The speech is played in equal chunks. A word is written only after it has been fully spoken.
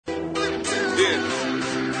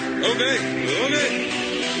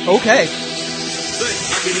Okay.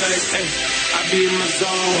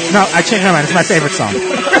 No, I changed my mind. It's my favorite song.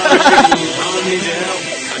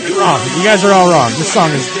 Wrong. You guys are all wrong. This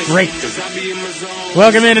song is great.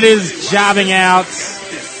 Welcome in. It is Jobbing Out.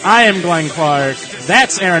 I am Glenn Clark.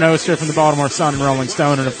 That's Aaron Oster from the Baltimore Sun and Rolling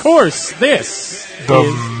Stone. And, of course, this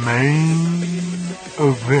is main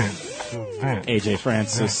event. AJ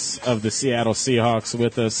Francis of the Seattle Seahawks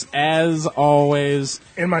with us, as always.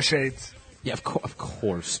 In my shades. Yeah, of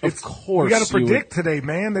course. We got to predict today,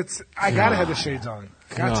 man. I got to have the shades on.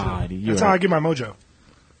 That's how I get my mojo.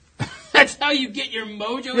 That's how you get your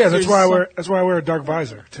mojo? Yeah, that's why I wear a dark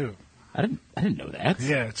visor, too. I didn't know that.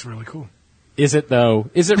 Yeah, it's really cool. Is it, though?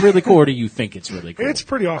 Is it really cool, or do you think it's really cool? It's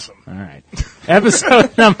pretty awesome. All right.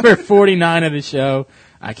 Episode number 49 of the show.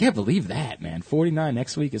 I can't believe that, man. 49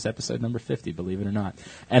 next week is episode number 50, believe it or not.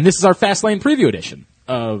 And this is our Fastlane preview edition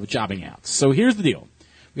of Jobbing Out. So here's the deal.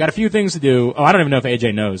 We got a few things to do. Oh, I don't even know if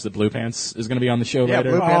AJ knows that Blue Pants is going to be on the show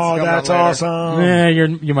later. Blue Pants that's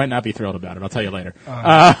awesome. You might not be thrilled about it. I'll tell you later.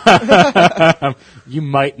 You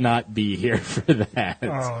might not be here for that.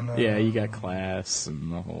 Oh, no. Yeah, you got class and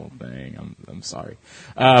the whole thing. I'm sorry.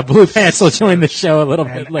 Blue Pants will join the show a little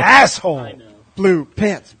bit later. Asshole. I know. Blue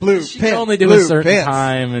Pants, Blue Pants. She only do a certain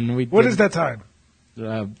time, and What is that time?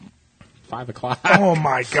 5 o'clock. Oh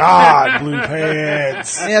my God, Blue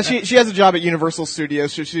Pants. Yeah, she has a job at Universal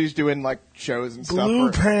Studios, so she's doing like shows and stuff.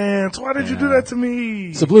 Blue Pants, why did you do that to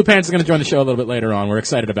me? So Blue Pants is going to join the show a little bit later on. We're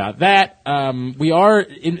excited about that. We are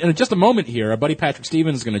in just a moment here. Our buddy Patrick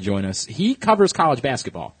Stevens is going to join us. He covers college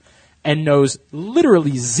basketball and knows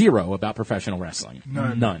literally zero about professional wrestling.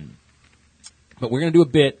 None. But we're going to do a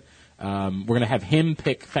bit. We're going to have him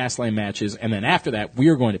pick Fastlane matches, and then after that,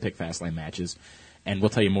 we're going to pick Fastlane matches. And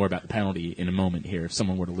we'll tell you more about the penalty in a moment here if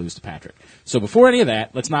someone were to lose to Patrick. So before any of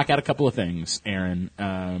that, let's knock out a couple of things, Aaron.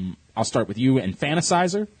 I'll start with you and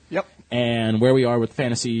Fantasizer. Yep. And where we are with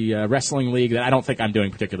Fantasy Wrestling League that I don't think I'm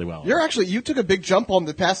doing particularly well. You took a big jump on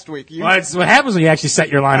the past week. What happens when you actually set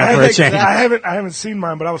your lineup for a change? I haven't seen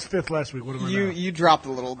mine, but I was 5th last week. What am I now? You dropped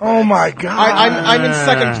a little bit. Oh my God. I'm in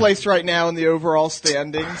 2nd place right now in the overall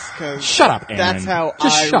standings. Shut up, Aaron. That's how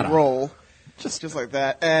I roll. Just like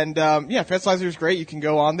that. And, Fantasizer is great. You can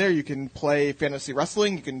go on there. You can play fantasy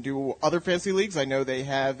wrestling. You can do other fantasy leagues. I know they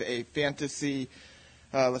have a fantasy,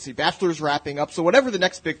 Bachelor's wrapping up. So whatever the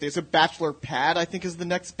next big thing is, a Bachelor Pad, I think, is the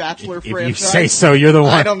next Bachelor franchise. If you say so, you're the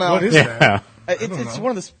one. I don't know. What is that? It's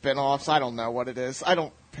one of the spin-offs. I don't know what it is. I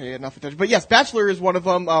don't pay enough attention. But yes, Bachelor is one of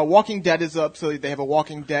them. Walking Dead is up, so they have a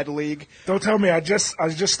Walking Dead league. Don't tell me. I just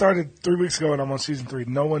started 3 weeks ago, and I'm on season 3.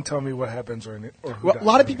 No one tell me what happens or who dies. A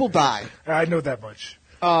lot of people die. I know that much.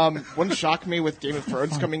 Wouldn't shock me with Game of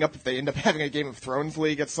Thrones coming up if they end up having a Game of Thrones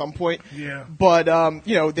league at some point. Yeah. But,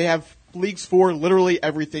 they have leagues for literally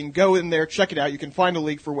everything. Go in there, check it out. You can find a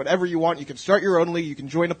league for whatever you want. You can start your own league. You can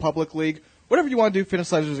join a public league. Whatever you want to do,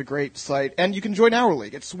 Fantasizer is a great site. And you can join our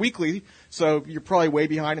league. It's weekly, so you're probably way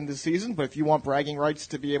behind in this season. But if you want bragging rights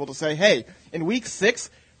to be able to say, hey, in week 6,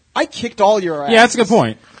 I kicked all your asses. Yeah, that's a good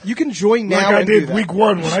point. You can join now. Like I did week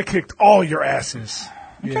 1 when I kicked all your asses.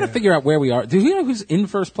 I'm trying to figure out where we are. Do you know who's in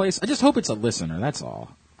first place? I just hope it's a listener, that's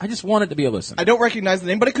all. I just want it to be a listener. I don't recognize the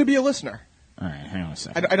name, but it could be a listener. All right, hang on a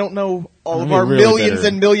second. I don't know all of our millions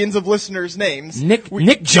and millions of listeners' names. Nick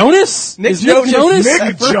Jonas? Nick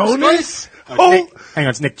Jonas? Hang on,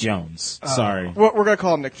 it's Nick Jones. Sorry. We're going to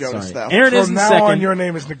call him Nick Jonas, though. Aaron is From in now second. on, your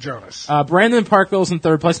name is Nick Jonas. Brandon Parkville's in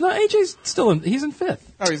 3rd place. No, AJ's still he's in 5th.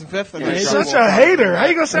 Oh, he's in 5th? You're such a hater. How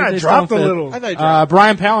you going to say I dropped a little? I thought you dropped.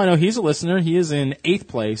 Brian Powell, I know he's a listener. He is in 8th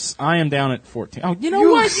place. I am down at 14th. Oh, you know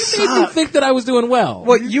what? You made me think that I was doing well.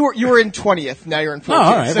 Well, you were in 20th. Now you're in 14th. Oh,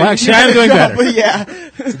 all right. So Well, actually, I'm doing better. But yeah.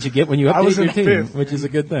 Did you get when you I was update your in team, 5th. which is a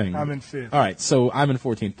good thing. I'm in 5th. All right, so I'm in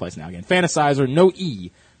 14th place now again. Fantasizer, no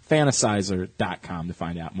E, Fantasizer.com to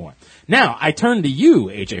find out more. Now, I turn to you,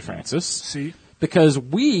 AJ Francis. See? Because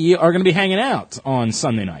we are going to be hanging out on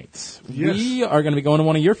Sunday night. Yes. We are going to be going to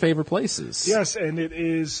one of your favorite places. Yes, and it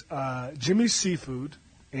is Jimmy's Seafood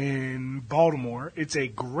in Baltimore. It's a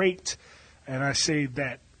great, and I say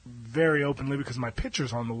that very openly because my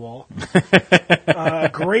picture's on the wall,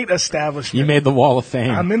 great establishment. You made the Wall of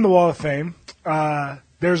Fame. I'm in the Wall of Fame.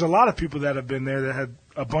 There's a lot of people that have been there that had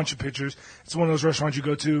a bunch of pictures. It's one of those restaurants you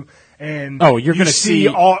go to, and you're going to see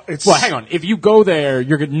all. It's, well, hang on. If you go there,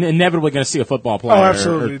 you're inevitably going to see a football player. Oh,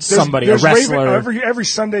 absolutely. Or somebody, a wrestler. Every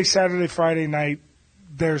Sunday, Saturday, Friday night,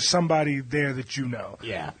 there's somebody there that you know.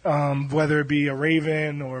 Yeah. Whether it be a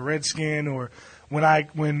Raven or a Redskin or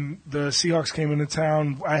when the Seahawks came into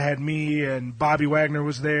town, I had me and Bobby Wagner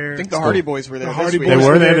was there. I think the Hardy Boys were there. The Hardy this Boys week. They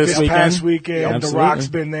were there this this past weekend. weekend. Yeah, The Rock's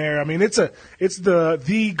been there. I mean, it's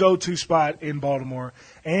the go-to spot in Baltimore.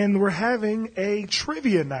 And we're having a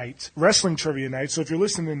trivia night, wrestling trivia night. So if you're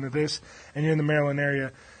listening to this and you're in the Maryland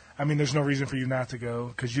area, I mean, there's no reason for you not to go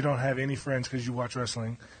because you don't have any friends because you watch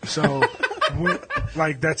wrestling. So,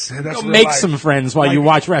 that's Go real make life. some friends while you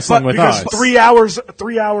watch wrestling with because us.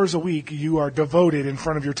 3 hours a week, you are devoted in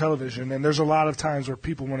front of your television, and there's a lot of times where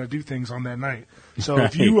people want to do things on that night. So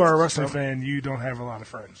if you are a wrestling fan, you don't have a lot of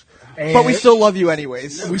friends. And But we still love you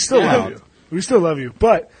anyways. we still love you. We still love you.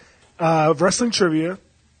 But wrestling trivia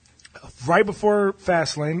right before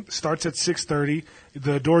Fastlane starts at 6:30.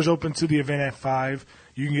 The doors open to the event at 5.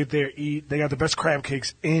 You can get there, eat. They got the best crab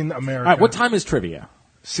cakes in America. All right, what time is trivia?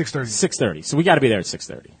 6:30. 6:30. So we got to be there at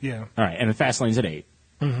 6:30. Yeah. All right, and the Fastlane's at 8.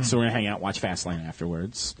 So we're gonna hang out, watch Fastlane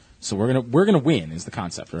afterwards. So we're gonna win is the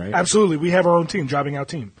concept, right? Absolutely. We have our own team, Jobbing Out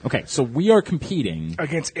team, Okay, so we are competing.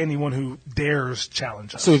 against anyone who dares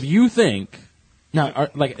challenge us. So if you think now,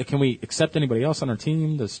 can we accept anybody else on our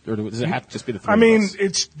team? Or does it have to just be the three? I mean, of us?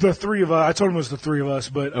 it's the three of us. I told him it was the three of us,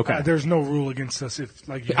 but Okay. there's no rule against us if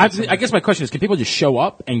you I guess my question is: can people just show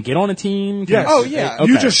up and get on a team? Yes. Oh, yeah.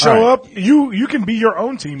 Okay, You just all show right. up. You can be your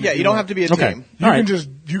own team. Yeah, if you don't want. have to be a Okay. team. You All can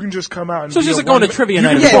right. just come out and So it's be just a like going to one- trivia you night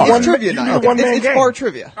can at be the Yeah, bar. one- it's trivia you can night. be a one-man It's game. bar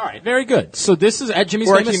trivia. All right, very good. So this is at Jimmy's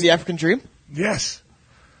Or Famous. Akeem the African Dream. Yes.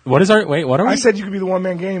 What is our? Wait, what are we? I said you could be the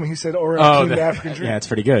one-man game, and he said, or Oh, the African Dream. yeah, it's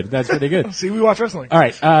pretty good. That's pretty good. See, we watch wrestling. All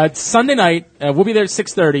right, Sunday night, we'll be there at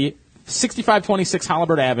 6:30, 6526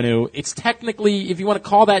 Halliburtt Avenue. It's technically, if you want to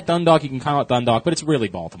call that Dundalk, you can call it Dundalk, but it's really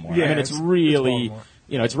Baltimore. Yeah, I mean, it's it's really,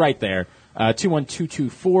 Baltimore. it's right there.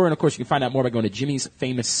 21224, and of course you can find out more by going to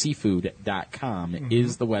jimmysfamousseafood.com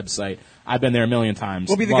is the website. I've been there a million times.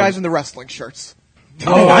 We'll be the guys in the wrestling shirts.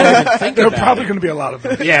 Oh, I didn't even think There are about probably it. going to be a lot of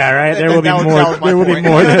them. Yeah, right. There will be That was more. my There will be point.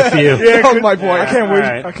 more than a few. Yeah, That was my point. I can't wait.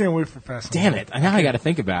 All right. I can't wait for Fast. Damn it! Now I got to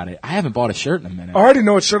think about it. I haven't bought a shirt in a minute. I already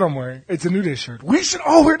know what shirt I'm wearing. It's a New Day shirt. We should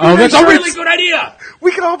all wear New Oh, Day that's a shirts. really good idea.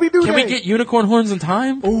 We can all be New Can Day. we get unicorn horns in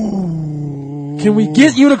time? Ooh. Can we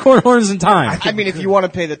get unicorn horns in time? I mean, if you want to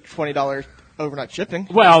pay the $20 overnight shipping.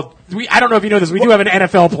 Well, I don't know if you know this. We do have an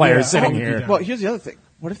NFL player sitting Yeah. here. Well, here's the other thing.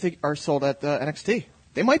 What if they are sold at NXT?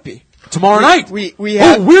 They might be. Tomorrow night. We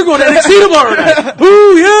have. we're going to NXT tomorrow night.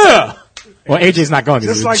 Ooh, yeah. Well, AJ's not going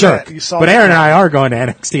because Just he's a like jerk. that. You saw But that. Aaron and I are going to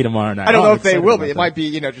NXT tomorrow night. I don't Oh, know I'm if they excited will about be. It that. might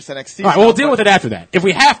be, just NXT. All right, we'll deal with it after that. If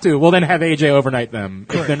we have to, we'll then have AJ overnight them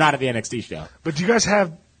if they're not at the NXT show. But do you guys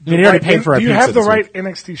have? mean, he already paid for our Do you pizza have the this right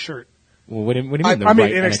NXT shirt? Well, what do you mean? I the mean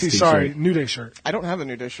right NXT. Sorry, shirt? New Day shirt. I don't have a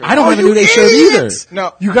New Day shirt. I don't have a you New Day shirt idiot! either.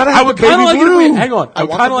 No. You gotta I have would the baby kind of like it if blue. we, hang on. I would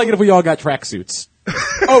want kind the of like it if we all got tracksuits.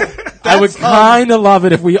 Oh, I would kind of love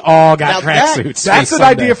it if we all got Now that- tracksuits. That's an Sunday.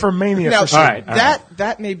 idea for Mania. Now, for sure. All right.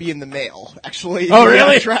 that may be in the mail, actually. Oh, You got a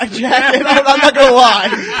really? Track jacket. I'm not going to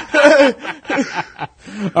lie.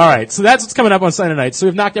 All right, so that's what's coming up on Sunday night. So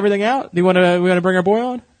we've knocked everything out. Do you want to bring our boy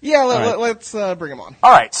on? Yeah, right. let's bring him on.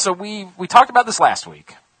 All right, so we talked about this last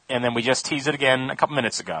week, and then we just teased it again a couple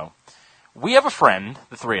minutes ago. We have a friend,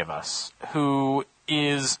 the three of us, who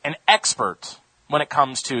is an expert when it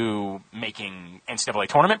comes to making NCAA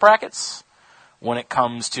tournament brackets, when it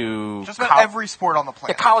comes to Just about every sport on the yeah,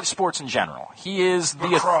 planet. college sports in general. He is the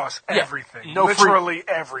Lacrosse, yeah, everything. no free- Literally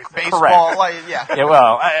everything. Baseball, yeah. Yeah,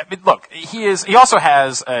 well, look, he also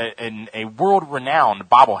has a world-renowned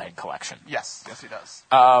bobblehead collection. Yes, he does.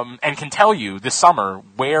 And can tell you this summer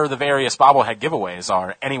where the various bobblehead giveaways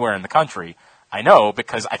are anywhere in the country. I know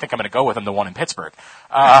because I think I'm going to go with him to one in Pittsburgh.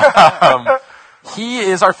 He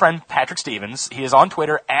is our friend Patrick Stevens. He is on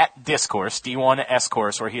Twitter at Discourse, D1S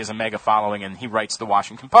Course, where he has a mega following, and he writes the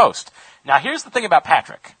Washington Post. Now, here's the thing about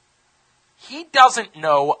Patrick. He doesn't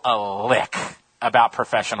know a lick about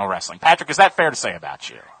professional wrestling. Patrick, is that fair to say about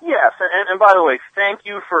you? Yes, and by the way, thank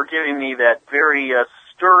you for giving me that very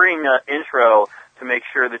stirring intro to make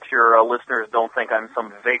sure that your listeners don't think I'm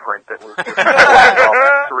some vagrant that was just off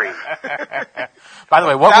the street. By the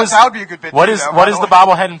way, that would be a good bit what too, is though, what by is the the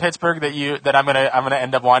bobblehead in Pittsburgh that I'm gonna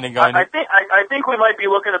end up winding going? I think we might be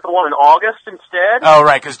looking at the one in August instead. Oh,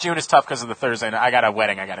 right, because June is tough because of the Thursday night. I got a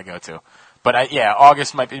wedding I got to go to. But,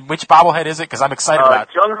 August might be. Which bobblehead is it? Because I'm excited about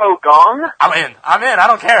it. Jung Ho Gong. I'm in. I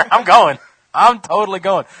don't care. I'm going. I'm totally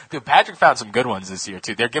going. Dude, Patrick found some good ones this year,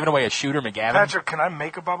 too. They're giving away a Shooter McGavin. Patrick, can I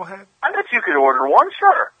make a bobblehead? I bet you could order one,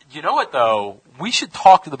 sure. You know what, though? We should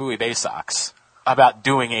talk to the Bowie Bay Sox about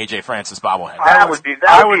doing AJ Francis bobblehead. That would be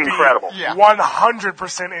incredible. Yeah.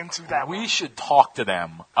 100% into that. We should talk to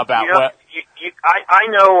them about You know, what... I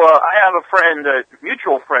know, I have a friend, a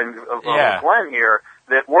mutual friend of Yeah. Glenn here,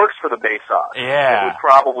 that works for the Base-Off. Yeah. Would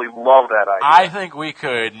probably love that idea. I think we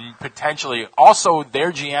could potentially. Also,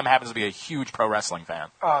 their GM happens to be a huge pro wrestling fan.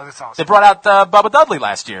 Oh, that's awesome. They brought out Bubba Dudley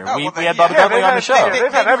last year. Oh, we well, had yeah, Bubba Dudley on the show.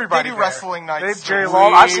 They've had everybody They do there. wrestling nights. They've Jerry so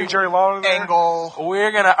Lawler. we- I've seen Jerry Lawler there. Angle.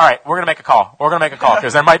 We're gonna make a call. We're gonna make a call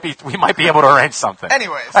because we might be able to arrange something.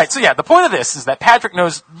 Anyways. All right. So yeah, the point of this is that Patrick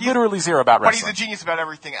knows literally zero about But he's wrestling. a genius about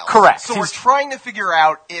everything else. Correct. So He's- we're trying to figure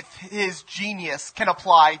out if his genius can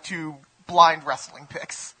apply to blind wrestling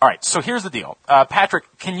picks. All right. So here's the deal, Patrick.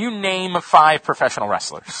 Can you name 5 professional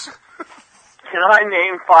wrestlers? Can I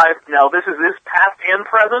name 5? Now, this past and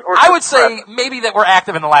present, or I just would say present? maybe that were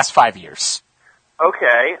active in the last 5 years.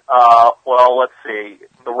 Okay. Well, let's see.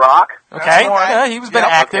 The Rock. Okay. one. Yeah, he was been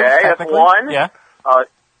Yep. active. Okay, that's technically. one. Yeah.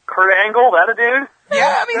 Kurt Angle. That a dude?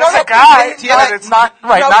 Yeah, I mean, That's no, a guy. Yeah, Yeah, but it's Not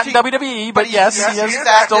right. No, not he- WWE, but yes, he's- he has he's still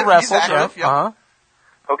active, wrestled. he's active, yeah. yep. Uh-huh.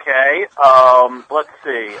 Okay. Let's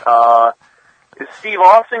see. Is Steve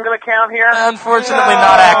Austin going to count here? Unfortunately,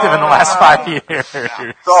 not active in the last 5 years.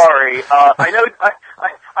 Sorry.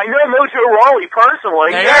 I know Mojo Rawley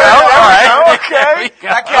personally. There you go. All right. Okay. There we go.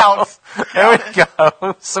 that counts. There we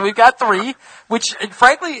go. So we've got 3, which,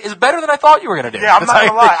 frankly, is better than I thought you were going to do. Yeah, I'm To not tell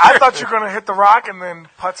gonna you the lie. I truth. thought you were gonna hit the Rock and then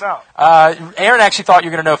putz out. Aaron actually thought you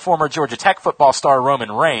were going to know former Georgia Tech football star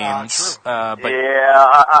Roman Reigns. But Yeah,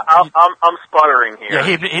 I'm sputtering here. yeah,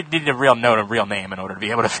 he needed a real name in order to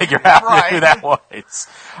be able to figure out Right. who that was.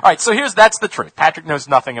 All right, so that's the truth. Patrick knows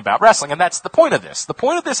nothing about wrestling, and that's the point of this. The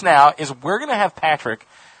point of this now is we're going to have Patrick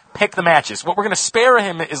pick the matches. What we're going to spare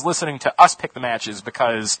him is listening to us pick the matches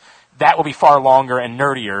because that will be far longer and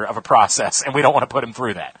nerdier of a process, and we don't want to put him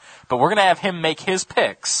through that. But we're going to have him make his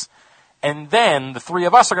picks, and then the 3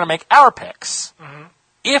 of us are going to make our picks. Mm-hmm.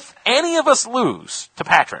 If any of us lose to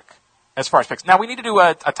Patrick, as far as picks, now we need to do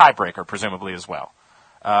a tiebreaker, presumably, as well.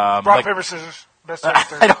 Rock, like- paper, scissors. Best I of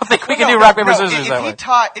 30. don't think we can do rock, paper, scissors that way.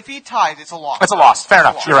 If he ties, it's a loss. That's a loss. Fair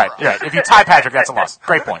enough. It's a You're right. loss. You're right. If you tie Patrick, that's a loss.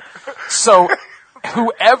 Great point. So,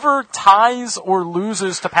 whoever ties or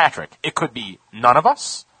loses to Patrick, it could be none of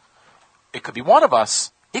us, it could be one of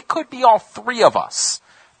us, it could be all 3 of us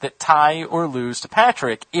that tie or lose to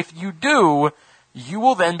Patrick. If you do, you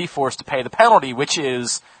will then be forced to pay the penalty, which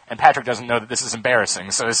is, and Patrick doesn't know that this is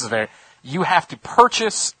embarrassing, so this is you have to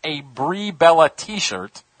purchase a Brie Bella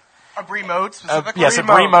t-shirt. A Brie mode specifically. Yes, a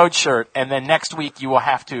Brie Brie mode. mode shirt, and then next week you will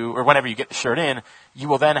have to, or whenever you get the shirt in, you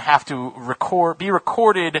will then have to be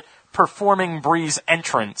recorded performing Brie's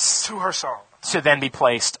entrance To her song. to then be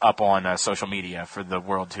placed up on social media for the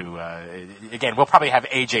world to, again, we'll probably have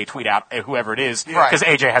AJ tweet out whoever it is, Right. because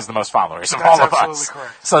AJ has the most followers of That's all of absolutely us.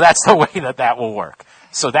 correct. So that's the way that will work.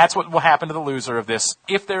 So that's what will happen to the loser of this.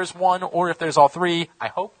 If there's one or if there's all 3, I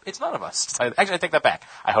hope it's none of us. Actually, I take that back.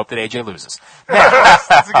 I hope that AJ loses.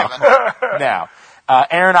 That's a given. Now,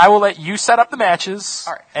 Aaron, I will let you set up the matches.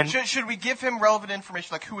 All right. And Should we give him relevant information,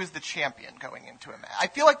 like who is the champion going into a match? I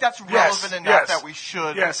feel like that's Yes, relevant enough yes. that we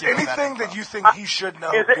should. Yes, give him anything info. that you think he should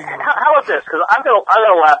know. Is it, being- how about this? Because I've got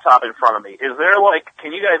a laptop in front of me. Is there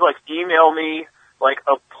can you guys email me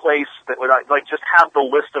a place that would just have the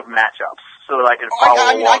list of matchups so that I can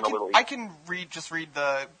follow along a little? I can read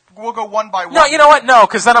the. We'll go one by one. no, you know what? No,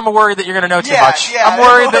 because then I'm worried that you're going to know too much. Yeah. I'm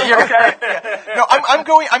worried that you're No,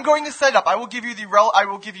 I'm going to set up. I will give you I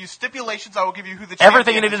will give you stipulations. I will give you who the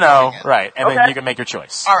everything you champion need to is know, going in. right? And then Okay. you can make your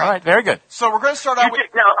choice. All right. Very good. So we're going to start out with.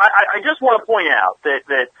 Now, I just want to point out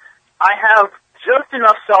that I have just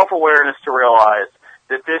enough self-awareness to realize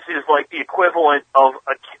that this is the equivalent of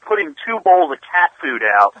putting 2 bowls of cat food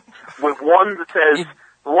out with one that says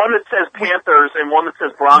Panthers and one that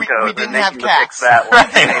says Broncos. We didn't and have making the picks cats. that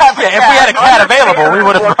way. Yeah, if we had a cat available, we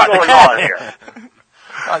would have brought the What's cat going on here.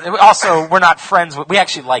 here? Also, we're not friends with. We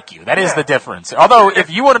actually like you. That is the difference. Although, if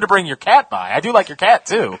you wanted to bring your cat by, I do like your cat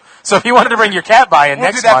too. So if you wanted to bring your cat by, and We'll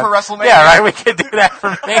next do that month, for WrestleMania. yeah, right, we could do that for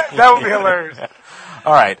me. That would be hilarious.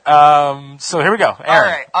 All right. So here we go.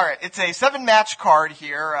 Aaron. All right. It's a 7-match card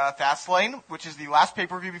here, Fastlane, which is the last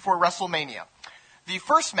pay-per-view before WrestleMania. The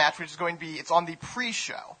first match, which is going to be, it's on the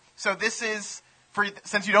pre-show. So this is,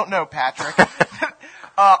 since you don't know, Patrick,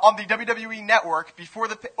 on the WWE Network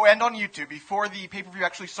and on YouTube, before the pay-per-view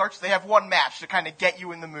actually starts, they have one match to kind of get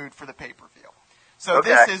you in the mood for the pay-per-view. So Okay.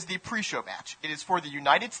 This is the pre-show match. It is for the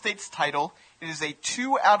United States title. It is a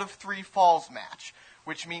 2 out of 3 falls match,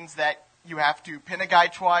 which means that you have to pin a guy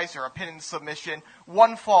twice or a pin in submission.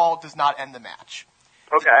 One fall does not end the match.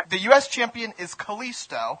 Okay. The U.S. champion is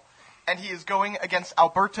Kalisto, and he is going against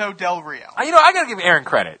Alberto Del Rio. You know, I got to give Aaron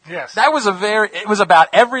credit. Yes. That was it was about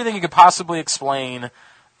everything you could possibly explain.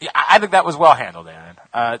 I think that was well handled,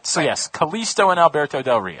 Aaron. So yes, Kalisto and Alberto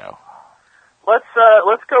Del Rio.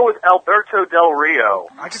 Let's go with Alberto Del Rio.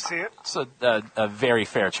 I can see it. It's a very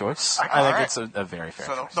fair choice. I think it's a very fair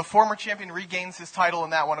So choice. the former champion regains his title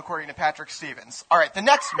in that one, according to Patrick Stevens. All right, the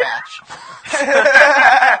next match.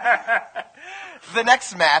 The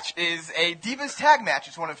next match is a Divas tag match.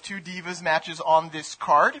 It's one of two Divas matches on this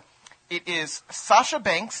card. It is Sasha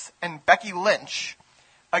Banks and Becky Lynch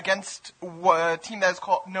against a team that is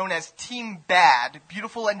known as Team Bad,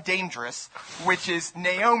 Beautiful and Dangerous, which is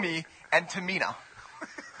Naomi and Tamina.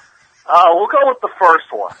 We'll go with the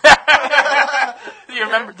first one.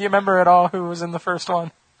 Do you remember at all who was in the first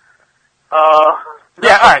one?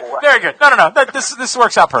 Yeah, all right. Very good. No. This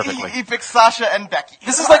works out perfectly. He picked Sasha and Becky.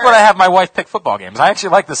 This is like when I have my wife pick football games. I actually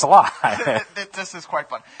like this a lot. This is quite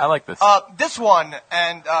fun. I like this. This one,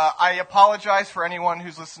 and I apologize for anyone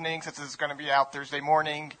who's listening since this is going to be out Thursday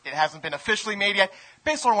morning. It hasn't been officially made yet.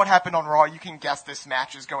 Based on what happened on Raw, you can guess this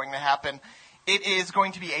match is going to happen. It is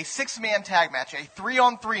going to be a 6-man tag match, a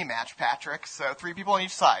 3-on-3 match, Patrick. So 3 people on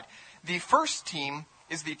each side. The first team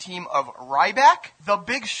is the team of Ryback, The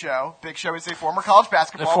Big Show. Big Show is a former college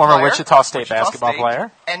basketball player. The former Wichita State basketball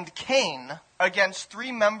player. And Kane against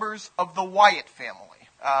 3 members of the Wyatt family,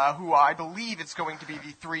 who I believe it's going to be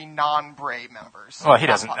the 3 non-Bray members. Well, he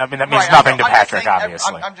doesn't. I mean, that means nothing to Patrick,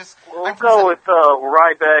 obviously. We'll go with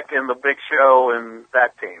Ryback and the Big Show and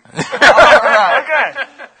that team. Okay.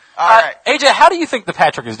 All right. AJ, how do you think the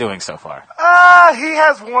Patrick is doing so far? He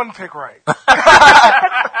has one pick right.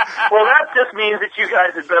 Well, that just means that you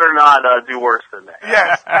guys had better not do worse than that.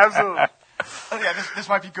 Yes, absolutely. Yeah, this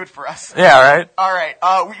might be good for us. Yeah, right. All right.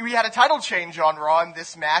 We had a title change on Raw, and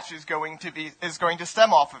this match is going to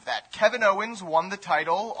stem off of that. Kevin Owens won the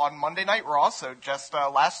title on Monday Night Raw, so just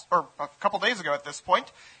a couple days ago at this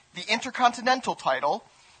point. The Intercontinental title.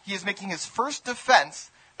 He is making his first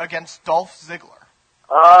defense against Dolph Ziggler.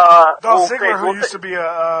 Dolph Ziggler, who used to be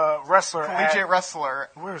a wrestler. Collegiate wrestler.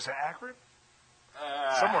 Where is it, Akron?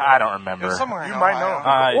 Somewhere. I don't remember. It was somewhere You in might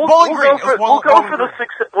Ohio. know. Bowling Green. We'll go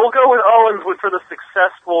with Owens for the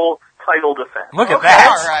successful title defense. Look at Okay, that.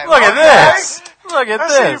 all right. Look at this. Look at I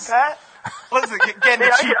see you, this. Pat. Listen, getting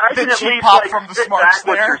I can the at cheap least, pop from the fit smarts back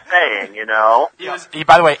what there. you're saying, you know?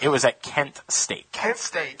 By the way, it was at Kent State. Kent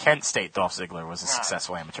State. Kent State, Dolph Ziggler was a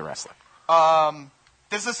successful amateur wrestler.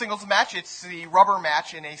 This is a singles match. It's the rubber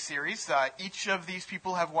match in a series. Each of these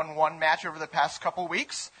people have won one match over the past couple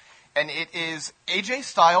weeks, and it is AJ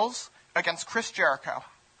Styles against Chris Jericho.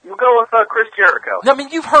 We'll go with Chris Jericho. No, I mean,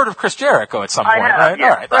 you've heard of Chris Jericho at some I point, have, right? yes,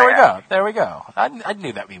 All right, there we go. I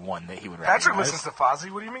knew that'd be one that he would recognize. Patrick listens to Fozzy.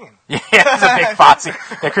 What do you mean? Yeah, he's a big Fozzy.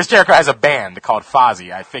 Yeah, Chris Jericho has a band called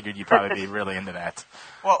Fozzy. I figured you'd probably be really into that.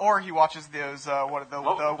 Well, or he watches those. What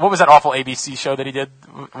was that awful ABC show that he did?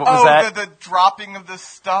 What was that? The dropping of the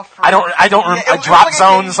stuff. I don't remember. It was Drop like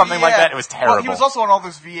Zone, something like that. It was terrible. Well, he was also on all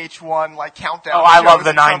those VH1 countdown. Oh, I love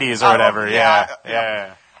shows the and '90s stuff. or whatever.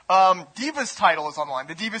 Yeah. Divas title is online.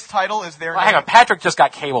 The Divas title is their. Well, hang on, Patrick just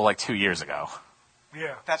got cable 2 years ago.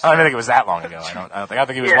 Yeah. That's I don't think it was that long ago. I don't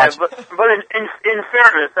think he was Yeah, watching. but in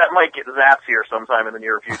fairness, that might get zapped here sometime in the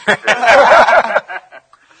near future.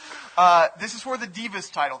 This is for the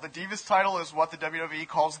Divas title. The Divas title is what the WWE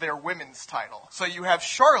calls their women's title. So you have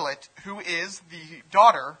Charlotte, who is the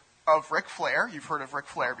daughter of Ric Flair. You've heard of Ric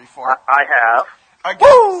Flair before. I have.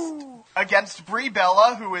 Against Brie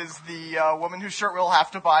Bella, who is the woman whose shirt we'll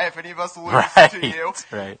have to buy if any of us lose to you.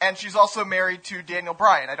 Right. And she's also married to Daniel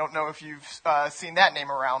Bryan. I don't know if you've seen that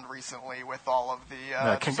name around recently with all of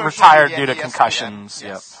the social retired media due and to ESPN. concussions.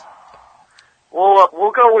 Yes. Yep.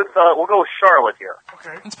 We'll go with Charlotte here.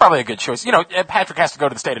 Okay. It's probably a good choice. You know, Patrick has to go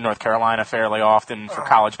to the state of North Carolina fairly often for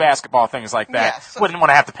college basketball, things like that. Yes. Wouldn't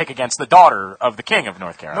want to have to pick against the daughter of the king of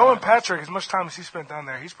North Carolina. Knowing Patrick, as much time as he spent down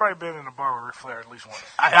there, he's probably been in a bar with Ric Flair at least once.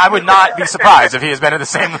 I would not be surprised if he has been at the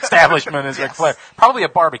same establishment as Ric Flair. Probably a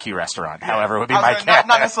barbecue restaurant, however, would be my guess.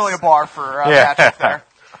 Not necessarily a bar for Patrick there.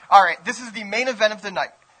 All right, this is the main event of the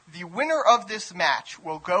night. The winner of this match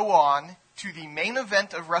will go on to the main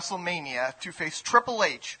event of WrestleMania to face Triple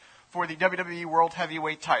H for the WWE World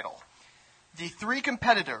Heavyweight title. The 3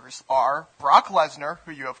 competitors are Brock Lesnar,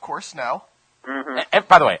 who you of course know. And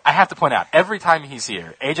by the way, I have to point out, every time he's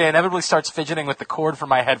here, AJ inevitably starts fidgeting with the cord for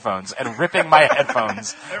my headphones and ripping my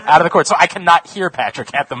headphones out of the cord, so I cannot hear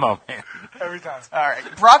Patrick at the moment. Every time. All right,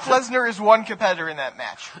 Brock Lesnar is one competitor in that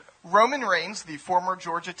match. Roman Reigns, the former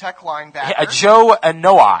Georgia Tech linebacker. Yeah, Joe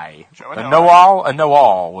Anoa'i.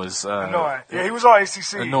 Anoa'i was... Yeah, he was all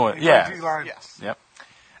ACC. Anoa'i, He yeah. played D-line. Yes. Yep.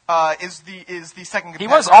 Is the second competitor. He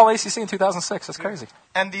was all ACC in 2006. That's crazy.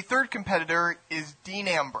 And the third competitor is Dean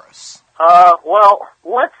Ambrose. Well,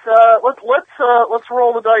 let's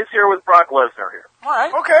roll the dice here with Brock Lesnar here. All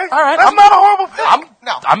right. Okay. All right. That's not a horrible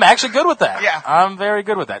pick. I'm actually good with that. Yeah. I'm very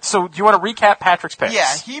good with that. So, do you want to recap Patrick's picks?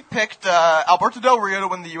 Yeah, he picked Alberto Del Rio to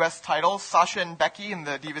win the U.S. title, Sasha and Becky in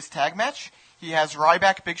the Divas Tag match. He has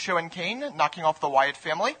Ryback, Big Show, and Kane knocking off the Wyatt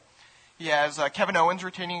family. He has Kevin Owens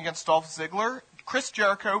retaining against Dolph Ziggler, Chris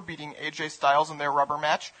Jericho beating AJ Styles in their rubber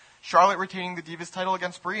match, Charlotte retaining the Divas title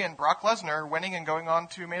against Brie, and Brock Lesnar winning and going on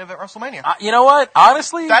to main event WrestleMania. You know what?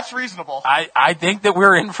 Honestly, That's reasonable. I think that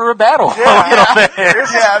we're in for a battle.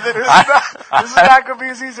 This is not going to be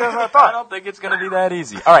as easy as I I thought. don't think it's going to be that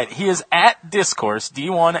easy. All right, he is at Discourse,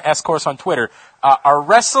 D1 Course on Twitter. Our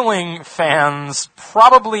wrestling fans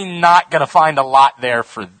probably not going to find a lot there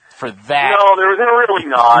for that. No, they're really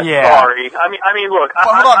not. Yeah. Sorry. I mean, look.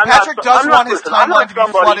 Well, hold on. Patrick does want his I'm not timeline to be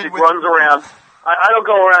somebody flooded who with. runs around. I don't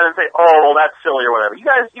go around and say, "Oh, well, that's silly" or whatever. You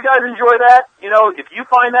guys enjoy that? You know, if you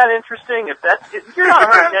find that interesting, if you're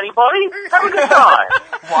not hurting anybody, have a good time.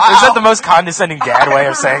 Wow. Is that the most condescending dad way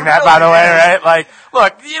of saying that, by the way, right? Like,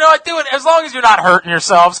 look, you know what, do it, as long as you're not hurting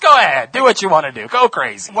yourselves, go ahead, do what you want to do, go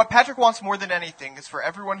crazy. What Patrick wants more than anything is for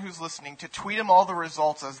everyone who's listening to tweet him all the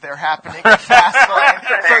results as they're happening at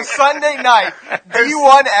Fastlane. So Sunday night,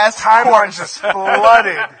 D1S Timeline just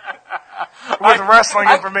flooded with wrestling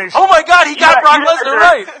information. Oh my God, he got Yeah, Brock you guys Lesnar are-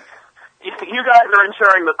 right. You guys are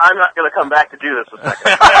ensuring that I'm not going to come back to do this a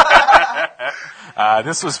second.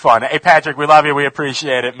 This was fun. Hey, Patrick, we love you. We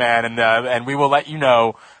appreciate it, man. And we will let you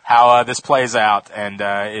know how this plays out. And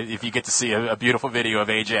if you get to see a beautiful video of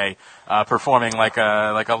AJ performing like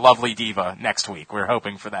a lovely diva next week, we're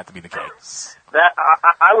hoping for that to be the case. That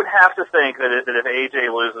I would have to think that if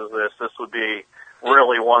AJ loses this would be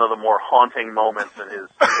really one of the more haunting moments in his life.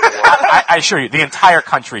 I assure you, the entire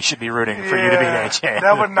country should be rooting for you to beat AJ.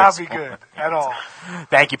 That would not be good at all.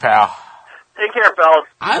 Thank you, pal. Take care, fellas.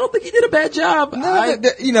 I don't think he did a bad job.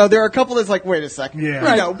 No, there are a couple that's like, wait a second.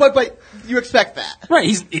 Yeah. You know, but you expect that. Right,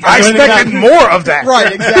 I expected more of that.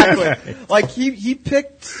 Right, exactly. Like, he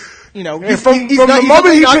picked, you know, he's from the not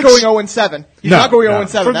moment he not picked- going 0-7. He's No, not going no.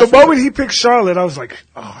 0-7. From that's the for moment sure. he picked Charlotte, I was like,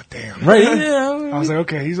 oh, damn. Right, I was like,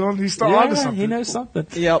 okay, he's still onto something. he knows something.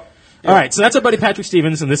 Yep. All right, so that's our buddy Patrick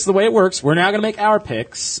Stevens, and this is the way it works. We're now going to make our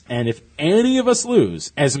picks, and if any of us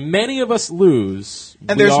lose, as many of us lose,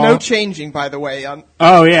 And we there's all- no changing, by the way.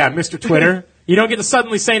 Oh yeah, Mr. Twitter. You don't get to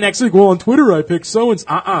suddenly say next week, well, on Twitter I picked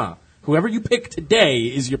so-and-so. Whoever you pick today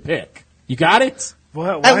is your pick. You got it?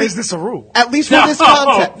 Why At is least- this a rule? At least for No, this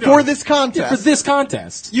contest. no. For this contest. For this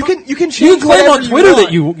contest. You can change You can claim whatever on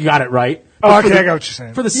Twitter you want. that you got it right. Oh, but for okay, the- I got what you're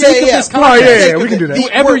saying. For the Yeah, sake of yeah. this Oh, contest. yeah, we can do that.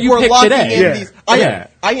 Whoever you we're pick locking today. in Yeah. these- Yeah.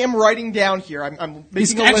 I am writing down here. I'm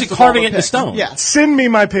He's making a actually list of carving all it the into picks. stone. Yeah. Send me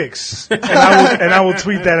my picks, and I will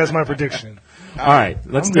tweet that as my prediction. All right,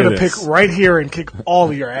 let's I'm do going to this. pick right here and kick all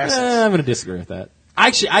of your asses. I'm going to disagree with that.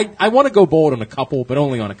 Actually, I want to go bold on a couple, but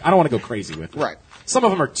only on I don't want to go crazy with it. Right. Some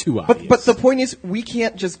of them are too obvious. But the point is, we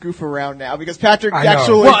can't just goof around now because Patrick I know.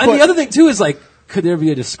 actually. well, and put- the other thing too is like, could there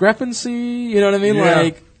be a discrepancy? You know what I mean? Yeah.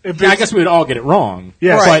 Like, If I it's- guess we would all get it wrong.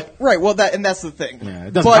 Yeah. right, But right. Well, that's the thing. Yeah,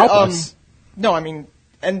 it doesn't but, help us. No, I mean,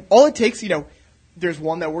 and all it takes, there's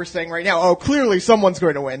one that we're saying right now. Oh, clearly someone's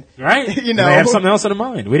going to win. right? You know. They have something else in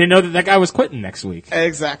mind. We didn't know that guy was quitting next week.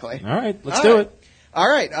 Exactly. All right, let's All do right. it. All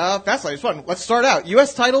right, Fastlane is fun. Let's start out.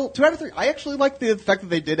 U.S. title, 2 out of 3. I actually like the fact that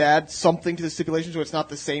they did add something to the stipulation, so it's not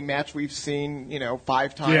the same match we've seen,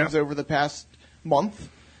 5 times over the past month.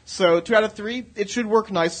 So 2 out of 3, it should work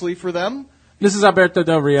nicely for them. This is Alberto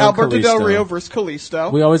Del Rio. Alberto Kalisto. Del Rio versus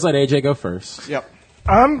Kalisto. We always let AJ go first. Yep.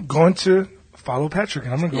 I'm going to follow Patrick,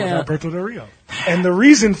 and I'm going to go Yeah. with Alberto Del Rio. And the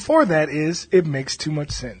reason for that is it makes too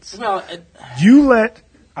much sense. Well, You let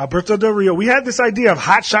Alberto Del Rio, we had this idea of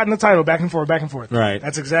hot-shotting the title back and forth, back and forth. Right.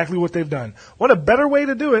 That's exactly what they've done. What a better way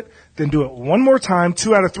to do it than do it one more time,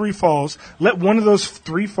 2 out of 3 falls. Let one of those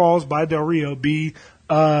 3 falls by Del Rio be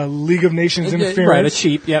League of Nations interference. right, a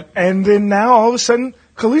cheap. Yep. And then now, all of a sudden,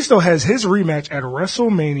 Kalisto has his rematch at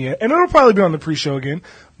WrestleMania, and it'll probably be on the pre-show again,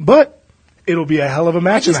 but it'll be a hell of a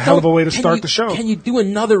match and a hell of a way to start the show. Can you do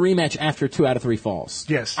another rematch after 2 out of 3 falls?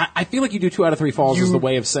 Yes. I feel like you do 2 out of 3 falls as the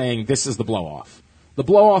way of saying this is the blow-off. The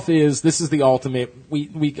blow-off is this is the ultimate.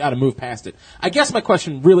 We got to move past it. I guess my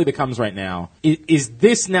question really becomes right now: is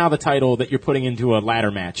this now the title that you're putting into a ladder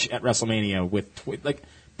match at WrestleMania with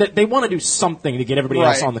that they want to do something to get everybody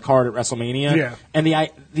else Right. on the card at WrestleMania? Yeah. And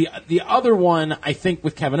the other one, I think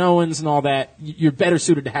with Kevin Owens and all that, you're better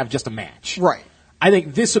suited to have just a match. Right. I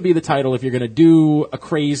think this would be the title if you're going to do a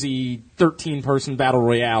crazy 13-person battle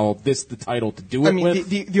royale. This the title to do it I mean, with.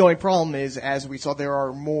 the only problem is, as we saw, there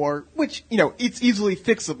are more, which, it's easily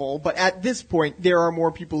fixable, but at this point, there are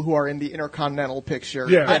more people who are in the Intercontinental picture.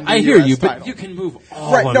 Yeah. than the I hear US you, title. but you can move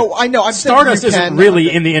all Right, of no, it. I know. I'm saying Stardust you isn't can-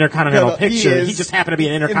 really in the Intercontinental No, he picture. is He just happened to be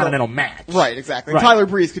an in the- Intercontinental match. Right, exactly. Right. Tyler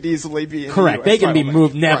Breeze could easily be in Correct. the US They can be title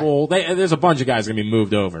moved. match. Neville. There's a bunch of guys going to be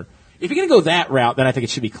moved over. If you're going to go that route, then I think it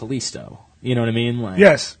should be Kalisto. You know what I mean? Like,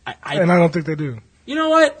 Yes, I and I don't think they do. You know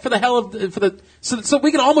what? For the hell of so we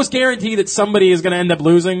can almost guarantee that somebody is going to end up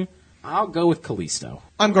losing. I'll go with Kalisto.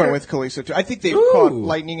 I'm going with Kalisto too. I think they've Ooh. caught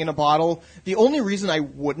lightning in a bottle. The only reason I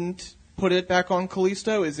wouldn't put it back on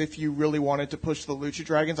Kalisto is if you really wanted to push the Lucha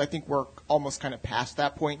Dragons. I think we're almost kind of past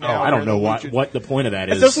that point now. I don't know where the what the point of that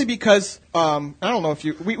is. Especially because, I don't know if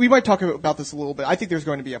we might talk about this a little bit. I think there's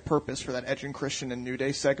going to be a purpose for that Edge and Christian and New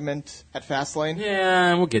Day segment at Fastlane.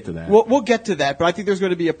 Yeah, we'll get to that. We'll get to that, but I think there's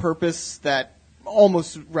going to be a purpose that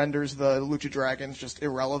almost renders the Lucha Dragons just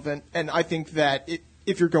irrelevant. And I think that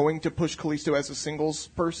if you're going to push Kalisto as a singles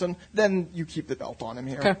person, then you keep the belt on him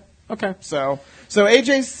here. Okay. So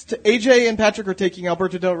AJ and Patrick are taking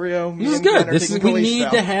Alberto Del Rio. Me This is and Ben good. are We taking need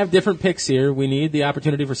Kalisto. to have different picks here. We need the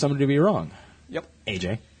opportunity for somebody to be wrong. Yep.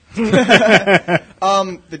 AJ.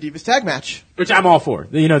 The Divas tag match. Which I'm all for.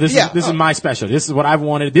 This Yeah. is my special. This is what I've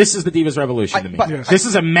wanted. This is the Divas Revolution to me. but- Yes. This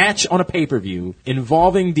is a match on a pay-per-view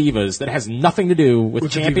involving Divas that has nothing to do with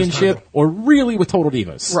With the Divas championship title. or really with Total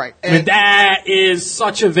Divas. Right. I mean, And- that is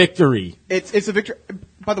such a victory. It's a victory.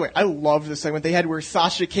 By the way, I love the segment they had where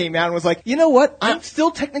Sasha came out and was like, you know what? I'm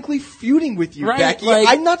still technically feuding with you, Right, Becky. like,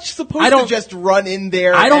 I'm not supposed I don't- to just run in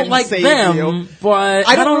there I don't and like save them, you. but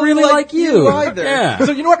I don't really like you. either. Yeah.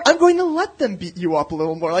 So you know what? I'm going to let them beat you up a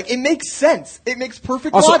little more. Like, it makes sense. It makes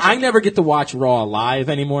perfect Also, logic. I never get to watch Raw live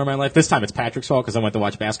anymore in my life. This time it's Patrick's fault because I went to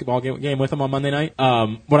watch a basketball game with him on Monday night.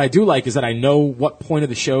 What I do like is that I know what point of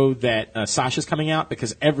the show that Sasha's coming out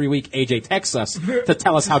because every week AJ texts us to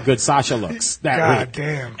tell us how good Sasha looks that God week.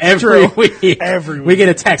 damn. Every week. Every We week. get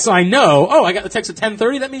a text. So I know, I got the text at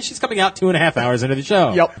 10:30. That means she's coming out 2.5 hours into the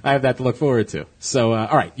show. Yep. I have that to look forward to. So,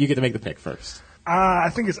 all right, you get to make the pick first. I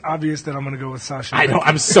think it's obvious that I'm going to go with Sasha. I know,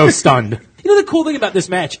 I'm so stunned. You know, the cool thing about this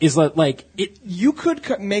match is that, You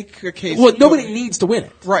could make a case. well, nobody needs to win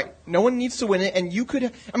it. Right. No one needs to win it, and you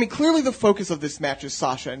could. I mean, clearly the focus of this match is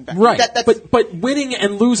Sasha and Becky. Right. That's, But winning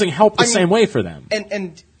and losing help the I mean, same way for them.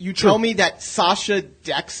 And you tell me that Sasha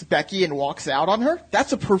decks Becky and walks out on her?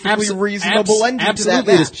 That's a perfectly reasonable ending to that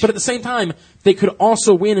absolutely it match. is. But at the same time, they could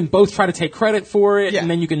also win and both try to take credit for it, Yeah. and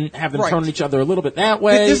then you can have them Right. turn on each other a little bit that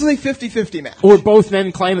way. This is a 50-50 match. Or both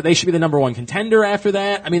then claim that they should be the number one contender after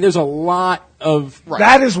that. I mean, there's a lot of... Right.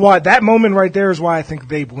 That is why, that moment right there is why I think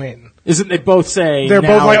they win. Isn't they both say... They're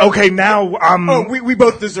now- both like, okay, now I'm. Oh, we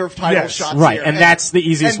both deserve title Yes. shots Right, here. and that's the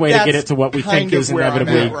easiest and way to get that's it to what we kind think is of where I'm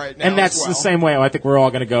inevitably. at right now And that's as well. the same way. I think we're all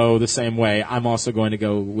going to go the same way. I'm also going to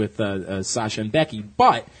go with Sasha and Becky.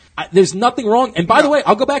 But there's nothing wrong. And by the way,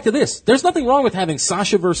 I'll go back to this. There's nothing wrong with having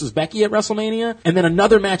Sasha versus Becky at WrestleMania and then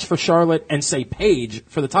another match for Charlotte and, say, Paige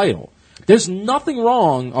for the title. There's nothing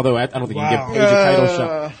wrong, although I don't think you can Wow. give Paige a title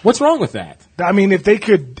shot. What's wrong with that? I mean, if they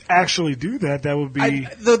could actually do that, that would be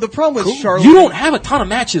The problem with Charlotte. You don't have a ton of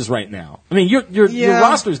matches right now. I mean, your Yeah.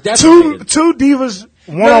 roster's two decimated. divas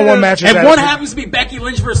one-on-one matches. And at one a- happens to be Becky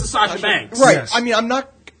Lynch versus Sasha Banks. Right. Yes. I mean, I'm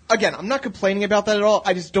not complaining about that at all.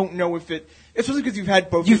 I just don't know if it, especially because you've had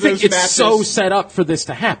both You of those think it's matches. so set up for this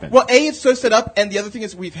to happen? Well, it's so set up, and the other thing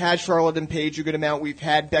is we've had Charlotte and Paige a good amount. We've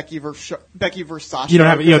had Becky versus Sasha. you don't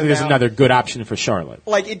have. a You know, good there's amount. another good option for Charlotte.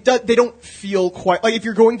 Like it does. They don't feel quite like if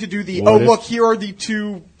you're going to do the What if- look, here are the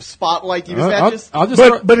two spotlight Divas matches. I'll just.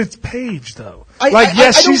 throw- But it's Paige though. I'm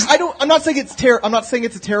not saying it's I'm not saying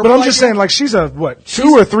it's a terrible. But I'm just idea. saying, like, she's a two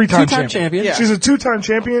or three-time two-time champion. Yeah. She's a two-time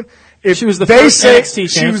champion. If She was the they first say NXT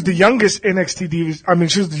she champ. was the youngest NXT Divas. I mean,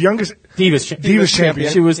 she was the youngest. Divas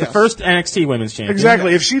champion. She was the Yes. first NXT Women's Champion.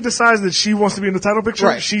 Exactly. If she decides that she wants to be in the title picture,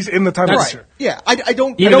 Right. she's in the title right. picture. Yeah, I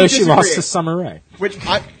don't. Even I don't though she disagree. lost to Summer Rae. Which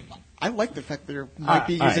I like the fact that they might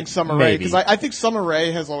be all using right, Summer Rae maybe. because I think Summer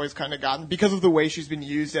Rae has always kind of gotten because of the way she's been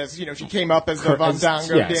used as she came up as the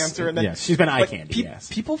Fandango yes, dancer and then yes, she's been eye but candy, yes.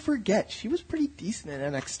 People forget she was pretty decent in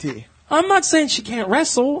NXT. I'm not saying she can't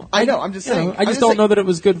wrestle. I know, I'm just you know, saying- I I'm just just don't saying- know that it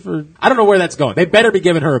was good for. I don't know where that's going. They better be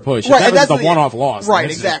giving her a push. If Right, that and was that's the one-off loss. Right,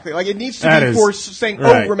 this is- exactly. Like it needs to That be is- for saying,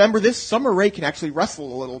 right. remember this? Summer Rae can actually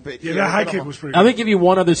wrestle a little bit. Yeah, here. that high I don't kick know. was pretty I'm good. going to give you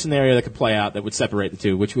one other scenario that could play out that would separate the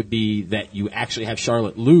two, which would be that you actually have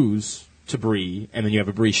Charlotte lose to Brie, and then you have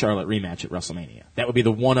a Brie Charlotte rematch at WrestleMania. That would be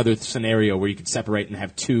the one other scenario where you could separate and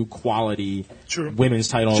have two quality women's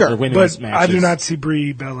title or women's but matches. I do not see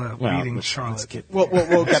Brie Bella beating let's Charlotte.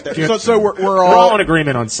 We'll get there. So we're all all in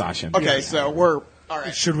agreement on Sasha. okay. So we're all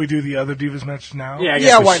right. Should we do the other Divas match now? Yeah, I guess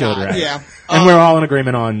Yeah, we why should, not? right? Yeah. And we're all in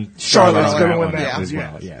agreement on Charlotte's on gonna that win one that as one,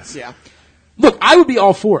 well. yeah. Yes. Yeah. Look, I would be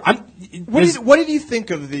all for it. What did you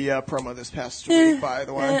think of the promo this past week? By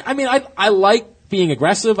the way, I mean, I like being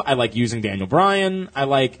aggressive. I like using Daniel Bryan. I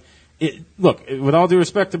like it. Look, with all due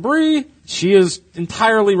respect to Brie, she is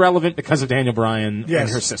entirely relevant because of Daniel Bryan and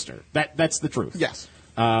her sister. That's the truth. yes.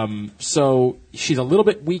 So she's a little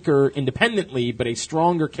bit weaker independently, but a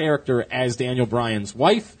stronger character as Daniel Bryan's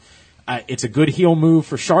wife. It's a good heel move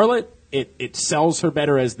for Charlotte. It sells her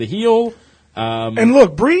better as the heel. And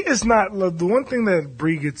look, Brie is not the one thing that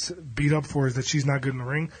Brie gets beat up for is that she's not good in the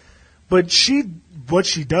ring. But what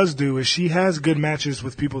she does do is she has good matches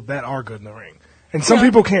with people that are good in the ring. And some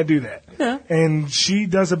people can't do that. Yeah. And she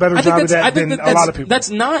does a better job of that than a lot of people. That's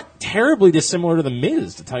not terribly dissimilar to The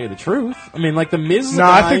Miz, to tell you the truth. I mean, like, The Miz is a No,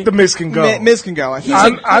 guy, I think The Miz can go. Miz can go. I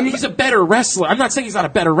think. he's a better wrestler. I'm not saying he's not a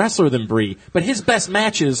better wrestler than Brie, but his best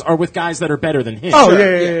matches are with guys that are better than him. Oh,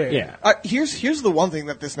 yeah. Here's the one thing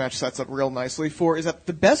that this match sets up real nicely for is that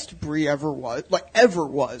the best Brie ever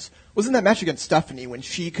was in that match against Stephanie when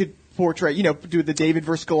she could portray, do the David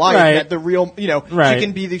versus Goliath, Right. that the real, Right. she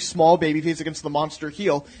can be the small babyface against the monster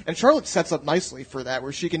heel, and Charlotte sets up nicely for that,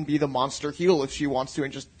 where she can be the monster heel if she wants to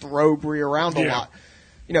and just throw Brie around a lot.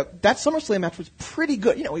 That SummerSlam match was pretty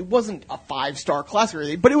good. It wasn't a 5-star classic or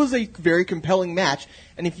anything, but it was a very compelling match.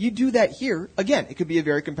 And if you do that here, again, it could be a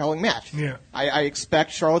very compelling match. Yeah. I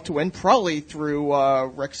expect Charlotte to win, probably through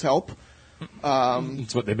Rick's help.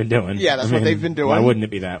 That's what they've been doing. Yeah, that's what they've been doing. Why wouldn't it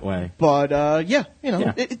be that way? But Yeah.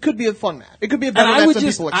 It could be a fun match. It could be a And better I match would than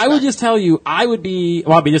just, people expect. I would just tell you, I'd be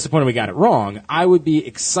disappointed we got it wrong. I would be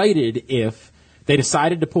excited if they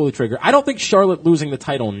decided to pull the trigger. I don't think Charlotte losing the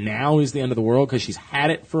title now is the end of the world because she's had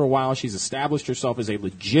it for a while. She's established herself as a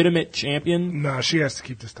legitimate champion. No, she has to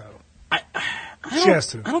keep this title. She has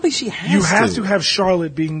to. I don't think she has to. You have to have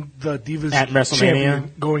Charlotte being the Divas At WrestleMania?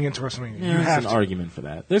 champion going into WrestleMania. Yeah, you there's have an to. argument for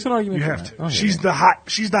that. There's an argument You for have that. to. Oh, She's yeah.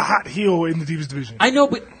 the hot heel in the Divas division. I know,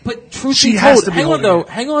 but truth She be has told, to be hang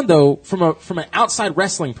on holding though, from an outside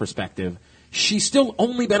wrestling perspective, she's still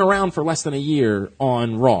only been around for less than a year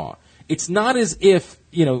on Raw. It's not as if,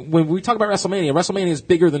 when we talk about WrestleMania is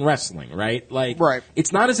bigger than wrestling, right? Right.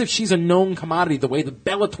 It's not as if she's a known commodity the way the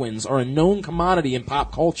Bella Twins are a known commodity in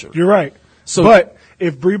pop culture. You're right. So- but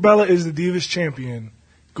if Brie Bella is the Divas champion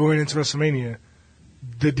going into WrestleMania,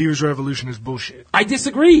 the Divas Revolution is bullshit. I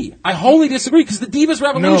disagree. I wholly disagree because the Divas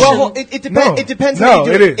Revolution. Well, it depends. No. It depends. No, how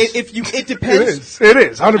you do it is. It depends. It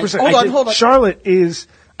is 100%. Hold on. Charlotte is.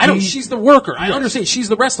 She's the worker. I understand she's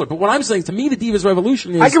the wrestler. But what I'm saying, to me, the Divas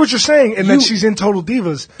Revolution is. I get what you're saying, and that she's in Total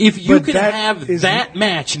Divas. If you but can have is- that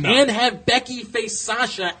match and have Becky face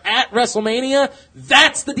Sasha at WrestleMania,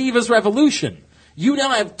 that's the Divas Revolution. You now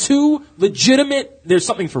have two legitimate, there's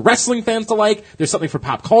something for wrestling fans to like, there's something for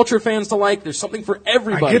pop culture fans to like, there's something for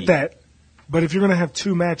everybody. I get that, but if you're going to have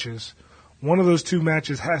two matches, one of those two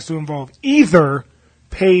matches has to involve either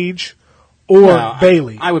Paige or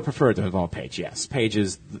Bailey. I would prefer it to involve Paige, yes. Paige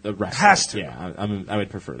is the wrestler. Has to. Yeah, I would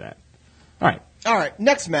prefer that. All right. All right.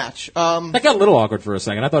 Next match. That got a little awkward for a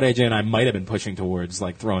second. I thought AJ and I might have been pushing towards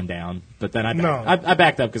throwing down, but then I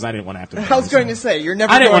backed up because I didn't want to have to. I was going to say you're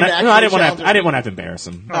never. I didn't going want to. to. No, I didn't want to have to embarrass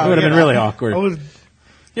him. It would have been really awkward. I would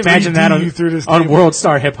You imagine that 3D through this on table. World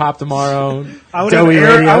Star Hip Hop tomorrow. I would Doughy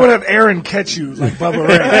Radio. I would have Aaron catch you like Bubba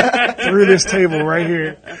Ray through this table right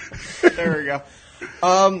here. There we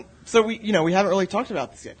go. So we haven't really talked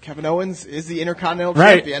about this yet. Kevin Owens is the Intercontinental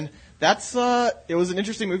Right. Champion. That's it was an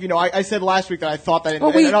interesting move. I said last week that I thought that.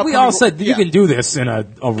 Well, we all said you can do this in a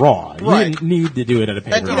Raw. You Right. didn't need to do it at a And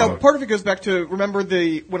pay-per-view. part of it goes back to remember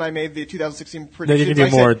when I made the 2016 They predictions. need to do I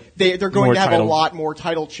said more- they're going more to have title- a lot more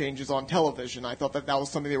title changes on television. I thought that was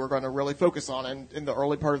something they were going to really focus on. And in the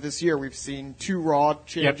early part of this year, we've seen 2 Raw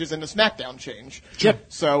changes and a SmackDown change. Yep.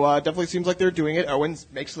 So definitely seems like they're doing it. Owens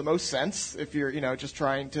makes the most sense if you're just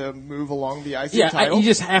trying to move along the IC title. You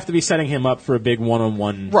just have to be setting him up for a big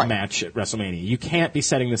one-on-one Right. match at WrestleMania. You can't be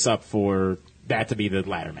setting this up for that to be the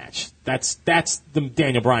ladder match. That's the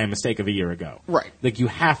Daniel Bryan mistake of a year ago. Right. Like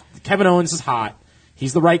Kevin Owens is hot.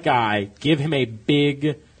 He's the right guy. Give him a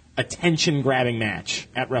big attention-grabbing match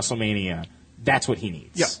at WrestleMania. That's what he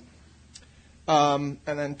needs. Yeah. And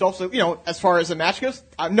then Dolph Ziggler, as far as the match goes,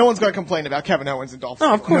 no one's going to complain about Kevin Owens and Dolph Ziggler.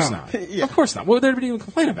 No, of course No. not. Yeah. Of course not. What would there even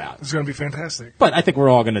complain about? It's going to be fantastic. But I think we're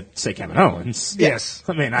all going to say Kevin Owens. Yes.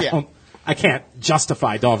 I mean, I Yeah. don't. I can't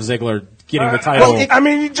justify Dolph Ziggler getting the title. I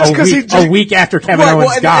mean, just because a week after Kevin Right, well,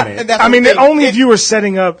 Owens and- got and- it. and that's I the mean, thing. only if you were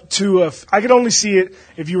setting up to I could only see it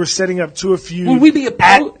if you were setting up to a feud Would we be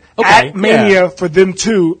okay, at Mania yeah. for them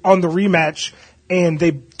two on the rematch, and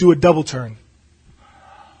they do a double turn.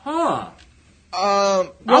 Huh.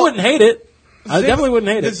 Well, I wouldn't hate it. I Zig- definitely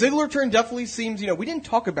wouldn't hate the it. Ziggler turn definitely seems, we didn't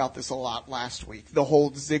talk about this a lot last week. The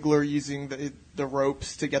whole Ziggler using the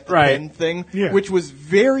ropes to get the Right. pin thing, Yeah. which was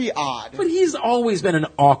very odd. But he's always been an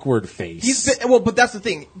awkward face. He's been, but that's the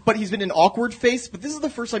thing. But he's been an awkward face. But this is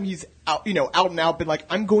the first time he's out and out been like,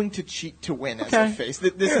 I'm going to cheat to win as Okay. a face.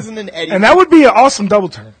 This isn't an Eddie. And that would be an awesome double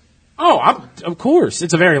turn. Of course.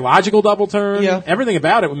 It's a very logical double turn. Yeah. Everything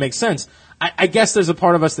about it would make sense. I guess there's a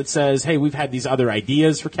part of us that says, hey, we've had these other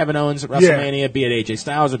ideas for Kevin Owens at WrestleMania, be it AJ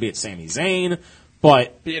Styles or be it Sami Zayn,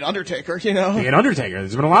 but be an Undertaker, be an Undertaker.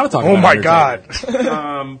 There's been a lot of talk Oh about my Undertaker.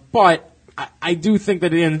 God! But I do think that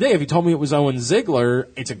at the end of the day, if you told me it was Owens Ziggler,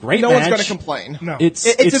 it's a great no match. one's going to complain. No. It's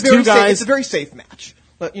It's a two very guys. it's a very safe match.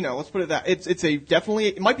 But, let's put it that it's a definitely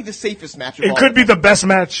it might be the safest match. Of It all could be the best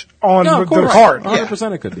match on no, the of course. card,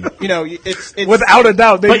 100% it could be. It's without a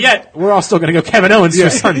doubt. But yet, we're all still going to go Kevin Owens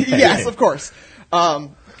for Sunday. yes, of course.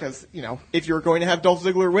 Because if you're going to have Dolph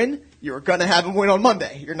Ziggler win, you're going to have him win on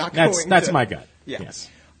Monday. You're not going. That's to, my gut. Yeah. Yes.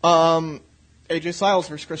 AJ Styles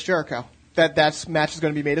versus Chris Jericho. That match is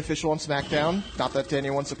going to be made official on SmackDown. Not that to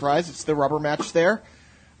anyone's surprise, it's the rubber match there.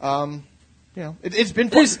 It's been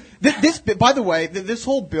fun. This, by the way, this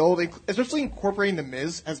whole build, especially incorporating the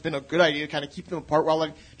Miz, has been a good idea to kind of keep them apart. While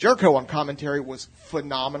Jericho on commentary was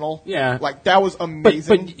phenomenal. Yeah. That was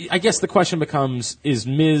amazing. But I guess the question becomes: is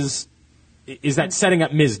that setting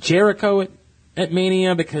up Miz Jericho at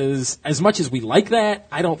Mania? Because as much as we like that,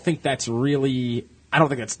 I don't think that's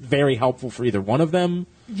very helpful for either one of them.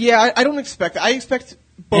 Yeah, I don't expect that. I expect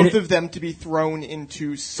both And of them to be thrown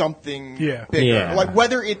into something Yeah. bigger. Yeah. Like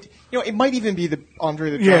whether it might even be the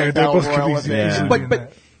Andre the Yeah, Giant they Battle both could Royal be event. easily But doing but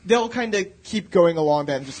that. they'll kind of keep going along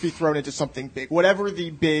that and just be thrown into something big. Whatever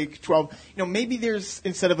the big 12, maybe there's,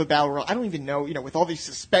 instead of a Battle Royal, I don't even know, with all these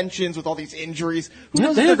suspensions, with all these injuries, who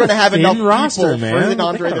knows if they're going to have enough roster, people man. for an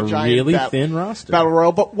Andre They got the a Giant really thin roster. Battle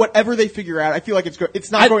Royal. But whatever they figure out, I feel like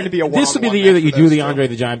it's not going to be a This would be one-on-one the year that match you for do those the two. Andre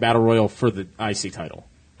the Giant Battle Royal for the IC title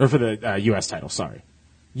or for the U.S. title. Sorry,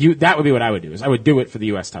 that would be what I would do. Is I would do it for the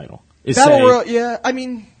U.S. title. Battle Royal, yeah, I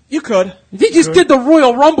mean, you could. They just did the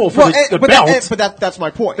Royal Rumble for the belt. But that's my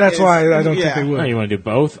point. That's why I don't think yeah. they No, would. you want to do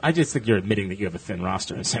both? I just think you're admitting that you have a thin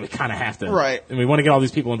roster and saying we kind of have to. Right. And we want to get all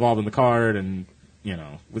these people involved in the card, and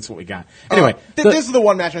that's what we got. Anyway, this is the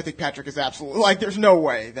one match I think Patrick is absolutely there's no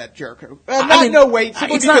way that Jericho. I mean, no way.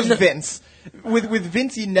 Simply it's not because Vince. With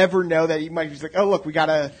Vince, you never know that he might be like, oh look, we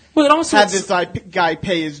gotta Well, it also- have this guy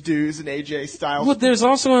pay his dues and AJ Styles. Well, there's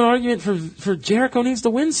also an argument for Jericho needs to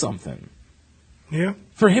win something. Yeah,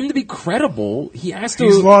 For him to be credible, he has to.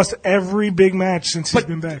 he's lost every big match since he's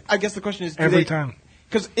been back. I guess the question is, Every time.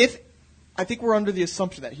 Because I think we're under the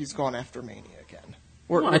assumption that he's gone after Mania again.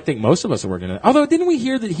 Well, I think most of us are working on it. Although, didn't we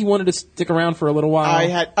hear that he wanted to stick around for a little while?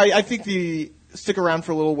 I think the stick around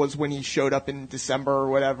for a little was when he showed up in December or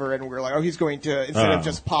whatever, and we were like, oh, he's going to, instead of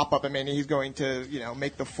just pop up at Mania, he's going to,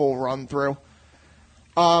 make the full run through.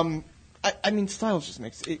 I mean, Styles just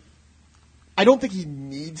makes it. I don't think he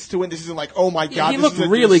needs to win. This isn't like, oh my god, he this looked is a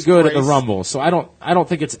really good at the disgrace. Rumble, so I don't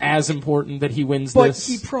think it's as important that he wins But this.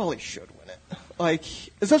 he probably should win it.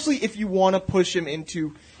 Especially if you want to push him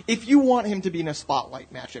if you want him to be in a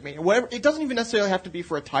spotlight match. I mean, whatever. It doesn't even necessarily have to be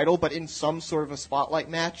for a title, but in some sort of a spotlight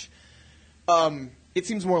match. It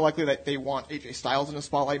seems more likely that they want AJ Styles in a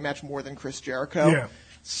spotlight match more than Chris Jericho. Yeah.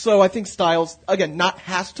 So I think Styles, again, not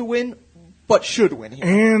has to win, but should win here.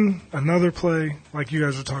 And another play, like you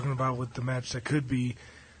guys were talking about with the match that could be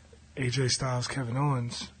AJ Styles, Kevin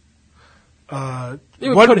Owens.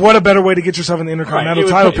 What a better way to get yourself in the Intercontinental Right, it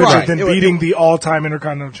would title put- picture right, than it would- beating the all-time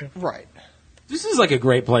Intercontinental champion. Right. This is like a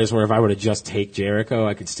great place where if I were to just take Jericho,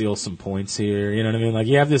 I could steal some points here. You know what I mean? Like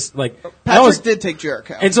you have this Patrick did take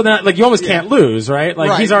Jericho. and so then you almost can't lose, right?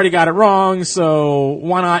 Like Right. he's already got it wrong, so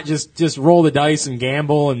why not just roll the dice and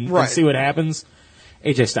gamble and Right. see what happens?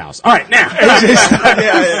 AJ Styles. All right, now.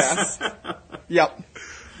 yeah. Yep.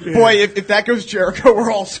 Boy, if that goes Jericho,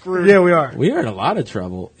 we're all screwed. Yeah, we are. We are in a lot of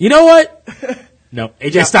trouble. You know what? No,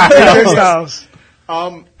 AJ Styles. AJ Styles.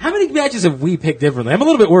 How many matches have we picked differently? I'm a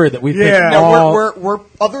little bit worried that we picked Yeah. No, all. we're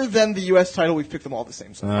other than the U.S. title, we've picked them all the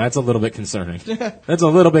same. So. That's a little bit concerning. That's a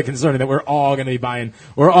little bit concerning that we're all going to be buying.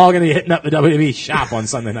 We're all going to be hitting up the WWE shop on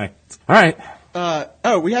Sunday night. All right.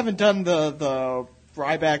 We haven't done the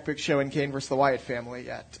Ryback, Big Show, and Kane versus the Wyatt family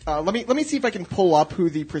yet. Let me see if I can pull up who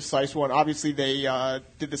the precise one. Obviously, they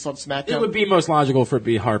did this on SmackDown. It would be most logical for it to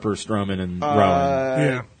be Harper, Strowman, and Rowan.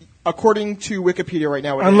 Yeah. According to Wikipedia right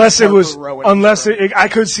now, Unless is it was, Harper, Rowan, and unless Strowman. I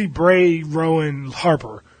could see Bray, Rowan,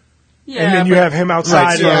 Harper, Yeah, and then you but- have him outside.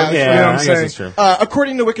 Right, of, yeah, you know yeah, what I'm I guess saying? it's true.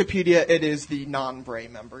 According to Wikipedia, it is the non-Bray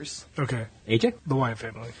members. Okay, AJ? the Wyatt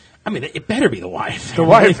family. I mean, it better be the Wyatt family. The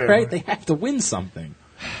Wyatt family. Right? They have to win something.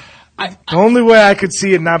 The only way I could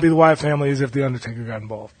see it not be the Wyatt family is if the Undertaker got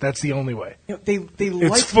involved. That's the only way. You know, they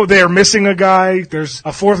It's like they're missing a guy. There's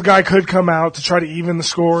a fourth guy could come out to try to even the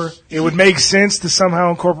score. It would make sense to somehow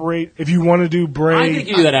incorporate if you want to do Bray. I think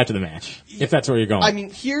you do that after the match, if that's where you're going. I mean,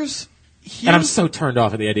 here's and I'm so turned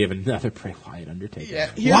off at the idea of another Bray Wyatt Undertaker.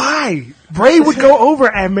 yeah, here's- Why? Bray would go over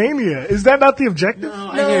at Mania. Is that not the objective?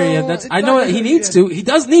 No, I hear you. it's I know not he gonna- needs to. He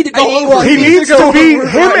does need to go I- over. well, He needs needs to go to be. over,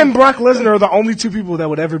 Him right. and Brock Lesnar are the only two people that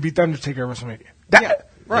would ever beat the Undertaker at WrestleMania. That, Yeah,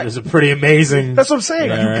 right. It was a pretty amazing. That's what I'm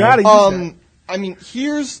saying. Yeah, You right. gotta use that. I mean,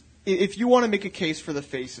 here's if you want to make a case for the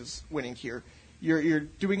faces winning here, you're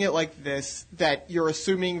doing it like this: that you're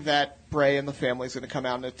assuming that Bray and the family is going to come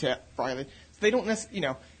out and attack Riley. So they don't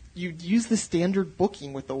necessarily, you use the standard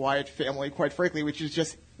booking with the Wyatt family, quite frankly, which is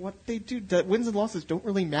just what they do. Wins and losses don't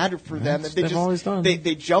really matter for them. That's They they've just always done.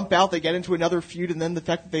 they jump out, they get into another feud, and then the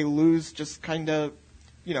fact that they lose just kind of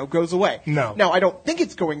goes away. No. Now I don't think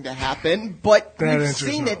it's going to happen, but That we've answer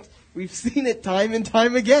is seen no. it. We've seen it time and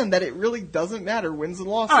time again that it really doesn't matter wins and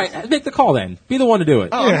losses. All right, make the call then. Be the one to do it.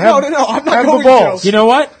 Oh, Yeah, no, have- I'm not have the going balls. to. You know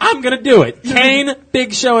what? I'm going to do it. Kane,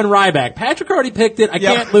 Big Show, and Ryback. Patrick already picked it. I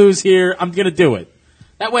Yep. can't lose here. I'm going to do it.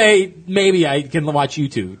 That way, maybe I can watch you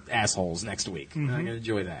two assholes next week. I'm going to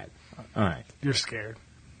enjoy that. All right. You're scared.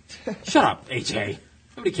 Shut up, AJ.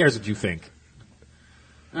 Nobody cares what you think.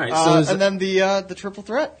 All right. So is And then the triple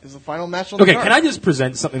threat is the final match on the okay, card. can I just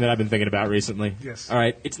present something that I've been thinking about recently? Yes. All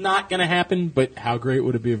right. It's not going to happen, but how great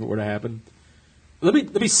would it be if it were to happen? Let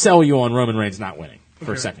me sell you on Roman Reigns not winning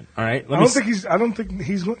for a second. All right. I don't think he's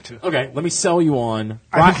going to. Okay. Let me sell you on.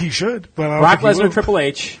 I think he should, but I don't Brock think he Lesnar, will. Triple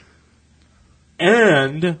H,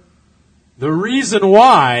 and the reason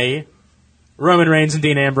why Roman Reigns and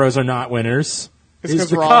Dean Ambrose are not winners Is is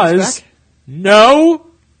 'cause Rollins because back? no,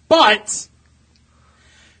 but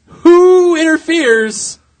who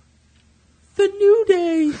interferes? The New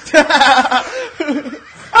Day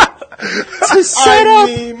to set up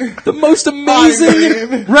the most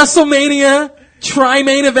amazing WrestleMania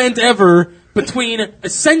tri-main event ever between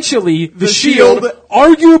essentially the Shield, Shield.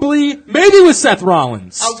 arguably maybe with Seth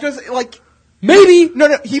Rollins, I was going to say, maybe.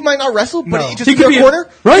 no, he might not wrestle, but No. he just He in could the be corner.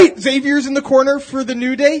 right. Xavier's in the corner for the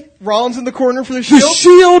New Day. Rollins in the corner for the The Shield.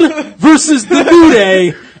 Shield versus the New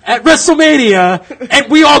Day at WrestleMania,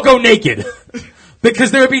 and we all go naked.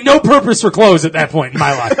 Because there would be no purpose for clothes at that point in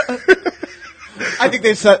my life. I think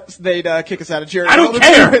they'd kick us out of Jericho. I don't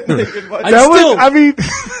care. I'd That still- would, I mean,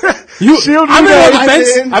 Shield I've New been on Day. the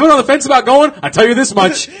fence. in. I've been on the fence about going. I tell you this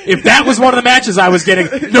much: if that was one of the matches I was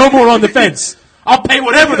getting, no more on the fence. I'll pay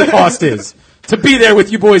whatever the cost is to be there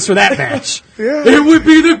with you boys for that match. Yeah. It would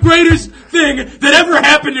be the greatest thing that ever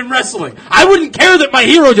happened in wrestling. I wouldn't care that my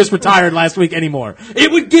hero just retired last week anymore.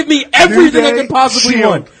 It would give me everything I Day, could possibly Shield.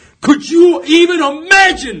 want. Could you even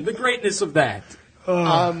imagine the greatness of that?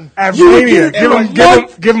 At You would Mania, get a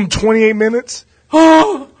give him 28 minutes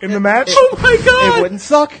Oh, in the match. oh my God! It wouldn't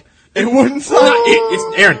suck. It wouldn't suck.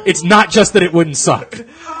 It's Aaron. It's not just that it wouldn't suck.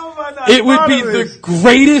 How am I not It would thought be of the this?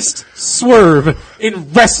 greatest swerve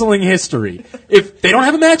in wrestling history. If they don't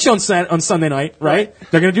have a match on Sunday night, right?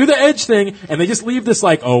 They're going to do the Edge thing, and they just leave this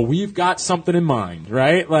like, oh, we've got something in mind,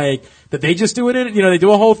 right? Like, that they just do it in, they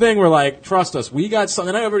do a whole thing where like, trust us, we got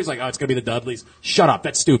something. And everybody's like, oh, it's going to be the Dudleys. Shut up.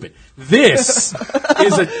 That's stupid. This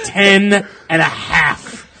is a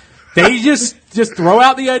 10.5. They just throw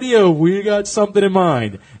out the idea, we got something in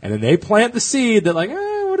mind. And then they plant the seed that like,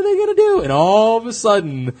 what are they going to do? And all of a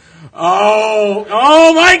sudden,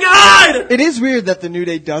 oh my God! It is weird that the New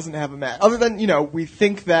Day doesn't have a match. Other than, we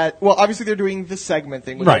think that, well, obviously they're doing the segment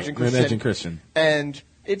thing with Right, Edge and with Christian. Edge and Christian. And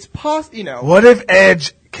it's possible, What if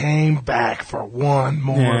Edge came back for one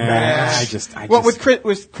more match? I just well, with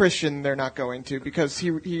Christian, they're not going to because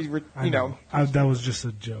That was just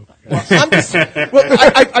a joke.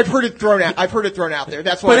 I've heard it thrown out. I've heard it thrown out there.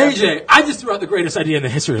 That's why. But AJ, I just threw out the greatest idea in the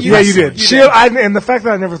history of Yeah, you wrestling. did. Shield, and the fact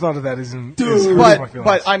that I never thought of that is hurts my feelings.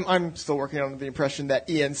 But I'm still working on the impression that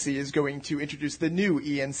ENC is going to introduce the new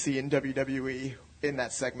ENC in WWE in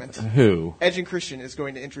that segment. Who? Edge and Christian is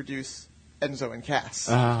going to introduce Enzo and Cass.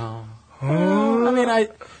 I mean,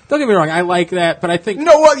 don't get me wrong. I like that, but I think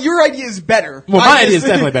No, well, your idea is better. well, my idea is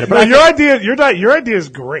definitely better. But No, I think, your idea is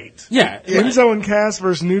great. yeah, Enzo and Cass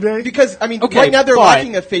versus New Day. Because, I mean, Okay, right now they're but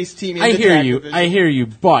lacking a face team in I the hear tag you. division. I hear you,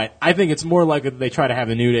 but I think it's more likely that they try to have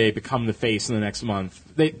the New Day become the face in the next month.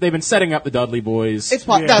 They've been setting up the Dudley Boys It's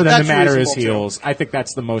for that- them that's to matter as reasonable, too. heels. I think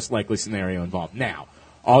that's the most likely scenario involved. Now,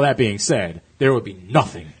 all that being said, there would be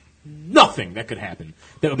nothing that could happen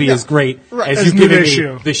that would be No. as great Right. as As you New giving Day me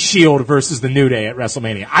Shield. the Shield versus the New Day at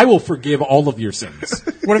WrestleMania. I will forgive all of your sins.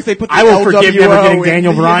 What if they put the I will forgive never LWO getting in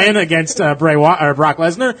Daniel the- Bryan against Brock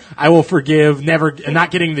Lesnar. I will forgive never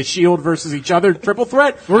not getting the Shield versus each other triple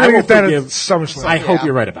threat. We're I gonna will get that at forgive SummerSlam. I hope Yeah.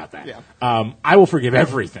 you're right about that. Yeah. I will forgive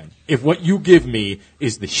everything if what you give me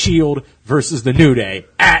is the Shield versus the New Day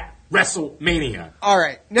at WrestleMania. All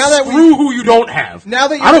right. Now that we Screw who you don't have. Now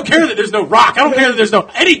that I don't you're- care that there's no Rock. I don't care that there's no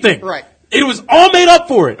anything. Right. It was all made up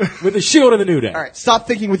for it with the Shield and the New Day. All right, stop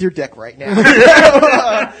thinking with your dick right now.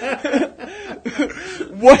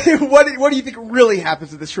 what do you think really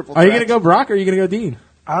happens to this triple Are threat? you going to go Brock or are you going to go Dean?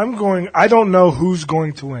 I don't know who's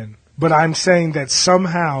going to win, but I'm saying that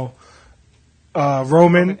somehow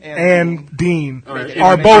Roman and Dean Right.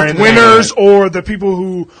 are Are both in the winners, or the people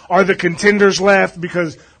who are the contenders left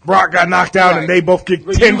because Brock got knocked out Right. and they both get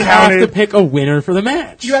But 10 you have to counted. pick a winner for the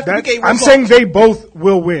match. You have to That- pick a I'm result. saying they both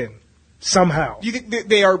will win somehow. Do you think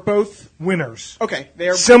they are both Winners. okay? They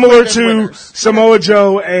are Similar both to winners. Samoa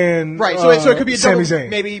Joe and Right, so it could be a Sami double. Zayn.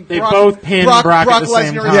 Maybe They Brock, both pin Brock at the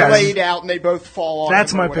same Lesnar time. is Yes. laid out, and they both fall on.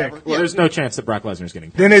 That's him or my whatever. pick. Well, Yeah. there's no chance that Brock Lesnar's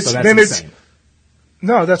getting pinned. Then it's so that's then insane. it's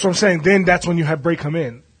no. That's what I'm saying. Then that's when you have Bray come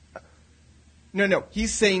in. No.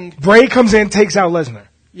 He's saying Bray comes in, takes out Lesnar.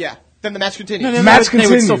 yeah. Then the match continues. No, Match they would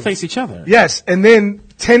still continues. face each other. Yes, and then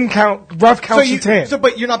 10 count, rough counts to 10.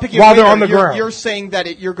 but you're not picking While a they're winner. on the you're, ground. You're saying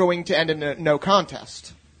that you're going to end in a no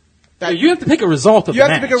contest. That You have to pick a result of you the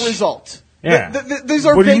have to match. pick a result. Yeah. These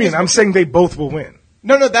are What do you Vegas- mean? I'm saying they both will win.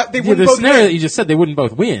 No, that they Yeah, wouldn't the both scenario win. that you just said, they wouldn't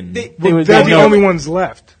both win. They- would They're have the no- only ones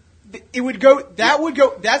left. It would go.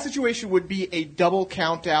 That situation would be a double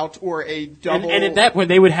count out or a double. And at that point,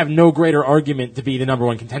 they would have no greater argument to be the number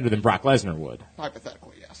one contender than Brock Lesnar would.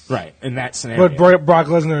 hypothetically, yes. Right, in that scenario. But Brock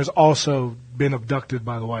Lesnar has also been abducted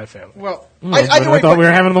by the Wyatt family. Well, I thought we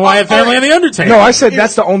were having the Wyatt family and the Undertaker. No, I said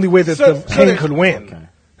that's the only way that So- the so King there's- could win.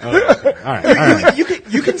 All right.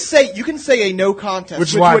 you can say a no contest, Which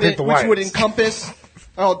is why I picked the which would Wyatts. encompass.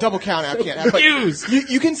 Oh, double count out can't have. But confused.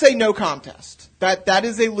 you can say no contest. That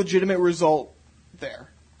is a legitimate result there,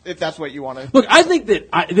 if that's what you want to. Look, I think that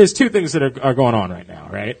there's two things that are going on right now,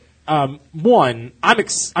 right? One, I'm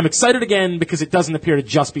excited again because it doesn't appear to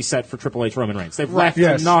just be set for Triple H Roman Reigns. They've left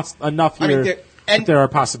Yes. enough I mean, here and- that there are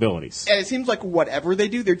possibilities. And it seems like whatever they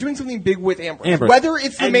do, they're doing something big with Ambrose. Ambrose. Whether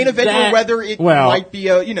it's the And main event that- or whether it well- might be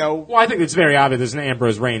a Well, I think it's very obvious there's an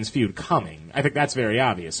Ambrose Reigns feud coming. I think that's very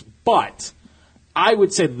obvious. But I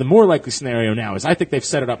would say that the more likely scenario now is I think they've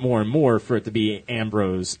set it up more and more for it to be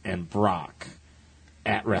Ambrose and Brock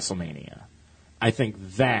at WrestleMania. I think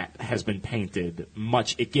that has been painted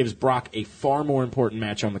much. It gives Brock a far more important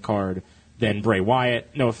match on the card than Bray Wyatt.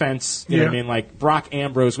 No offense. You know what I Yeah. mean? Like, Brock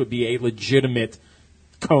Ambrose would be a legitimate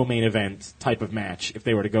co-main event type of match if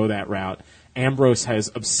they were to go that route. Ambrose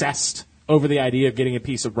has obsessed over the idea of getting a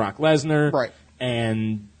piece of Brock Lesnar. Right.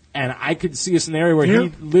 And I could see a scenario where Yeah.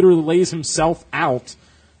 he literally lays himself out,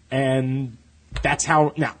 and that's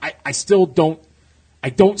how. Now, I still don't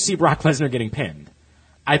see Brock Lesnar getting pinned.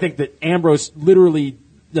 I think that Ambrose literally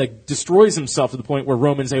destroys himself to the point where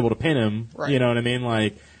Roman's able to pin him. Right. You know what I mean?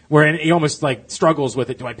 Like where he almost struggles with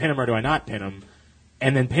it. Do I pin him or do I not pin him?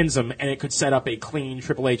 And then pins him, and it could set up a clean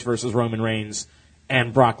Triple H versus Roman Reigns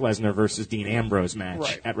and Brock Lesnar versus Dean Ambrose match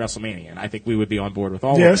Right. at WrestleMania. And I think we would be on board with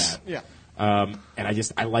all Yes. of that. yeah. And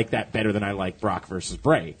I like that better than I like Brock versus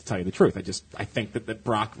Bray, to tell you the truth. I think that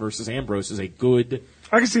Brock versus Ambrose is a good,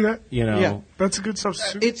 I can see that. Yeah. That's a good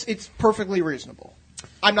substitute. It's perfectly reasonable.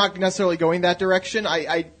 I'm not necessarily going that direction.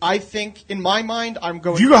 I think in my mind I'm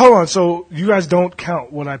going. Hold on. So you guys don't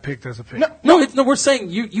count what I picked as a pick. No, we're saying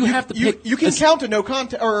you have to pick. You can count a no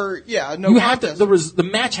contest or no You have contest. to. The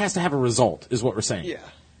match has to have a result, is what we're saying. Yeah.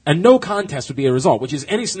 A no contest would be a result, which is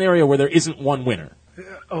any scenario where there isn't one winner.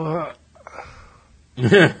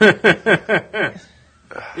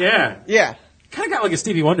 Yeah. Yeah. Kind of got like a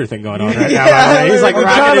Stevie Wonder thing going on right Yeah, now. By the way. He's like I'm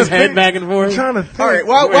rocking trying his to head think- back and forth. I'm trying to think. All right.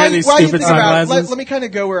 Wearing While you these think stupid about it, sunglasses. let me kind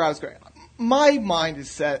of go where I was going. My mind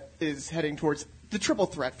is heading towards the triple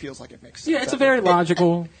threat. Feels like it makes sense. Yeah, it's a very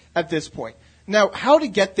logical. At this point. Now, how to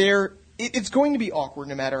get there? It's going to be awkward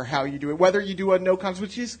no matter how you do it. Whether you do a no contest,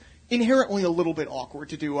 which is inherently a little bit awkward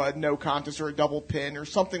to do a no contest or a double pin or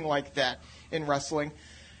something like that in wrestling.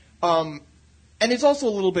 And it's also a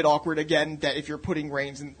little bit awkward, again, that if you're putting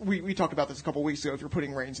Reigns in, we talked about this a couple weeks ago, if you're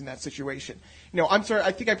putting Reigns in that situation. I'm sorry,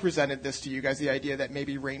 I think I presented this to you guys, the idea that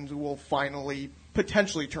maybe Reigns will finally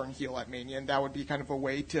potentially turn heel at Mania, and that would be kind of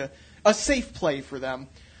a safe play for them.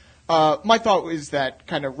 My thought is that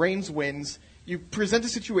kind of Reigns wins. You present a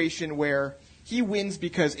situation where he wins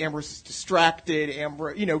because Ambrose is distracted,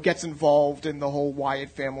 Ambrose, gets involved in the whole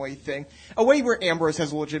Wyatt family thing. A way where Ambrose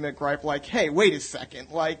has a legitimate gripe like, hey, wait a second,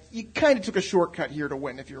 you kind of took a shortcut here to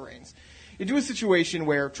win if you're Reigns. You do a situation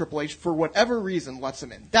where Triple H, for whatever reason, lets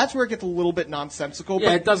him in. That's where it gets a little bit nonsensical.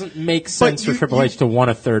 Yeah, it doesn't make sense for Triple H to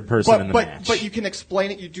want a third person in the match. But you can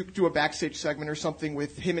explain it. You do a backstage segment or something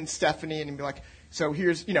with him and Stephanie and be like, so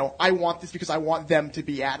here's, I want this because I want them to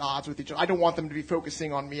be at odds with each other. I don't want them to be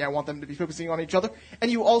focusing on me. I want them to be focusing on each other.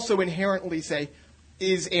 And you also inherently say,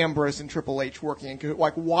 is Ambrose and Triple H working?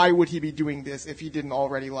 Why would he be doing this if he didn't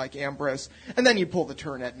already like Ambrose? And then you pull the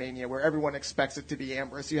turn at Mania where everyone expects it to be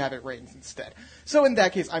Ambrose. You have it Reigns instead. So in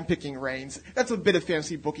that case, I'm picking Reigns. That's a bit of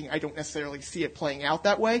fantasy booking. I don't necessarily see it playing out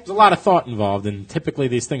that way. There's a lot of thought involved, and typically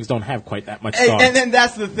these things don't have quite that much thought. And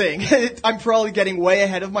that's the thing. I'm probably getting way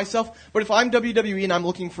ahead of myself. But if I'm WWE and I'm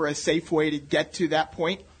looking for a safe way to get to that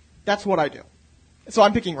point, that's what I do. So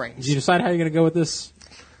I'm picking Reigns. Did you decide how you're going to go with this?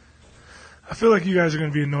 I feel like you guys are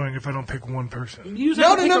going to be annoying if I don't pick one person. No.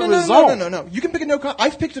 You can pick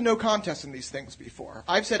I've picked a no contest in these things before.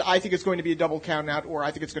 I've said I think it's going to be a double count out, or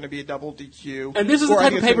I think it's going to be a double DQ. And this is the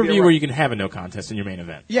type of pay-per-view where you can have a no contest in your main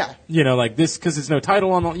event. Yeah. Like this, because there's no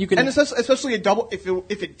title on. You can, and especially a double if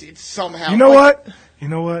it did somehow. You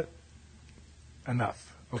know what?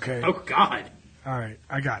 Enough. Okay. Oh God. All right,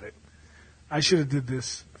 I got it. I should have did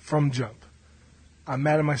this from jump. I'm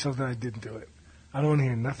mad at myself that I didn't do it. I don't want to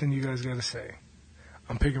hear nothing you guys got to say.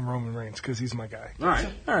 I'm picking Roman Reigns because he's my guy. All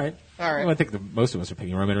right. Well, I think most of us are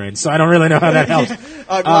picking Roman Reigns, so I don't really know how that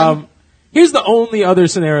helps. Here's the only other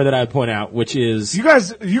scenario that I'd point out, which is you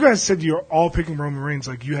guys said you're all picking Roman Reigns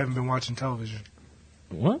like you haven't been watching television.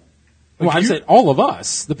 What? Well, I said all of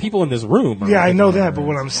us, the people in this room. Yeah, I know that, but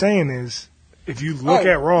what I'm saying is, if you look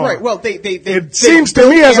at Raw, right? Well, it seems to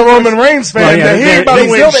me as a Roman Reigns fan that he ain't about to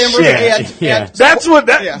win shit. That's what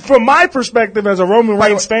from my perspective as a Roman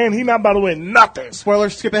Reigns fan, he not about to win nothing.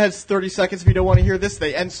 Spoiler: skip ahead 30 seconds if you don't want to hear this.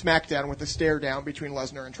 They end SmackDown with a stare down between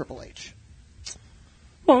Lesnar and Triple H.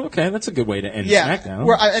 Well, okay, that's a a good way to end SmackDown.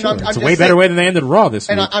 It's a way better way than they ended Raw this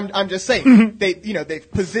week. And I'm just saying,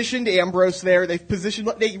 they've positioned Ambrose there. They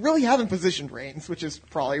really haven't positioned Reigns, which is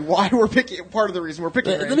probably why we're picking, part of the reason we're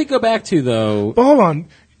picking Reigns. Let me go back to, though. But hold on.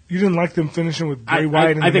 You didn't like them finishing with Bray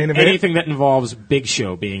Wyatt in the main event? I think anything that involves Big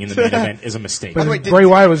Show being in the main event is a mistake. But Bray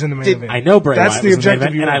Wyatt was in the main event. I know Bray Wyatt was in the main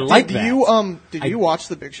event, and I like that. Did you watch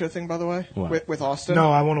the Big Show thing, by the way, with Austin?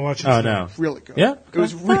 No, I want to watch it. Oh, no. Really good. Yeah? It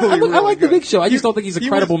was really I like good. the Big Show. I just don't think he's a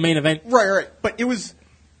credible main event. Right. But it was,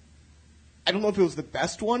 I don't know if it was the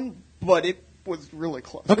best one, but it was really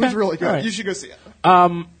close. Okay. It was really good. Right. You should go see it.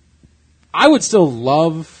 I would still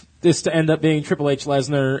love this to end up being Triple H,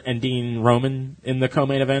 Lesnar, and Dean Roman in the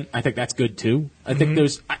co-main event. I think that's good, too. I think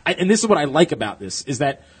and this is what I like about this, is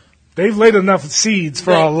that they've laid enough seeds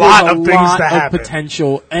for a lot of things to happen.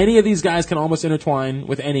 Potential. Any of these guys can almost intertwine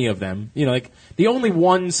with any of them. The only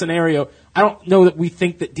one scenario, I don't know that we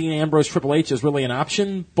think that Dean Ambrose, Triple H is really an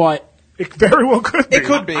option, but it very well could be. It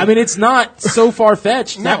could be. I mean, it's not so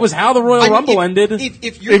far-fetched. No. That was how the Royal Rumble ended.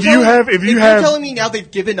 If you're telling me now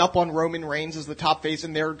they've given up on Roman Reigns as the top face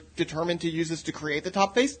and they're determined to use this to create the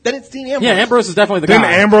top face, then it's Dean Ambrose. Yeah, Ambrose is definitely the guy. Then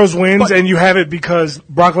Ambrose wins, and you have it because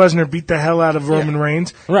Brock Lesnar beat the hell out of Roman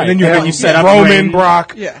Reigns. Right. And then you have set up Roman,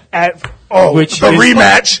 Brock at the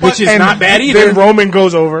rematch. Which is not bad either. Then Roman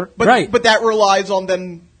goes over. But that relies on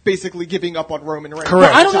them basically giving up on Roman Reigns.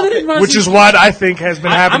 Correct. I don't know that which is what I think has been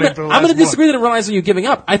happening for the last I'm going to disagree month. that it relies on you giving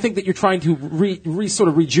up. I think that you're trying to sort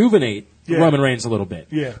of rejuvenate Roman Reigns a little bit.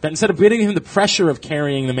 Yeah. That instead of giving him the pressure of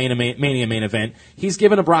carrying the Mania main event, he's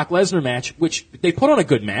given a Brock Lesnar match, which they put on a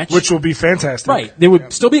good match. Which will be fantastic. Right. There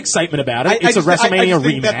would still be excitement about it. It's a WrestleMania I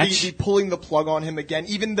think rematch. That the pulling the plug on him again,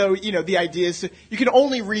 even though, the idea is you can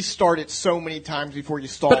only restart it so many times before you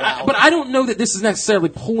stall out. But I don't know that this is necessarily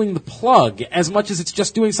pulling the plug as much as it's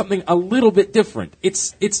just doing something a little bit different.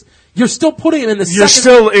 It's you're still putting it in the You're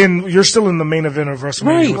still in the main event of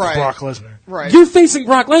WrestleMania with Brock Lesnar. Right. You're facing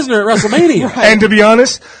Brock Lesnar at WrestleMania. And to be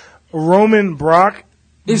honest, Roman Brock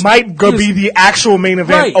might be the actual main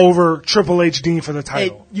event Right. over Triple H Dean for the Hey,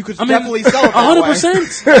 title. you could definitely sell it that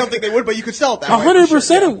 100%. way. I don't think they would, but you could sell it that way. for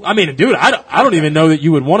sure, 100%. yeah. I mean, dude, I don't even know that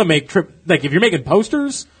you would want to make like if you're making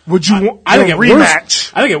posters. Would you want I think a at rematch?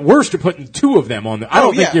 worst, I think at worst you're putting two of them on the. I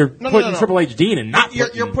don't think yeah. you're No, putting no. Triple H Dean and not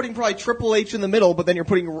You're putting probably Triple H in the middle, but then you're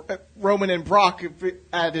putting Roman and Brock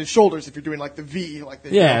at his shoulders if you're doing like the V, like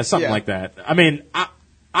the Yeah, something like that. I mean,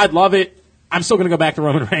 I'd love it. I'm still going to go back to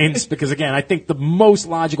Roman Reigns because, again, I think the most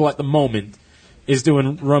logical at the moment is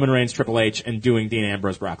doing Roman Reigns, Triple H, and doing Dean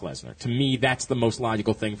Ambrose, Brock Lesnar. To me, that's the most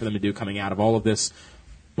logical thing for them to do coming out of all of this.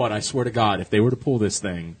 But I swear to God, if they were to pull this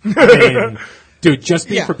thing, I mean, dude, just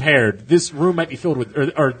be prepared. This room might be filled with,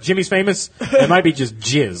 or Jimmy's Famous, it might be just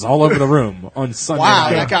jizz all over the room on Sunday Wow,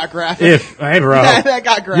 night. that got graphic. Hey, bro. That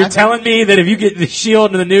got graphic. You're telling me that if you get the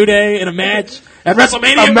Shield and the New Day in a match at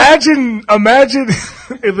WrestleMania? Imagine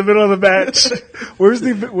in the middle of the match. Where's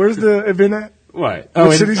the event at? What?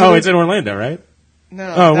 What city's it in? It's in Orlando, right?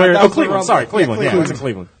 No, Oh, where? that Oh, was the Cleveland. Rumble. Sorry, Cleveland. Yeah, Yeah, it's in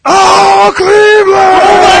Cleveland. Oh,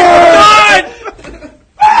 Cleveland!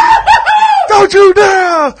 Don't you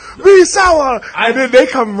dare be sour! And then they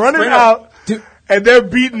come running Straight up. out, Dude. and they're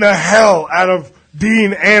beating the hell out of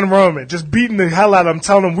Dean and Roman. Just beating the hell out of them,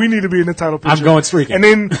 telling them we need to be in the title picture. I'm going streaking. And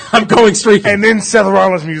then, I'm going streaking. and then Seth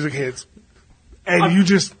Rollins' music hits. And you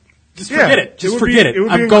just forget it. Just would be- forget it. it would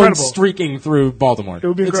be I'm going incredible. streaking through Baltimore. It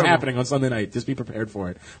would be It's incredible. happening on Sunday night. Just be prepared for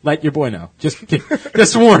it. Let your boy know.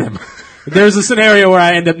 Just warn him. There's a scenario where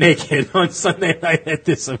I end up naked on Sunday night at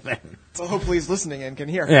this event. So hopefully he's listening and can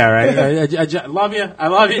hear. Yeah, right. I love you. I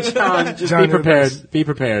love you, John. Just John, be you're prepared. the best. Be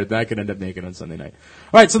prepared that I could end up naked on Sunday night.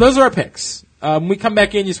 All right, so those are our picks. When we come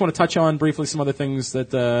back in, you just want to touch on briefly some other things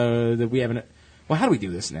that we haven't. Well, how do we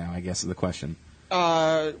do this now? I guess is the question.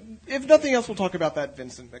 If nothing else, we'll talk about that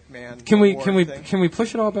Vincent McMahon. Can we thing. can we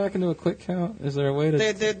push it all back into a click count? Is there a way to?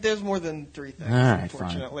 There's more than 3 things, All right,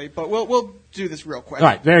 unfortunately. But we'll do this real quick. All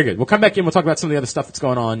right, very good. We'll come back in. We'll talk about some of the other stuff that's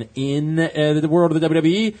going on in the world of the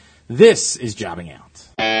WWE. This is Jobbing Out.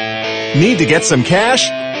 Need to get some cash?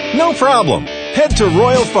 No problem. Head to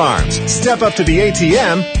Royal Farms, step up to the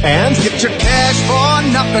ATM, and Get your cash for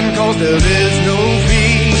nothing, cause there is no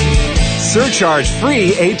fee.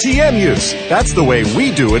 surcharge-free ATM use. That's the way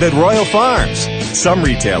we do it at Royal Farms. Some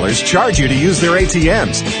retailers charge you to use their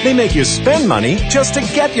ATMs. They make you spend money just to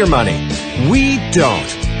get your money. We don't.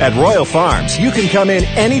 At Royal Farms, you can come in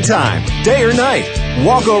anytime, day or night.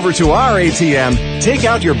 Walk over to our ATM, take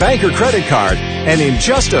out your bank or credit card, and in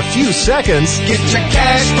just a few seconds, Get your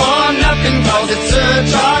cash for nothing, cause it's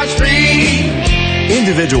surcharge free.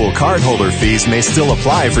 individual cardholder fees may still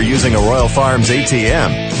apply for using a Royal Farms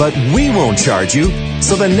ATM, but we won't charge you.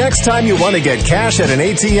 So the next time you want to get cash at an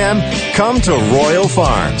ATM, come to Royal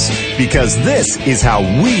Farms, because this is how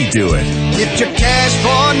we do it. Get your cash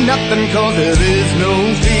for nothing, cause there is no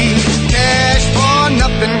fee. Cash for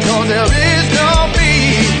nothing, cause there is no fee.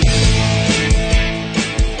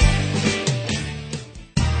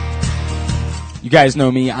 You guys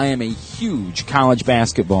know me. I am a huge college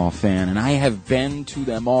basketball fan, and I have been to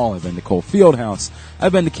them all. I've been to Cole Fieldhouse.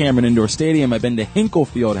 I've been to Cameron Indoor Stadium. I've been to Hinkle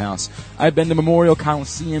Fieldhouse. I've been to Memorial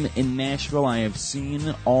Coliseum in Nashville. I have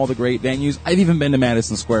seen all the great venues. I've even been to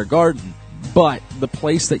Madison Square Garden. But the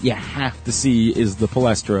place that you have to see is the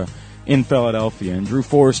Palestra in Philadelphia. And Drew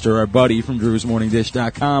Forrester, our buddy from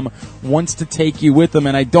Drew'sMorningDish.com, wants to take you with him,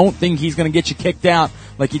 and I don't think he's going to get you kicked out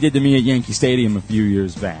like he did to me at Yankee Stadium a few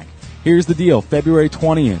years back. Here's the deal. February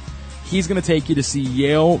 20th, he's going to take you to see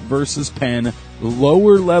Yale versus Penn,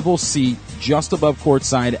 lower level seat, just above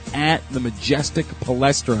courtside at the majestic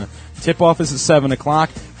Palestra. Tip-off is at 7 o'clock.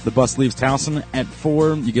 The bus leaves Towson at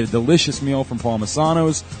 4. You get a delicious meal from Paul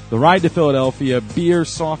Masano's, the ride to Philadelphia, beer,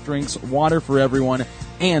 soft drinks, water for everyone,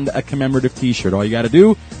 and a commemorative T-shirt. All you got to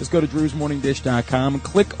do is go to Drew'sMorningDish.com,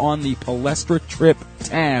 click on the Palestra Trip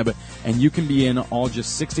tab, and you can be in all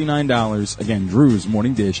just $69. Again,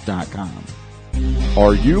 Drew'sMorningDish.com.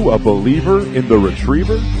 Are you a believer in the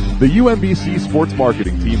Retriever? The UMBC Sports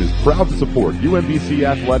Marketing Team is proud to support UMBC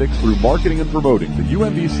Athletics through marketing and promoting the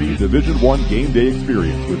UMBC Division I Game Day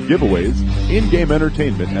experience with giveaways, in-game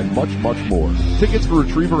entertainment, and much, much more. Tickets for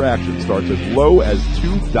Retriever action starts as low as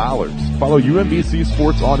 $2. Follow UMBC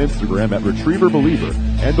Sports on Instagram at Retriever Believer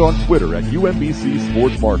and on Twitter at UMBC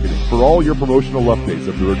Sports Marketing for all your promotional updates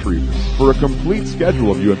of the Retrievers. For a complete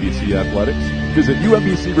schedule of UMBC Athletics, visit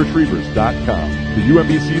UMBCRetrievers.com. The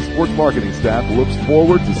UMBC Sports Marketing staff looks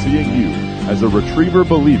forward to seeing you as a Retriever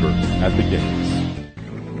believer at the games.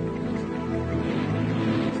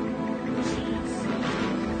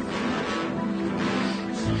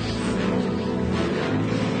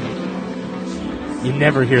 You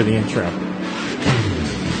never hear the intro.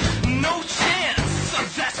 No chance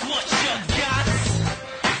of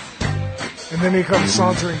then he comes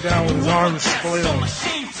sauntering down with his arms flailing.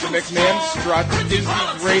 The McMahon strut is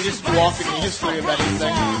the greatest walk in the history of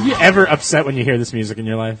anything. You ever upset when you hear this music in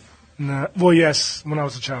your life? Nah, well, yes, when I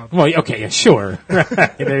was a child. Well, okay, yeah, sure.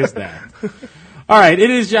 There's that. All right, it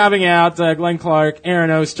is Jobbing Out. Glenn Clark, Aaron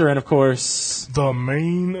Oster, and, of course, The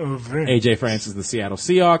main event. AJ Francis, the Seattle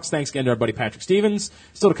Seahawks. Thanks again to our buddy Patrick Stevens.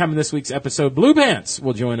 Still to come in this week's episode, Blue Pants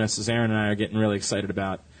will join us, as Aaron and I are getting really excited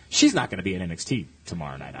about. She's not going to be in NXT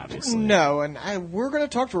tomorrow night, obviously. No, and we're going to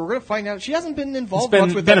talk to her. We're going to find out. She hasn't been involved It's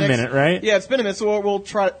much with been a NXT. minute, right? Yeah, it's been a minute, so we'll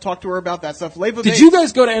try to talk to her about that stuff. Did you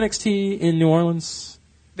guys go to NXT in New Orleans?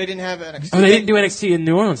 They didn't have NXT. Oh, they didn't do NXT in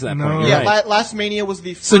New Orleans at that point. Yeah, Right. last Mania was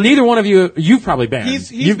the first. So neither one of you've probably been.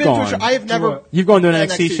 He's you've been gone. to a show. I have never. You've gone to an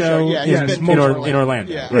NXT NXT show Yeah, he's been in to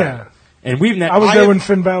Orlando. Yeah. Right. Yeah. And we've never. I was there have- when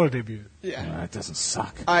Finn Balor debuted. Yeah. That doesn't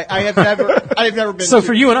suck. I have never been. So to,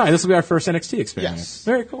 for you and I, this will be our first NXT experience. Yes.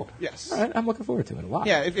 Very cool. Yes. All right, I'm looking forward to it a lot.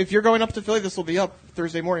 Yeah, if you're going up to Philly, this will be up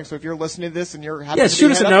Thursday morning. So if you're listening to this and you're happy Yeah, to shoot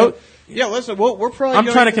be us a head up, note. Yeah, listen, we're probably. I'm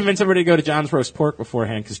going trying to convince everybody to go to John's Roast Pork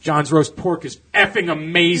beforehand because John's Roast Pork is effing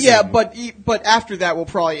amazing. Yeah, but after that, we'll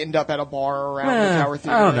probably end up at a bar around the Tower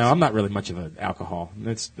Theater. I don't know. I'm not really much of an alcohol.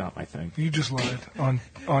 It's not my thing. You just lied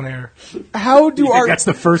on air. How do You think our that's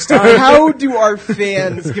the first time? How do our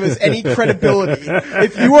fans give us any credibility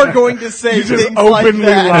if you are going to say You just things like openly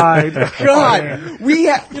that? lied. God, we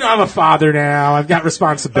have. I'm a father now. I've got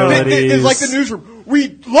responsibilities. It's like the newsroom.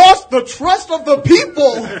 We lost the trust of the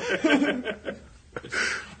people.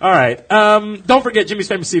 All right. Don't forget Jimmy's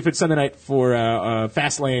Famous Seafood Sunday night for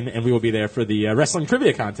Fastlane, and we will be there for the wrestling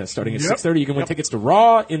trivia contest starting at 6:30. You can win tickets to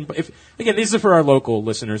Raw. Again, these are for our local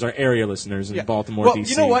listeners, our area listeners in Baltimore, well, DC.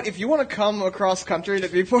 you know what? If you want to come across country to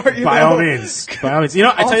be part, By all means. By all means. You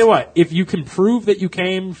know, I tell you what. If you can prove that you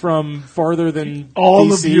came from farther than All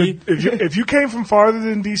DC, of your, if you came from farther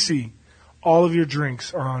than DC, all of your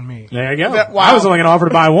drinks are on me. there you go. Wow. I was only going to offer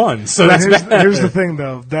to buy one, so that's here's, bad. here's the thing,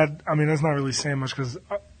 though. That's not really saying much because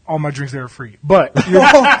all my drinks there are free. But wait,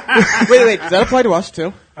 does that apply to us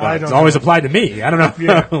too? I don't It's know. always applied to me. I don't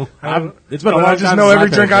know. Yeah. It's been a But long I just time know since every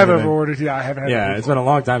paid drink for I've anything. ever ordered. Yeah, I haven't had. Yeah, it it's been a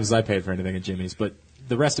long time since I paid for anything at Jimmy's, but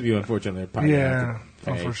the rest of you, unfortunately, are probably gonna have Yeah, to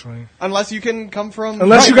pay. unfortunately. Unless you can come from.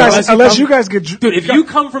 Unless you guys, unless you guys get. Dude, if you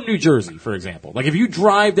come from New Jersey, for example, like if you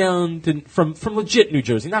drive down from legit New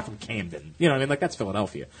Jersey, not from Camden, you know what I mean? Like that's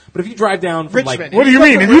Philadelphia. But if you drive down from Richmond. What do you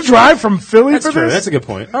mean? If you drive from Philly that's for true. this? That's a good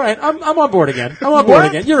point. All right, I'm on board again. I'm on board What?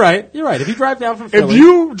 again. You're right. If you drive down from If Philly,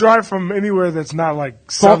 you drive from anywhere that's not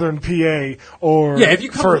like southern PA or yeah, if you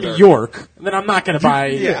come further, from York, then I'm not going to buy.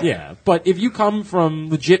 yeah. But if you come from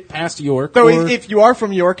legit past York, So or, if you are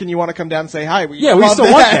from York and you want to come down and say hi, we we love still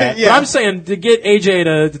want that. Yeah. But I'm saying to get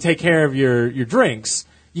AJ to take care of your drinks,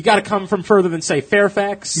 you got to come from further than say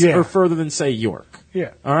Fairfax Yeah. or further than say York.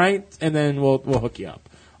 Yeah. All right, and then we'll hook you up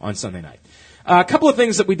on Sunday night. A couple of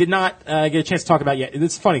things that we did not get a chance to talk about yet.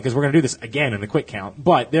 It's funny because we're going to do this again in the quick count,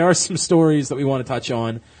 but there are some stories that we want to touch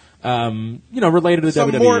on. Related to the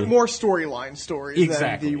some WWE. more storyline stories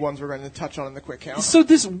Exactly. than the ones we're going to touch on in the quick count. So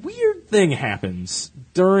this weird thing happens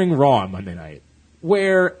during Raw on Monday night,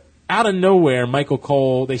 where out of nowhere, Michael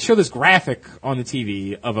Cole, they show this graphic on the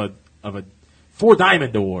TV of a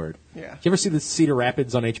 4-Diamond Award. Yeah. Did you ever see the Cedar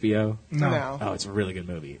Rapids on HBO? No. Oh, it's a really good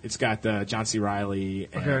movie. It's got John C. Reilly.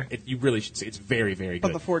 And Okay. you really should see it. It's very, very good.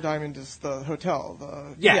 But the Four Diamond is the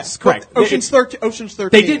hotel. Yes, correct. Ocean's 13. Ocean's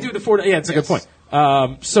 13. They did do the 4. Yeah, it's a good Yes.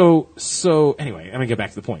 point. So anyway, I'm gonna get back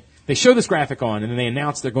to the point. They show this graphic on, and then they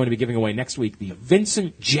announce they're going to be giving away next week the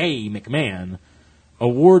Vincent J. McMahon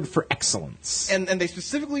Award for Excellence. And they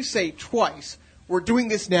specifically say twice, we're doing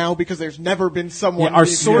this now because there's never been someone Our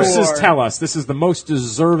before. sources tell us this is the most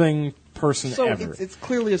deserving person So ever. it's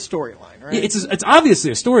clearly a storyline, right? Yeah, it's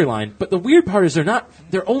obviously a storyline, but the weird part is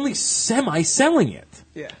they're only semi-selling it.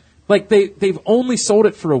 Yeah. Like they've only sold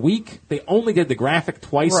it for a week. They only did the graphic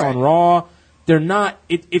twice Right. on Raw. They're not.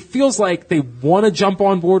 It feels like they want to jump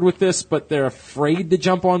on board with this, but they're afraid to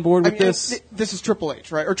jump on board with this. This is Triple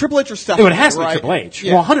H, right? Or Triple H or Stephanie, It has to be right? Triple H.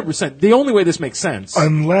 Yeah. Well, 100%. The only way this makes sense.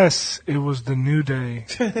 Unless it was the New Day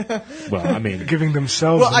Well, I mean, giving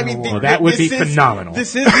themselves Well, I an mean, award. Well, that would be this is- phenomenal.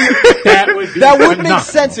 This is the, that would be that would phenomenal. make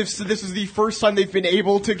sense if this is the first time they've been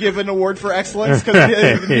able to give an award for excellence because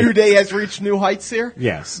the New Day has reached new heights here.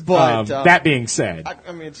 Yes, but that being said,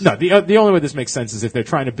 I mean, it's, no. The only way this makes sense is if they're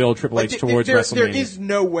trying to build Triple H towards WrestleMania. There is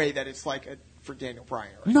no way that it's like for Daniel Bryan.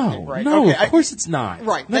 Or anything, right? No, Okay, of course it's not.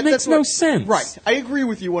 Right, that makes that's no what- sense. Right, I agree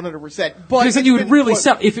with you 100%. But Because then it's you would been really what-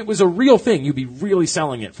 sell. If it was a real thing, you'd be really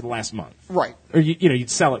selling it for the last month. Right. Or you'd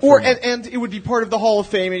sell it. Or for a month. and it would be part of the Hall of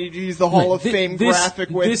Fame, and you'd use the Hall of Fame graphic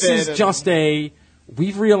with this it. is and- just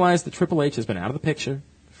we've realized that Triple H has been out of the picture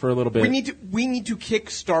for a little bit. We need to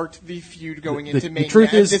kickstart the feud going into Mania. The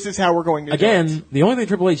truth is, this is how we're going to do again, it. the only thing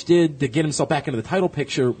Triple H did to get himself back into the title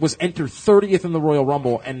picture was enter 30th in the Royal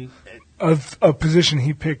Rumble, and Of a position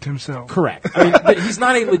he picked himself. correct. I mean, but he's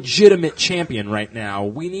not a legitimate champion right now.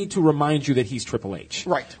 We need to remind you that he's Triple H.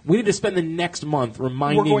 Right. We need to spend the next month We're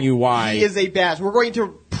reminding going- you why. he is a badass. We're going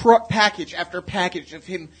to package after package of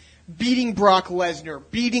him beating Brock Lesnar,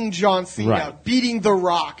 beating John Cena, Right. beating The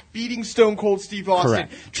Rock, beating Stone Cold Steve Austin.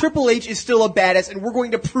 Correct. Triple H is still a badass, and we're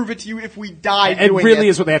going to prove it to you if we die It doing really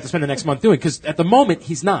it. is what they have to spend the next month doing, because at the moment,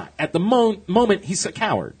 he's not. At the moment, he's a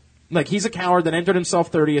coward. Like, he's a coward that entered himself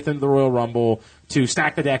 30th into the Royal Rumble to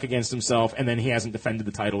stack the deck against himself, and then he hasn't defended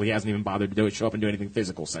the title. He hasn't even bothered to show up and do anything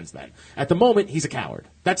physical since then. At the moment, he's a coward.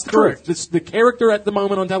 That's the truth. It's the character at the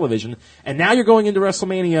moment on television. And now you're going into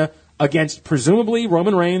WrestleMania against presumably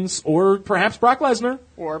Roman Reigns or perhaps Brock Lesnar.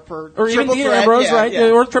 Or Or even triple Dean threat, Ambrose, yeah, right? yeah.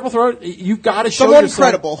 Or triple threat. You've got to show Someone yourself-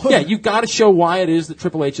 credible. Yeah, you've got to show why it is that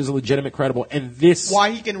Triple H is a legitimate credible. And this... Why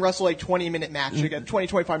he can wrestle a 20-minute match against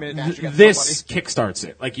 25-minute match against This kickstarts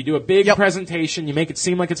it. Like, you do a big Yep. presentation, you make it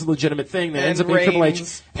seem like it's a legitimate thing, that And ends up being Triple H,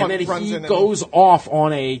 Reigns and then runs he in and- goes off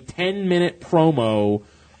on a 10-minute promo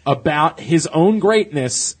about his own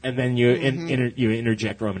greatness, and then you Mm-hmm. you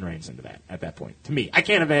interject Roman Reigns into that at that point. To me, I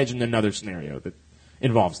can't imagine another scenario that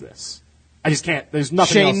involves this. I just can't. There's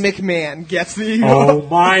nothing Shane else. McMahon gets the... Oh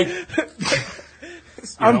my!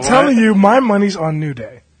 I'm telling you, my money's on New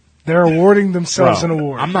Day. They're awarding themselves Bro, an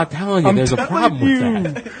award. I'm not telling you. I'm there's a telling problem you.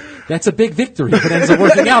 with that. That's a big victory if it ends up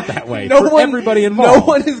working out that way for everybody involved. No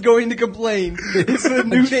one is going to complain. It's a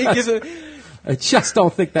New Day is a... I just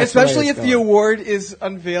don't think that's Especially the if way the it's going. award is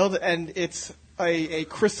unveiled and it's a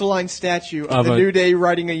crystalline statue of Of the a- New Day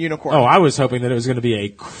riding a unicorn. Oh, I was hoping that it was going to be a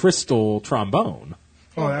crystal trombone.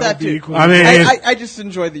 Oh, that that would be too. equally. I mean, I just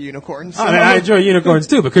enjoy the unicorns. I mean, I enjoy unicorns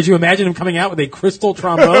too, but could you imagine him coming out with a crystal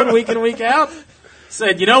trombone week in, week out?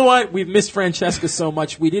 Said, you know what? We've missed Francesca so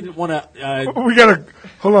much, we didn't want to. We gotta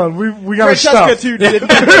hold on. We got her Francesca stuff. too did.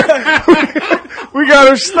 We got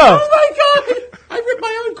her stuff. Oh my god! I ripped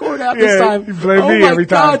my own cord out this Yeah, time. you blame oh me my every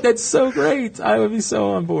god, time. that's so great! I would be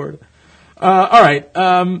so on board. All right,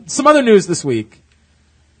 some other news this week.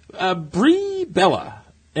 Brie Bella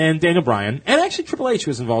and Daniel Bryan, and actually Triple H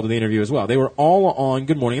was involved in the interview as well. They were all on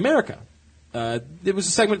Good Morning America. It was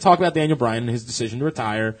a segment to talk about Daniel Bryan and his decision to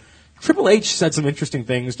retire. Triple H said some interesting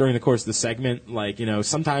things during the course of the segment, like,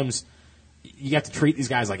 sometimes you have to treat these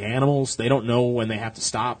guys like animals. They don't know when they have to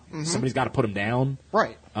stop. Somebody's got to put them down.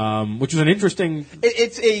 Right. Which was an interesting.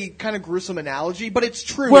 It's a kind of gruesome analogy, but it's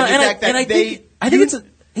true. Well, in the fact that I think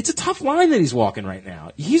it's a tough line that he's walking right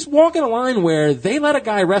now. He's walking a line where they let a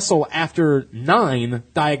guy wrestle after 9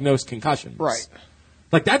 diagnosed concussions. Right.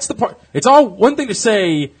 Like, that's the part. It's all one thing to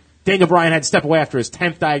say Daniel Bryan had to step away after his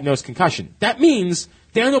 10th diagnosed concussion. That means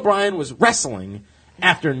Daniel Bryan was wrestling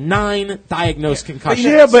after 9 diagnosed concussions.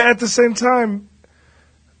 Yeah, but at the same time,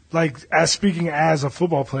 like speaking as a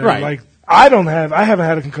football player, Right. like I haven't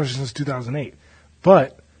had a concussion since 2008,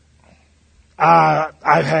 but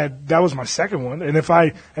that was my second one, and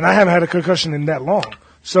I haven't had a concussion in that long.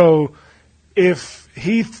 So if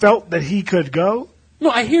he felt that he could go, No,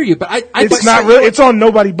 I hear you, but it's not really. It's on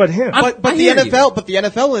nobody but him. I But the hear you.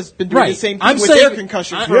 NFL has been doing Right. the same thing I'm with saying- their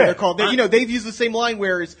concussion I- protocol. yeah. They've used the same line,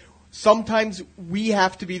 whereas sometimes we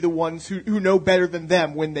have to be the ones who know better than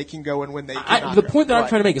them when they can go and when they cannot The go. point that I'm Right.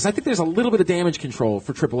 trying to make is I think there's a little bit of damage control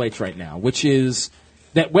for Triple H right now, which is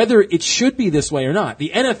that whether it should be this way or not,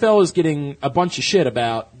 the NFL is getting a bunch of shit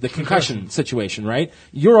about the concussion situation, right?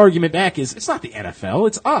 Your argument back is it's not the NFL,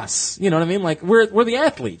 it's us. You know what I mean? Like we're the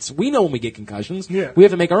athletes. We know when we get concussions. Yeah. We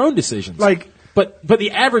have to make our own decisions. Like- but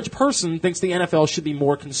the average person thinks the NFL should be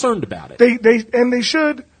more concerned about it. They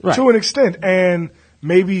should Right. to an extent, and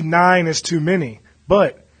maybe 9 is too many,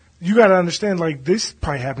 but. You got to understand, like, this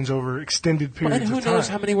probably happens over extended periods And who of time. knows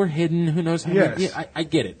how many were hidden? Who knows how Yes. many? Yeah, I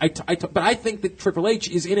get it. But I think that Triple H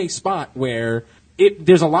is in a spot where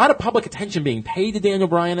there's a lot of public attention being paid to Daniel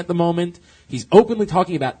Bryan at the moment. He's openly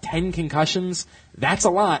talking about 10 concussions. That's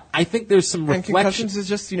a lot. I think there's some And reflection. concussions is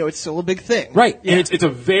just, it's still a big thing. Right. Yeah. And it's a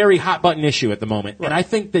very hot button issue at the moment. And I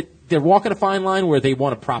think that they're walking a fine line where they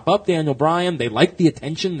want to prop up Daniel Bryan. They like the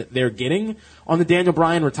attention that they're getting on the Daniel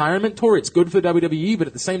Bryan retirement tour. It's good for the WWE, but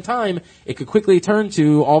at the same time, it could quickly turn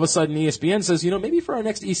to all of a sudden ESPN says, maybe for our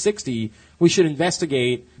next E60, we should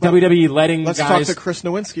investigate WWE letting Let's guys. talk to Chris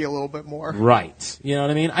Nowinski a little bit more. Right. You know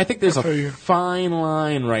what I mean? I think there's feel a you. fine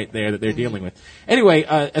line right there that they're dealing with. Anyway,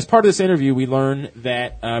 as part of this interview, we learn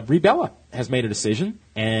that Brie Bella has made a decision,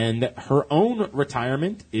 and her own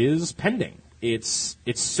retirement is pending. It's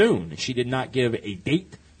soon. She did not give a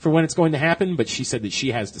date for when it's going to happen, but she said that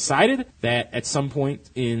she has decided that at some point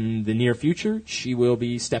in the near future, she will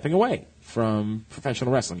be stepping away from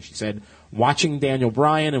professional wrestling. She said watching Daniel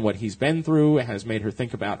Bryan and what he's been through has made her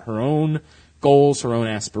think about her own goals, her own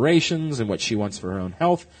aspirations, and what she wants for her own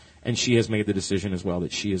health. And she has made the decision as well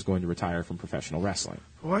that she is going to retire from professional wrestling.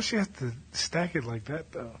 Why does she have to stack it like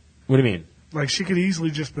that, though? What do you mean? Like, she could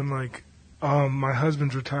easily just been like, my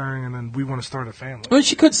husband's retiring and then we want to start a family. Well,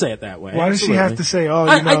 she could say it that way. Why does she have to say,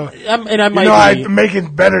 I'm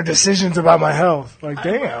making better decisions about my health? Like,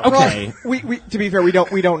 damn. Okay. We to be fair, we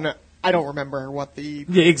don't know. I don't remember what the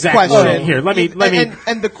exactly. question. Here, let me.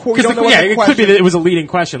 And the question. It could be that it was a leading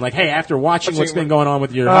question. Like, hey, after watching what's been going on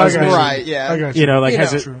with your husband, right? Yeah, I got you know, like,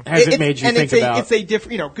 has it made you think about? It's a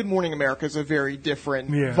different. You know, Good Morning America is a very different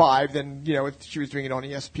vibe than if she was doing it on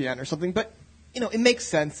ESPN or something. But it makes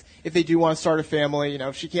sense if they do want to start a family.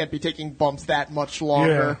 If she can't be taking bumps that much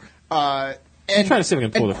longer. I'm trying to see if I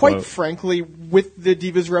can pull the quite quote. frankly, with the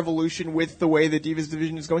Divas Revolution, with the way the Divas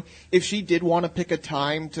division is going, if she did want to pick a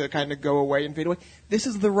time to kind of go away and fade away, this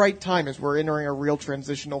is the right time as we're entering a real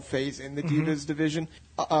transitional phase in the Divas division.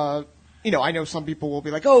 I know some people will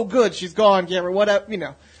be like, "Oh, good, she's gone, Cameron." Whatever,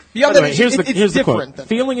 Beyond that, here's the different. Quote.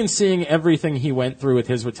 Feeling and seeing everything he went through with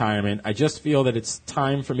his retirement, I just feel that it's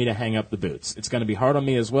time for me to hang up the boots. It's going to be hard on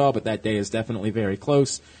me as well, but that day is definitely very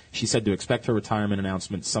close. She said to expect her retirement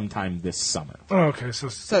announcement sometime this summer. Oh, okay, so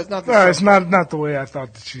it's not. It's not the way I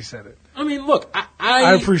thought that she said it. I mean, look,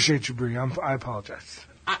 I appreciate you, Bree. I apologize.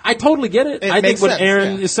 I totally get it. I think what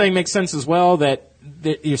Aaron is saying makes sense as well. That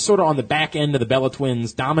you're sort of on the back end of the Bella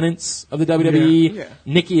Twins' dominance of the WWE. Yeah.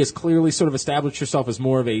 Nikki has clearly sort of established herself as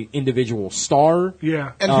more of a individual star.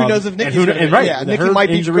 Yeah, and who knows if Nikki's Nikki might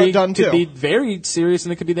be done too. Could be very serious,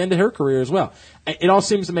 and it could be the end of her career as well. It all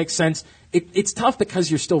seems to make sense. It's tough because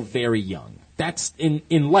you're still very young. That's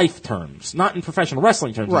in life terms, not in professional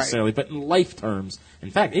wrestling terms necessarily, but in life terms.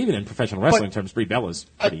 In fact, even in professional wrestling terms, Brie Bella's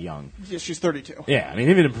pretty young. Yeah, she's 32. Yeah, I mean,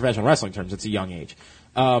 even in professional wrestling terms, it's a young age.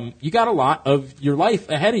 You got a lot of your life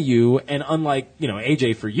ahead of you, and unlike,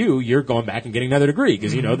 AJ, for you, you're going back and getting another degree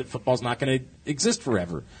because you know that football's not going to exist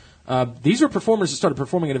forever. These were performers that started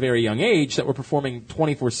performing at a very young age that were performing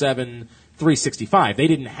 24/7, 365. They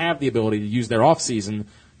didn't have the ability to use their off season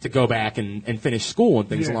to go back and finish school and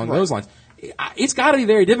things along those lines. It's got to be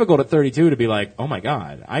very difficult at 32 to be like, oh my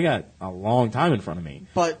God, I got a long time in front of me.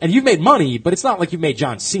 And you've made money, but it's not like you've made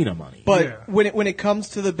John Cena money. But when it comes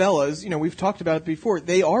to the Bellas, we've talked about it before.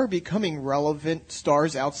 They are becoming relevant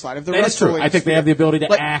stars outside of the wrestling. That's true. I think they have the ability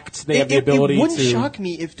to act. They have the ability to. It wouldn't shock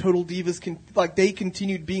me if Total Divas they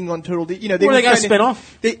continued being on Total Divas. They got a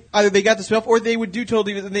spinoff. Either they got the spinoff, or they would do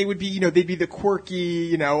Total Divas, and they would be, they'd be the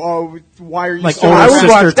quirky, why are you like so?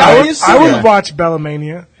 I would watch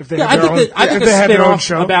Bellamania if they had their own. I think if they had their own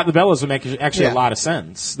show about the Bellas would make actually a lot of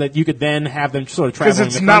sense. That you could then have them sort of travel.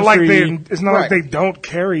 Because it's not like they don't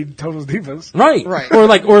carry Total Divas, right? Or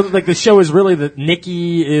like the show is really that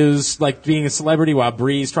Nikki is like being a celebrity while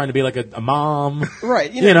Bree's trying to be like a mom,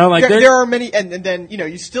 right? There are many, and then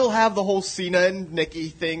you still have the whole Cena and Nikki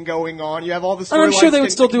thing going on. You have all this. I'm sure they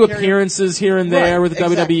would still do appearances here and there with the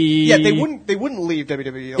WWE. Yeah, they wouldn't leave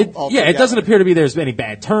WWE. It doesn't appear to be there's any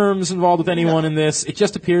bad terms involved with anyone in this. It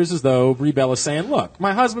just appears as though Brie Bella is saying, "Look,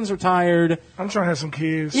 my husband's retired. I'm trying to have some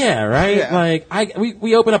kids." Yeah, right. Yeah. Like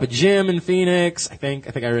we open up a gym in Phoenix. I think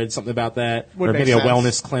I read something about that, or maybe a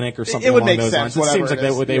wellness clinic or something along those lines. It seems like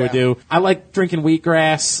what they would do. I like drinking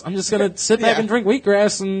wheatgrass. I'm just gonna sit back and drink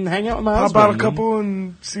wheatgrass and hang out with my husband. How about a couple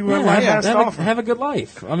and see what life has to offer? Have a good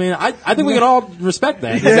life. I mean, I think we can all respect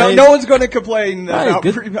that. No one's going to complain about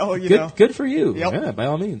Brie Bella. Good for you. Yep. Yeah, by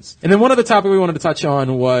all means. And then one other topic we wanted to touch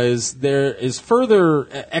on was there is further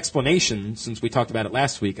explanation, since we talked about it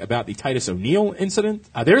last week, about the Titus O'Neil incident.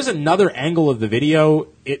 There is another angle of the video.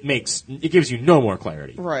 It gives you no more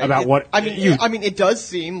clarity about what. I mean, it does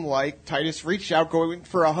seem like Titus reached out going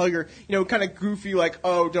for a hug, or kind of goofy, like,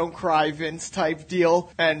 "Oh, don't cry, Vince" type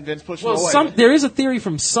deal, and Vince pushed him away. There is a theory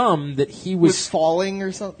from some that he was falling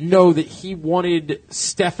or something. No, that he wanted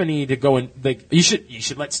Stephanie to go and you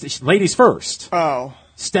should let ladies first. Oh,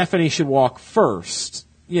 Stephanie should walk first.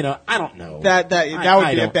 I don't know. That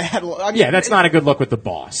would be a bad look. I mean, that's not a good look with the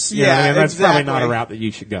boss. That's probably not a route that you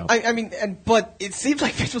should go. But it seems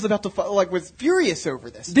like Vince was about to was furious over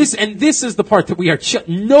this. This is the part that we are.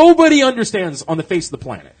 Nobody understands on the face of the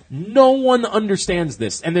planet. No one understands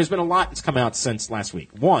this, and there's been a lot that's come out since last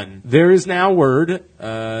week. One, there is now word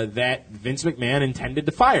that Vince McMahon intended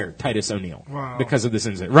to fire Titus O'Neil because of this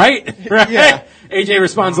incident. Right? Yeah. AJ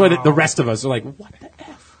responds with it. The rest of us are like, "What the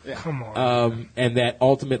F?" Yeah. Come on. And that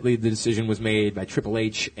ultimately the decision was made by Triple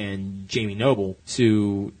H and Jamie Noble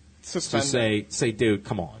to suspend to say, dude,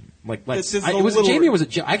 come on. Like, let's. This is Was it little- Jamie or was it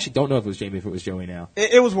Joe? I actually don't know if it was Jamie, if it was Joey now.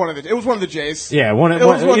 It was one of the Jays. Yeah, It was one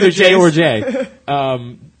of either the Jay Jays. or Jay.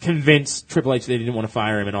 Convinced Triple H they didn't want to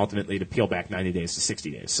fire him and ultimately to peel back 90 days to 60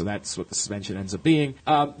 days. So that's what the suspension ends up being.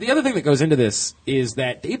 The other thing that goes into this is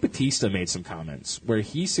that Dave Bautista made some comments where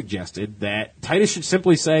he suggested that Titus should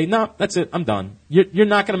simply say, no, that's it, I'm done. You're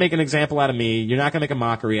not going to make an example out of me. You're not going to make a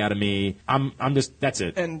mockery out of me. I'm just, that's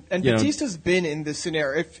it. And You know, Batista's been in this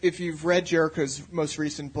scenario. If you've read Jericho's most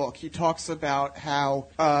recent book, he talks about how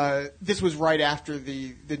this was right after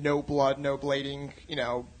the no blood, no blading,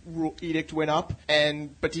 edict went up,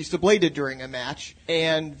 and Batista bladed during a match,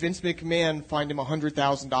 and Vince McMahon fined him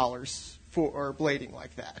 $100,000 for blading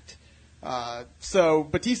like that. So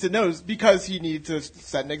Batista knows, because he needed to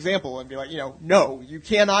set an example and be like, no, you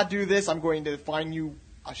cannot do this. I'm going to fine you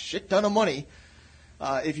a shit ton of money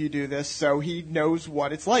if you do this. So he knows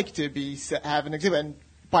what it's like to have an example. And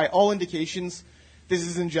by all indications, this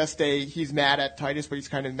isn't just he's mad at Titus, but he's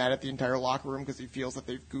kind of mad at the entire locker room because he feels that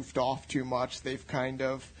they've goofed off too much.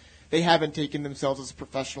 They haven't taken themselves as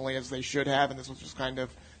professionally as they should have, and this was just kind of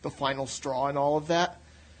the final straw in all of that.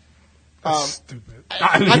 Stupid.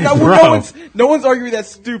 No one's arguing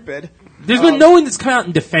that's stupid. There's been no one that's come out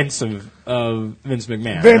in defense of Vince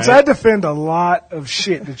McMahon. Vince, right? I defend a lot of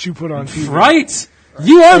shit that you put on TV. Right?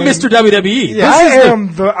 You are Mr. WWE.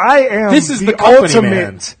 Yeah. This is the company ultimate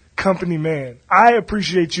man. company man. I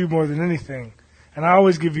appreciate you more than anything, and I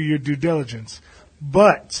always give you your due diligence.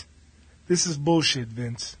 But this is bullshit,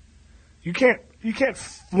 Vince. You can't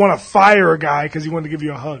want to fire a guy because he wanted to give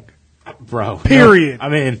you a hug. Bro. Period. No, I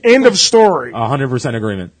mean, end of story. 100%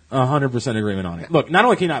 agreement. 100% agreement on it. Look, not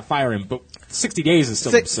only can you not fire him, but 60 days is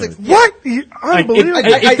still absurd. What? Like, Unbelievable.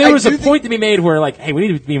 if there was I a do point to be made where, like, hey, we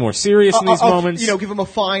need to be more serious in these moments. Give him a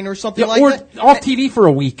fine or something Yeah, like or that. off TV for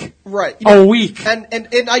a week. Right. A week. And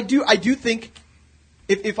I do think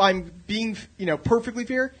if I'm being perfectly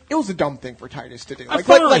fair, it was a dumb thing for Titus to do.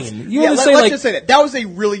 Fine. You wanna say, let's like- just say that was a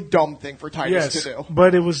really dumb thing for Titus yes, to do.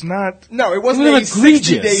 but it was not. No, it wasn't It a was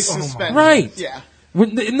egregious. 60-day suspension. Right. Yeah.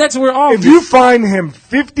 And that's where all If you fine him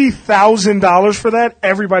 $50,000 for that,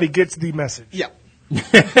 everybody gets the message. Yeah.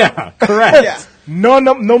 yeah, correct. Yeah. No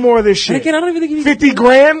more of this shit. And again, I don't even think you 50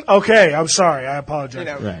 grand? Okay, I'm sorry. I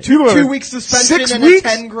apologize. Right. 2 weeks suspension 6 and weeks?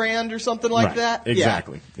 10 grand or something like Right. that.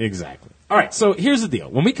 Exactly. All right, so here's the deal.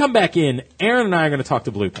 When we come back in, Aaron and I are going to talk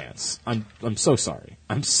to Blue Pants. I'm so sorry.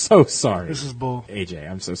 I'm so sorry. This is bull. AJ,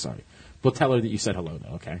 I'm so sorry. We'll tell her that you said hello,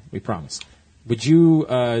 though, okay? We promise. Would you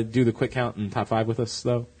do the quick count and top 5 with us,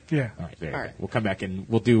 though? Yeah. All right, very All good. right. We'll come back and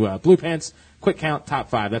we'll do Blue Pants, quick count, top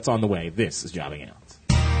 5. That's on the way. This is Jobbing Out.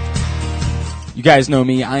 You guys know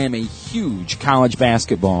me. I am a huge college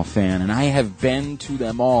basketball fan, and I have been to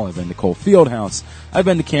them all. I've been to Cole Fieldhouse. I've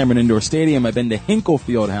been to Cameron Indoor Stadium. I've been to Hinkle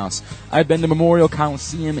Fieldhouse. I've been to Memorial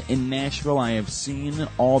Coliseum in Nashville. I have seen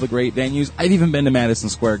all the great venues. I've even been to Madison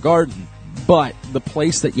Square Garden. But the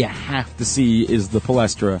place that you have to see is the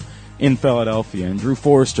Palestra in Philadelphia. And Drew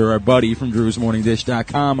Forrester, our buddy from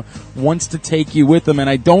Drew'sMorningDish.com, wants to take you with him, and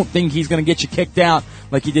I don't think he's going to get you kicked out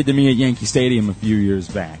like he did to me at Yankee Stadium a few years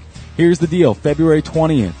back. Here's the deal. February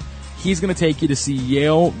 20th, he's going to take you to see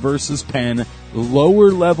Yale versus Penn,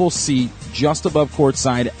 lower level seat just above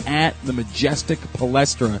courtside at the majestic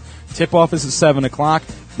Palestra. Tip-off is at 7 o'clock.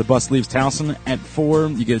 The bus leaves Towson at 4.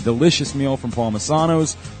 You get a delicious meal from Paul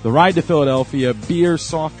Masano's, the ride to Philadelphia, beer,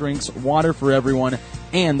 soft drinks, water for everyone,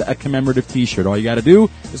 and a commemorative T-shirt. All you got to do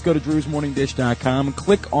is go to Drew'sMorningDish.com,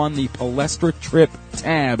 click on the Palestra Trip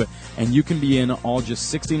tab, and you can be in all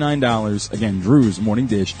just $69. Again,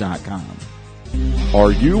 Drew'sMorningDish.com.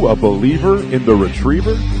 Are you a believer in the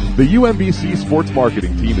Retriever? The UMBC Sports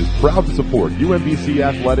Marketing Team is proud to support UMBC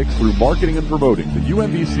Athletics through marketing and promoting the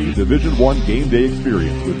UMBC Division I Game Day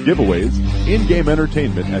experience with giveaways, in-game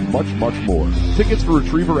entertainment, and much, much more. Tickets for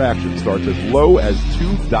Retriever action starts as low as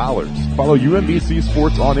 $2. Follow UMBC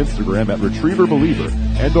Sports on Instagram at Retriever Believer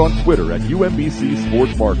and on Twitter at UMBC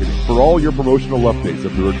Sports Marketing for all your promotional updates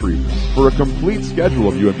of the Retrievers. For a complete schedule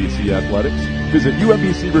of UMBC Athletics, visit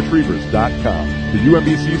UMBCRetrievers.com. The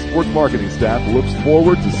UMBC Sports Marketing staff looks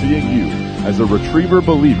forward to seeing you as a Retriever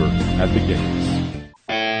believer at the games.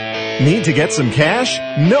 Need to get some cash?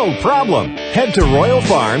 No problem. Head to Royal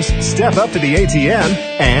Farms, step up to the ATM,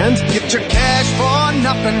 and Get your cash for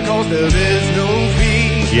nothing, 'cause there is no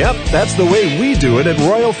fee. yep, that's the way we do it at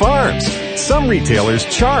Royal Farms. Some retailers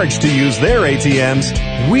charge to use their ATMs.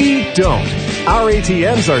 We don't. Our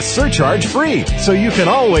ATMs are surcharge free, so you can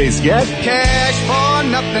always get Cash for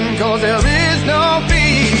nothing, 'cause there is no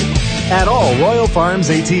fee. at all Royal Farms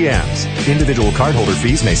ATMs. Individual cardholder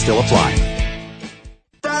fees may still apply.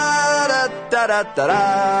 Da, da, da, da da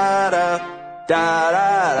da da da da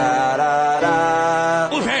da da da.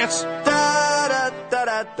 Blue Pants. Da da da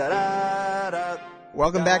da da da.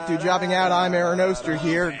 Welcome back to Jobbing Out. I'm Aaron Oster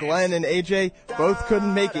here. Glenn and AJ both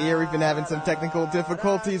couldn't make it here. We've been having some technical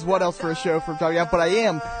difficulties. What else for a show from Jobbing Out? But I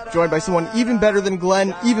am joined by someone even better than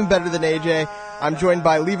Glenn, even better than AJ. I'm joined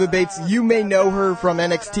by Leva Bates. You may know her from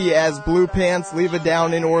NXT as Blue Pants. Leva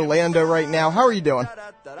down in Orlando right now. How are you doing?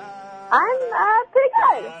 I'm pretty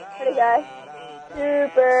good.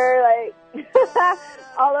 Super,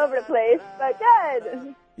 all over the place, but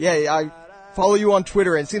good. Yeah, I follow you on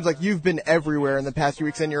Twitter, and it seems like you've been everywhere in the past few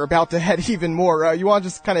weeks, and you're about to head even more. You want to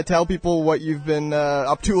just kind of tell people what you've been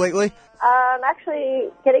up to lately? I'm actually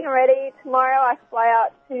getting ready. Tomorrow I fly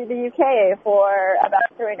out to the UK for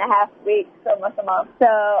about 3.5 weeks, almost a month. So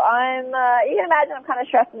you can imagine I'm kind of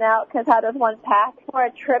stressing out because how does one pack for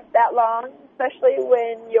a trip that long, especially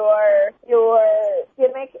when your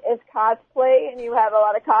gimmick is cosplay and you have a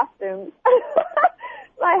lot of costumes.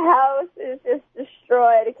 My house is just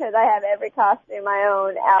destroyed because I have every costume I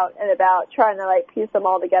own out and about trying to piece them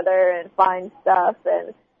all together and find stuff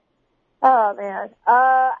and oh man.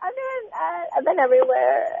 I've been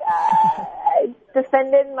everywhere. I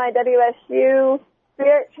defended my WSU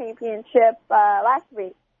Spirit Championship last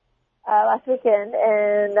weekend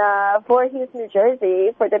in Voorhees, New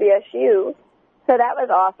Jersey for WSU. So that was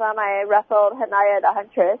awesome. I wrestled Hanaya the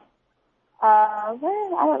Huntress. I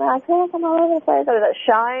don't know. I feel like I'm all over the place. I was at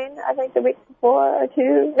Shine, I think, the week before or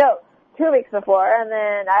 2 weeks before, and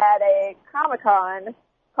then I had a Comic-Con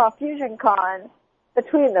called Fusion Con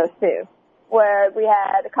between those two, where we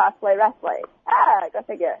had cosplay wrestling. Go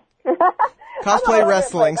figure. Cosplay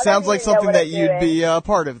wrestling sounds like something that you'd be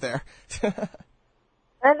part of there.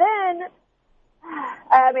 And then,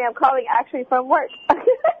 I'm calling actually from work.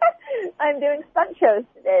 I'm doing stunt shows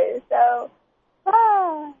today, so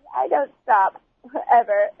I don't stop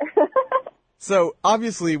ever. So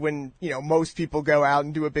obviously when, most people go out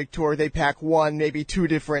and do a big tour, they pack one, maybe 2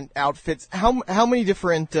 different outfits. How many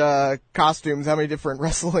different costumes, how many different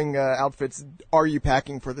wrestling outfits are you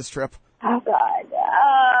packing for this trip? Oh God.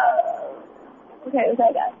 Okay, what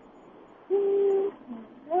I got?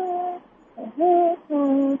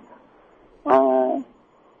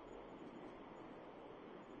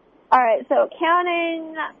 Alright, so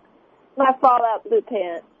counting my Fallout Blue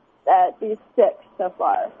Pants, that'd be 6 so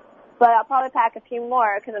far. But I'll probably pack a few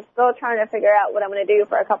more because I'm still trying to figure out what I'm going to do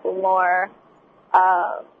for a couple more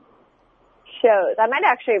shows. I might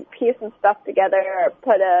actually piece some stuff together or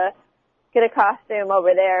get a costume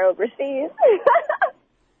over there overseas.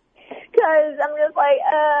 Because I'm just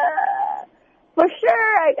for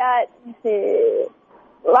sure I got, a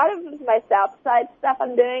lot of my South Side stuff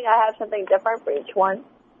I'm doing, I have something different for each one.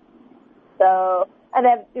 So, and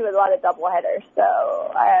I do a lot of double headers. So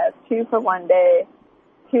I have 2 for one day,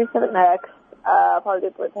 2 for the next. I'll probably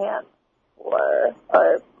do Blue Pants or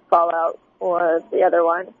Fallout or the other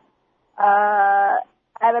one. I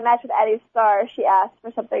have a match with Addie Starr. She asked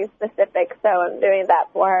for something specific, so I'm doing that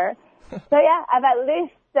for her. So yeah, I've at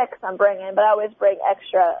least 6 I'm bringing, but I always bring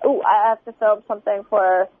extra. Ooh, I have to film something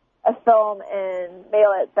for a film and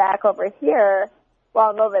mail it back over here while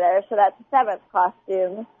I'm over there, so that's a 7th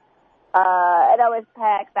costume. And I always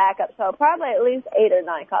pack backup, so probably at least 8 or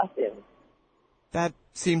 9 costumes. That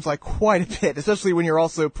seems like quite a bit, especially when you're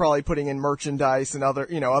also probably putting in merchandise and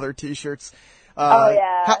other T-shirts. Oh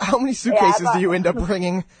yeah. How many suitcases do you end up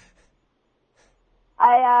bringing?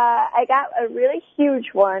 I got a really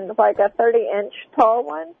huge one, like a 30-inch tall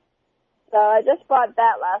one. So I just bought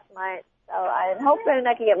that last night. So I'm hoping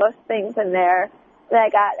I can get most things in there. Then I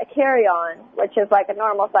got a carry-on, which is like a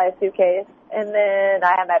normal-sized suitcase, and then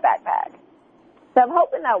I have my backpack. So I'm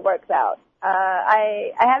hoping that works out.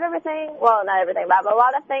 I have everything, well, not everything, but I have a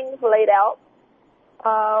lot of things laid out.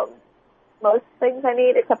 Most things I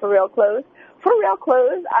need except for real clothes. For real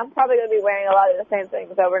clothes, I'm probably going to be wearing a lot of the same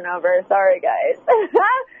things over and over. Sorry, guys.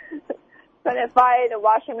 Going to find a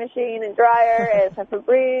washing machine and dryer and some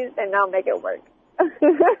Febreze, and I'll make it work.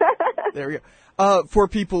 There we go. For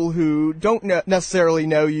people who don't necessarily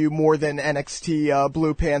know you more than NXT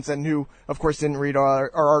Blue Pants and who, of course, didn't read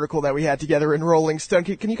our article that we had together in Rolling Stone,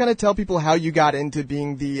 can you kind of tell people how you got into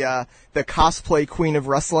being the cosplay queen of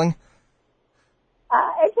wrestling?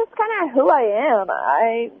 It's just kind of who I am.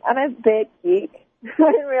 I'm a big geek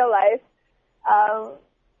in real life.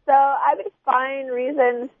 So I would find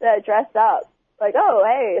reasons to dress up. Like, oh,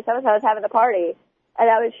 hey, so-and-so is having a party. And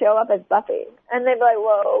I would show up as Buffy. And they'd be like,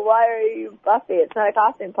 well, why are you Buffy? It's not a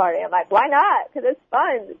costume party. I'm like, why not? Because it's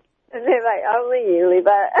fun. And they're like, only you,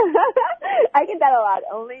 Leva. I get that a lot.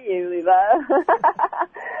 Only you, Leva.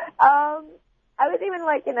 I was even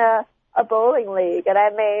like in a a bowling league, and I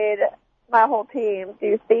made my whole team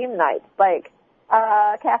do theme nights, like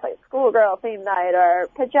Catholic schoolgirl theme night, or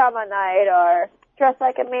pajama night, or dress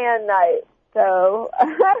like a man night. So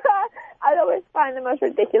I'd always find the most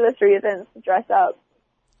ridiculous reasons to dress up.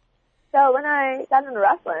 So when I got into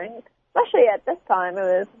wrestling, especially at this time, it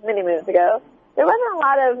was many moons ago, there wasn't a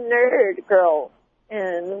lot of nerd girls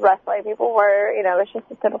in wrestling. People were, you know, it's just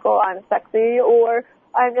a typical I'm sexy or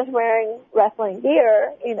I'm just wearing wrestling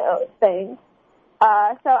gear, you know, thing.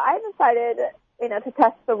 So I decided, you know, to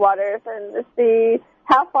test the waters and to see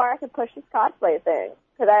how far I could push this cosplay thing.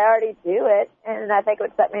 Because I already do it, and I think it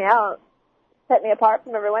would set me apart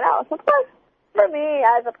from everyone else. Of course, for me,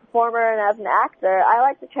 as a performer and as an actor, I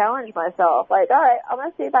like to challenge myself. Like, all right, I'm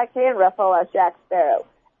going to see if I can wrestle as Jack Sparrow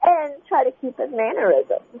and try to keep his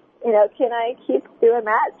mannerisms. You know, can I keep doing a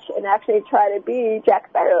match and actually try to be Jack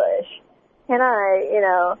Sparrow-ish? Can I, you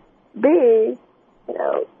know, be, you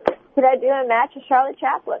know, can I do a match with Charlie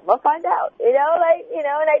Chaplin? We'll find out. You know, like, you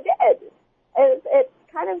know, and I did. It's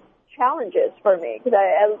kind of challenges for me because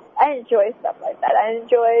I enjoy stuff like that. I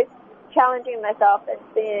enjoy challenging myself and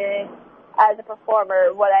seeing as a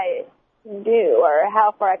performer what I can do or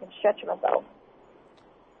how far I can stretch myself.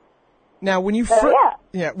 Now, when you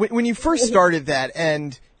when you first started that,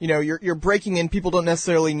 and you know you're breaking in, people don't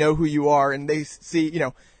necessarily know who you are, and they see, you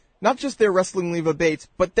know, not just their wrestling Leva Bates,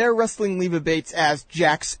 but they're wrestling Leva Bates as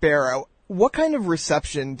Jack Sparrow. What kind of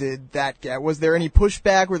reception did that get? Was there any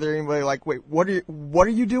pushback? Were there anybody like, wait, what are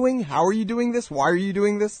you doing? How are you doing this? Why are you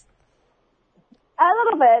doing this? A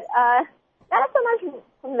little bit. Not so much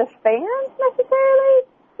from the fans necessarily,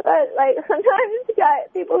 but like sometimes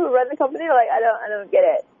people who run the company are like, I don't get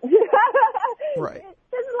it. Right.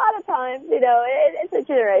 There's a lot of times, you know, it's a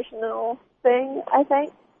generational thing, I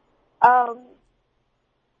think.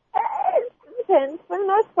 It depends. For the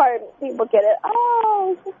most part, people get it.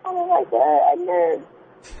 Oh, she's kind of like a nerd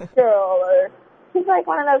girl, or she's like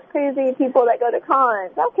one of those crazy people that go to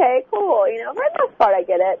cons. Okay, cool. You know, for the most part, I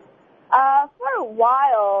get it. For a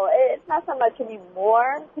while, it's not so much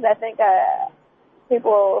anymore, because I think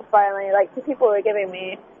people finally, like, the people who are giving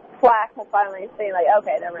me flack have finally seen, like,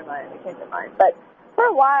 okay, never mind, we changed our mind. But for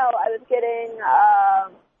a while, I was getting,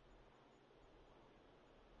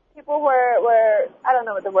 people were, I don't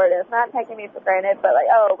know what the word is, not taking me for granted, but like,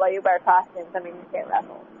 oh, well, you wear costumes, I mean, you can't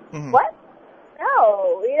wrestle. Mm-hmm. What?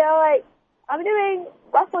 No, you know, like, I'm doing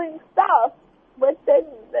wrestling stuff with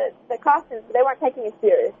the costumes, but they weren't taking me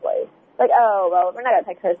seriously. Like, oh, well, we're not going to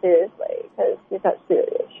take her seriously because she's not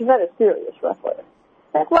serious. She's not a serious wrestler.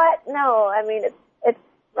 Like, what? No, I mean, it's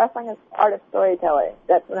wrestling is art of storytelling.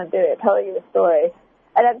 That's what I'm doing. I'm telling you a story.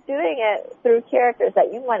 And I'm doing it through characters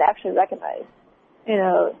that you might actually recognize. You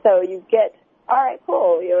know, so you get, all right,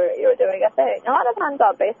 cool, you're doing a thing. A lot of times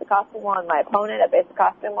I'll base the costume on my opponent. I base the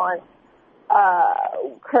costume on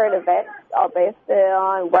current events. I'll base it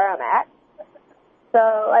on where I'm at.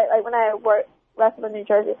 So, like when I wrestled in New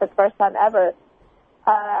Jersey for the first time ever,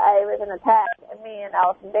 I was in a tag, and me and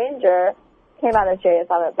Allison Danger came out as Jay and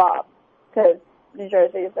Silent Bob, because New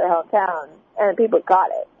Jersey is their hometown, and people got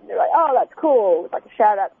it. They're like, oh, that's cool. It was like a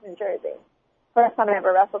shout-out to New Jersey. First time I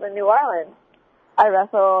ever wrestled in New Orleans, I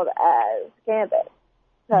wrestled as Gambit,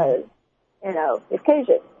 because, you know, he's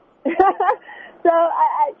Cajun. So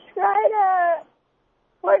I try to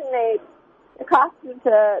coordinate the costume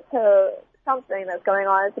to something that's going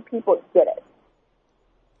on so people get it.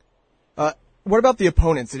 What about the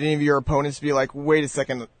opponents? Did any of your opponents be like, wait a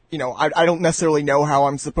second, you know, I don't necessarily know how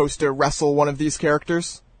I'm supposed to wrestle one of these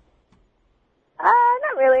characters?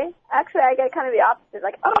 Not really. Actually, I get kind of the opposite.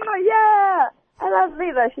 Like, oh, yeah, I love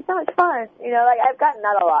Leva. She's so much fun. You know, like, I've gotten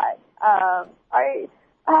that a lot.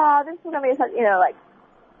 This is going to be something, you know, like,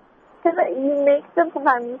 because you make them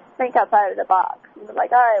sometimes think outside of the box. You're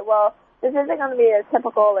like, all right, well, this isn't going to be a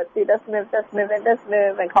typical, let's do this move, and this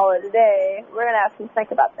move, and call it a day. We're going to actually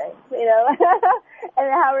think about things, you know,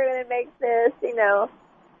 and how we're going to make this, you know,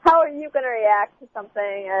 how are you going to react to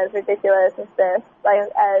something as ridiculous as this, like,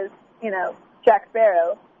 as, you know, Jack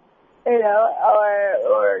Sparrow, you know,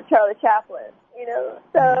 or Charlie Chaplin, you know,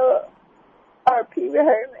 so, or Pee Wee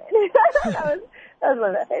Herman. that was one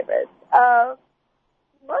of my favorites.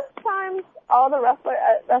 Most times, all the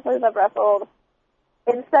wrestlers I've wrestled,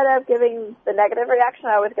 instead of giving the negative reaction,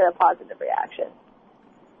 I always get a positive reaction.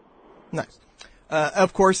 Nice.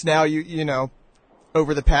 Of course, now you know,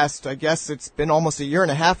 over the past, I guess it's been almost a year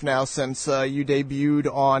and a half now since you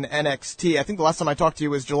debuted on NXT. I think the last time I talked to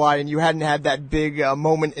you was July, and you hadn't had that big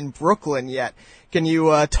moment in Brooklyn yet. Can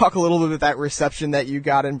you talk a little bit about that reception that you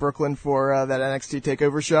got in Brooklyn for that NXT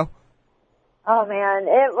TakeOver show? Oh man,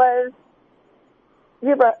 it was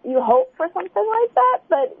you hope for something like that,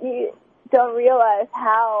 but you don't realize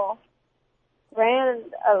how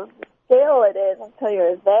grand of scale it is until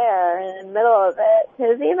you're there in the middle of it.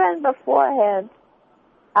 Because even beforehand,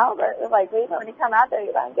 Albert was like, when you come out there,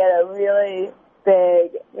 you're going to get a really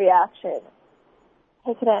big reaction.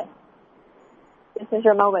 Take it in. This is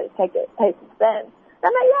your moment. Take it in. And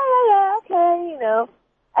I'm like, yeah, okay,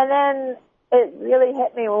 And then it really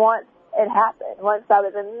hit me once it happened. Once I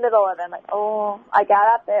was in the middle of it, I'm like, I got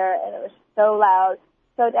up there, and it was so loud,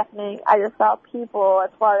 so deafening. I just saw people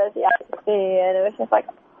as far as the eye could see, and it was just like,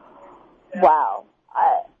 wow.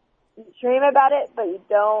 You dream about it, but you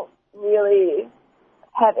don't really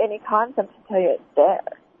have any concept until you're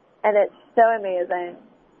there. And it's so amazing.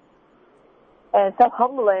 And so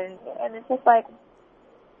humbling. And it's just like,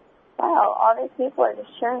 wow, all these people are just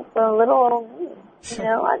cheering for little old me.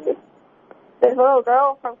 I'm just this little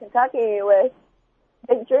girl from Kentucky with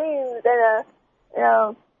big dreams and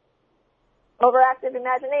a, overactive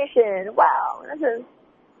imagination. Wow, this is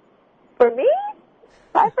for me?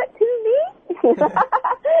 5'2" me?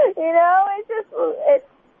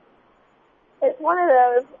 It's one of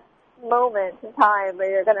those moments in time that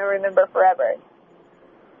you're going to remember forever.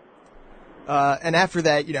 And after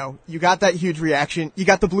that, you got that huge reaction. You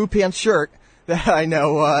got the blue pants shirt that I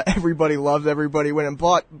know everybody loved, everybody went and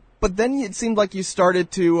bought. But then it seemed like you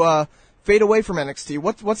started to fade away from NXT.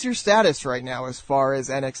 What's your status right now as far as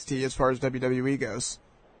NXT, as far as WWE goes?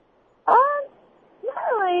 Not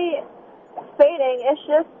really fading. It's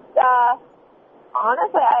just,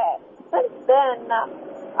 honestly, since then,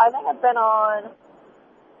 I think I've been on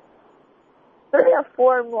 3 or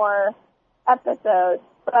 4 more episodes,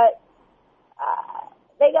 but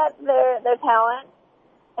they got their talent,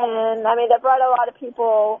 and they brought a lot of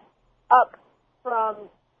people up from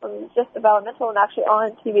just developmental and actually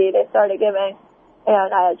on TV. They started giving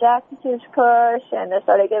Nia Jax a huge push, and they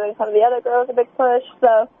started giving some of the other girls a big push.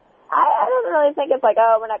 So I don't really think it's like,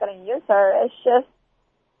 we're not going to use her. It's just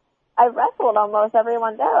I wrestled almost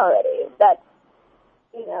everyone there already. That's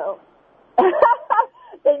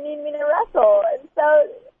they need me to wrestle, and so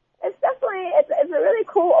it's definitely it's a really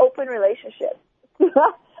cool open relationship.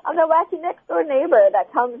 I'm the wacky next door neighbor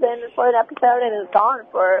that comes in for an episode and is gone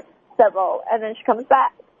for several, and then she comes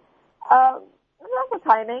back. It's also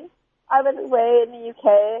timing. I was away in the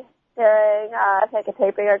UK during I think a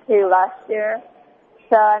taping or 2 last year,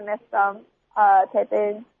 so I missed some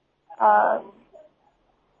taping.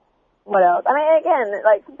 What else? Again,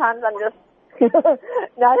 sometimes I'm just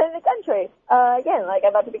not in the country. Again, I'm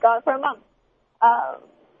about to be gone for a month. I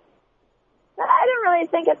don't really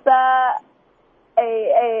think it's a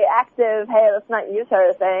active, hey, let's not use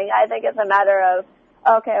her thing. I think it's a matter of,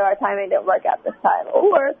 okay, our timing didn't work out this time.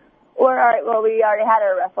 Or all right, well, we already had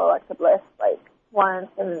her wrestle Alexa Bliss, once,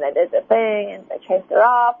 and then they did the thing, and they chased her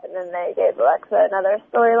off, and then they gave Alexa another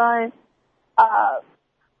storyline.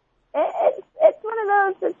 It's one of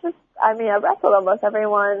those, it's just, I wrestled almost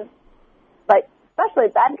everyone, especially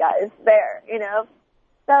bad guys there,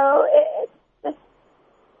 So it's just,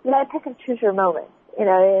 you gotta pick and choose your moments,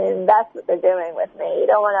 and that's what they're doing with me. You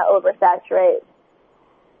don't want to oversaturate.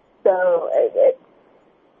 So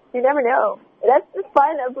you never know. That's the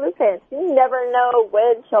fun of Blue Pants. You never know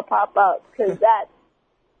when she'll pop up, because that's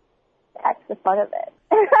the fun of it.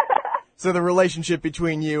 So the relationship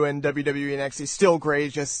between you and WWE and NXT is still great,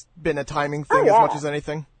 it's just been a timing thing as much as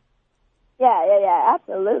anything? Yeah,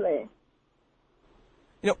 absolutely.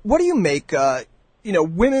 What do you make,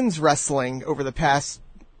 women's wrestling over the past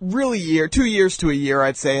 2 years to a year,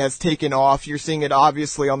 I'd say, has taken off. You're seeing it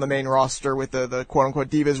obviously on the main roster with the quote-unquote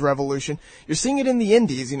Divas Revolution. You're seeing it in the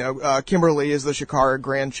indies. Kimberly is the Shakara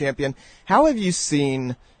Grand Champion. How have you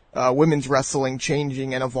seen women's wrestling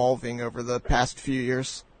changing and evolving over the past few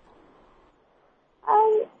years?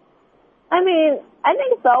 I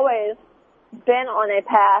think it's always been on a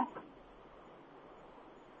path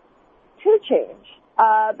to change.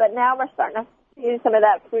 But now we're starting to use some of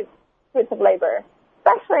that fruits of labor,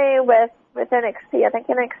 especially with NXT. I think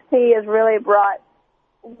NXT has really brought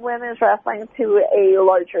women's wrestling to a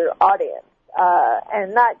larger audience.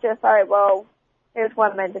 And not just, all right, well, here's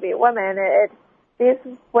women to be women. These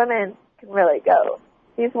women can really go.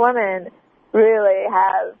 These women really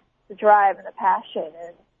have the drive and the passion.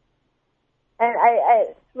 And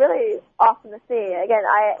it's really awesome to see. Again,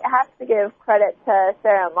 I have to give credit to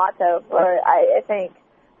Sarah Amato I think,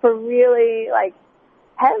 for really,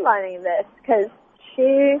 headlining this, because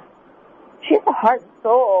she's the heart and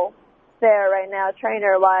soul there right now,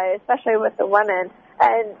 trainer-wise, especially with the women.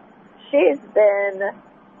 And she's been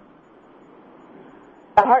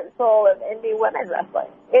the heart and soul of indie women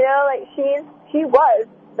wrestling. She was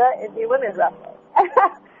the indie women wrestling.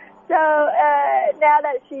 So now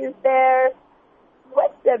that she's there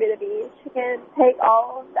with WWE, she can take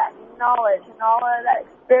all of that knowledge and all of that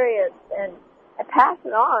experience and pass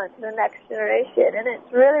it on to the next generation. And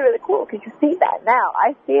it's really, really cool because you see that now.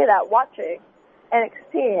 I see that watching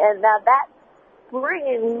NXT, and now that's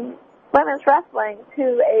bringing women's wrestling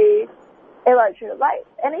to a larger light.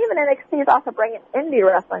 And even NXT is also bringing indie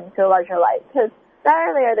wrestling to a larger light, because not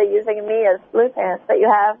only are they using me as blue fans, but you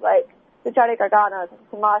have like the Johnny Garganos and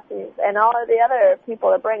Tomasis and all of the other people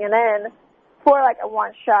they're bringing in for like a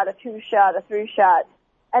 1-shot, a 2-shot, a 3-shot.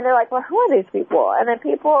 And they're like, well, who are these people? And then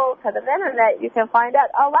people, because of the internet, you can find out,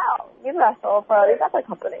 oh, wow, you wrestle for all these other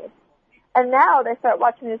companies. And now they start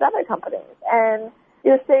watching these other companies. And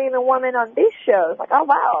you're seeing the woman on these shows, like, oh,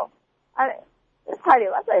 wow, this Heidi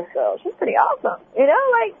Lovelace girl, she's pretty awesome. You know,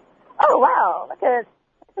 like, oh, wow, look at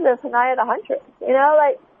this Anaya the Huntress. You know,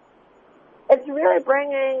 like, it's really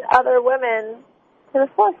bringing other women to the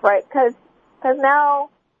forefront, because now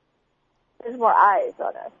there's more eyes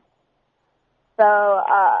on us. So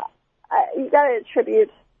you got to attribute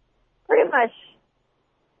pretty much.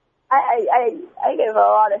 I give a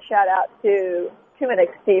lot of shout out to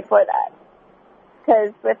NXT for that,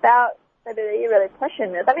 because without WWE really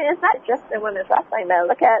pushing this, I mean, it's not just in women's wrestling though.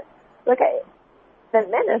 Look at the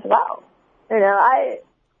men as well. You know,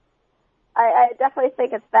 I definitely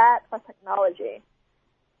think it's that plus technology.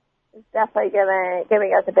 It's definitely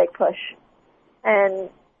giving us a big push, and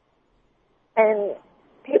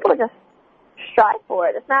people just strive for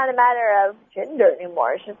it. It's not a matter of gender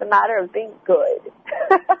anymore. It's just a matter of being good.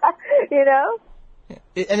 You know?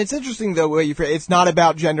 And it's interesting, though, way you phrase it. It's not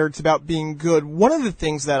about gender, it's about being good. One of the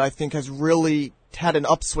things that I think has really had an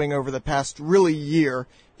upswing over the past really year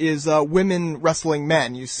is women wrestling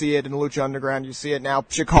men. You see it in Lucha Underground, you see it now,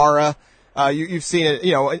 Shikara, you've seen it,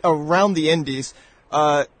 you know, around the indies.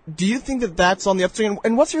 Do you think that that's on the upswing?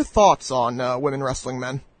 And what's your thoughts on women wrestling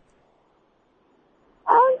men?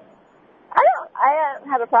 I don't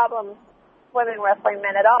have a problem with women wrestling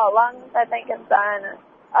men at all, as long as I think it's done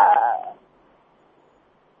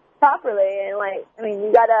properly. And like, I mean,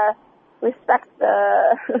 you gotta respect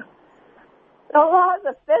the laws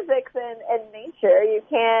of physics and nature. You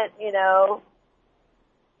can't, you know,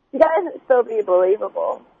 you gotta still be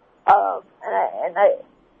believable. And I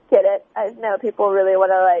get it. I know people really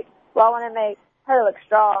want to like, well, I want to make her look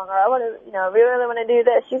strong, or I want to, you know, really want to do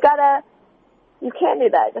this. You can't do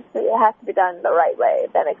that. Just it has to be done the right way,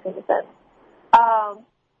 if that makes any sense.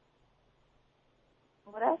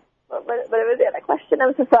 What else? What was the other question?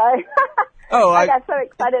 I'm so sorry. I got so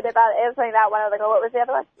excited about answering that one. I was like, oh, what was the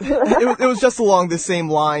other one? it was just along the same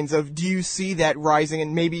lines of, do you see that rising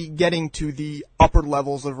and maybe getting to the upper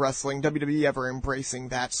levels of wrestling? WWE ever embracing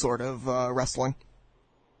that sort of wrestling?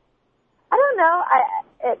 I don't know.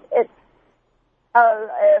 If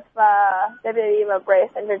WWE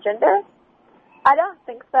embraced intergender, I don't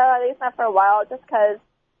think so. At least not for a while, just because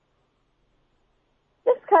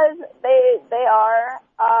they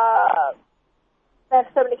have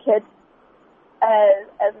so many kids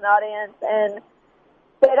as an audience, and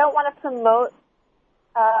they don't want to promote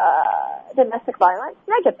domestic violence.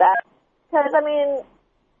 And I get that, because I mean,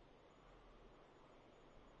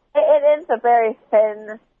 it is a very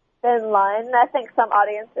thin line, and I think some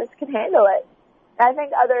audiences can handle it. I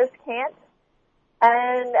think others can't,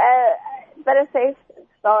 and better safe than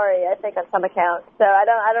sorry, I think, on some accounts. So I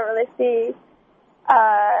don't really see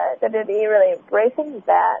WWE really embracing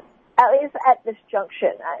that, at least at this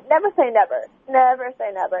junction. Never say never. Never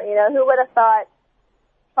say never. You know, who would have thought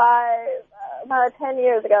 10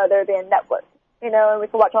 years ago there would be a network, you know, and we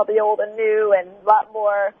could watch all the old and new and a lot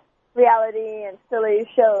more reality and silly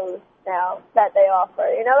shows now that they offer.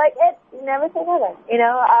 You know, like, you never say never, you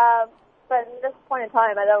know. But at this point in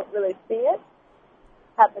time, I don't really see it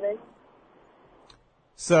happening.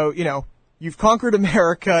 So, you know, you've conquered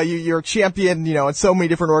America, you're a champion, you know, in so many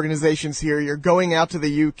different organizations here. You're going out to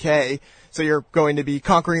the UK, so you're going to be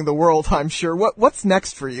conquering the world, I'm sure. What's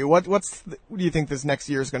next for you? What do you think this next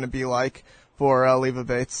year is going to be like for Leva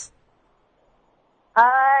Bates?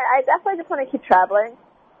 I definitely just want to keep traveling.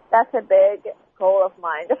 That's a big goal of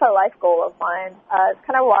mine, just a life goal of mine. It's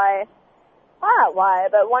kind of not why,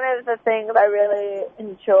 but one of the things I really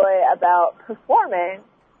enjoy about performing,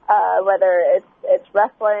 whether it's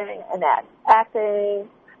wrestling and acting,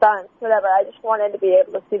 stunts, whatever, I just wanted to be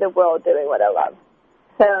able to see the world doing what I love.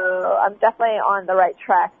 So I'm definitely on the right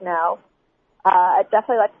track now. I'd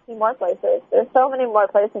definitely like to see more places. There's so many more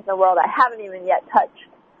places in the world I haven't even yet touched.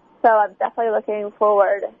 So I'm definitely looking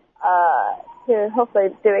forward to hopefully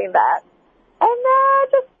doing that. And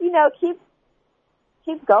just, you know, keep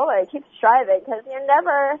going, keep striving, because you're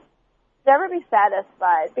never never be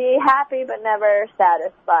satisfied. Be happy, but never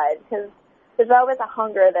satisfied, because there's always a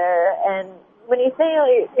hunger there. And when you think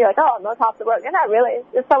you're like, oh, I'm on top of the world, you're not really.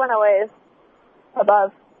 There's someone always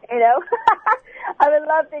above. You know, I would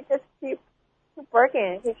love to just keep working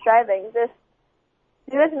and keep striving. Just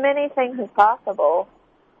do as many things as possible.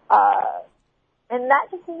 And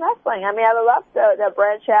not just in wrestling. I mean, I would love to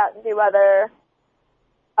branch out and do other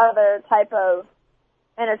type of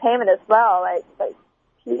entertainment as well, like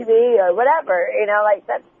TV or whatever. You know, like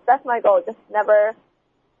that's my goal. Just never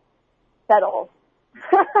settle.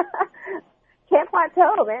 Can't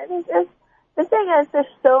plateau, man. It's just, the thing is, there's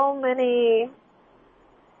so many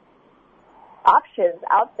options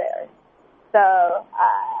out there. So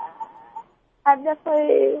I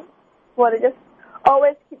definitely want to just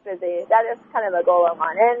always keep busy. That is kind of a goal of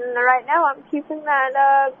mine. And right now I'm keeping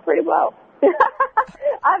that pretty well.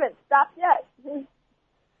 I haven't stopped yet.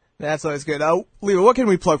 That's always good. Leva, what can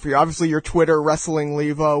we plug for you? Obviously, your Twitter, Wrestling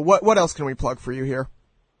Leva. What else can we plug for you here?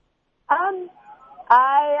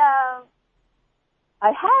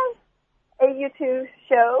 I have a YouTube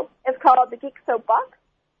show. It's called The Geek Soapbox.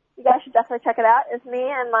 You guys should definitely check it out. It's me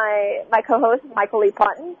and my co-host, Michael Lee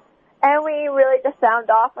Ponton. And we really just sound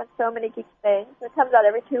off on so many geek things. It comes out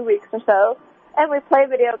every 2 weeks or so. And we play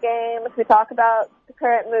video games. We talk about the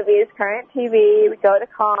current movies, current TV. We go to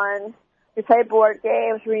cons. We play board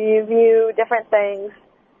games. We review different things.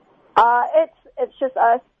 It's just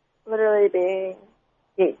us literally being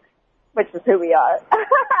geeks, which is who we are.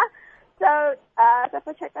 So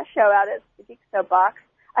definitely check that show out. It's The Geek Soapbox.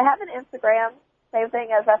 I have an Instagram, same thing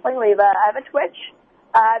as Wrestling Leva. I have a Twitch.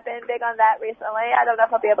 I've been big on that recently. I don't know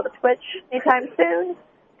if I'll be able to Twitch anytime soon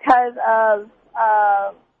because of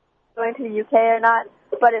going to the UK or not,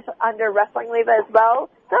 but it's under Wrestling Leva as well.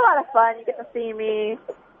 It's a lot of fun. You get to see me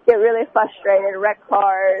get really frustrated, wreck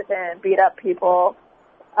cars, and beat up people.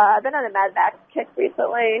 I've been on a Mad Max kick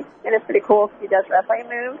recently, and it's pretty cool because he does wrestling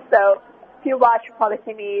moves. So if you watch, you'll probably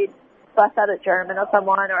see me bust out a German on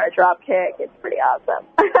someone or a drop kick. It's pretty awesome.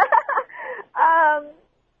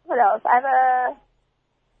 What else? I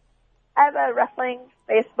have a wrestling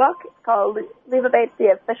Facebook. It's called Leva Bates,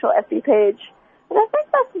 the official FB page. And I think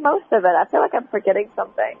that's most of it. I feel like I'm forgetting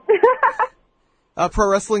something. Pro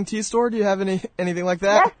Wrestling Tea Store, do you have anything like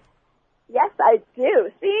that? Yes, I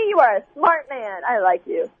do. See, you are a smart man. I like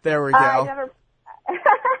you. There we go. I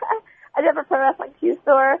have a Pro Wrestling Tea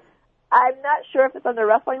Store. I'm not sure if it's under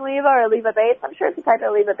Wrestling Leva or Leva Bates. I'm sure if you type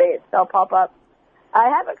in Leva Bates, they'll pop up. I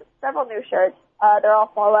have several new shirts. They're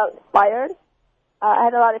all Fallout inspired. I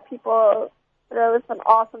had a lot of people throw some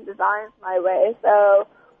awesome designs my way, so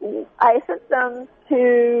I sent them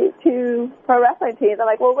to pro wrestling teams. I'm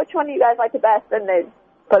like, well, which one do you guys like the best? And they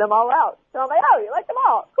put them all out. So I'm like, oh, you like them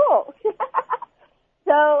all? Cool.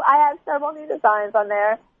 So I have several new designs on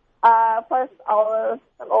there, plus all of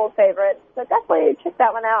some old favorites. So definitely check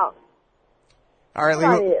that one out. All right,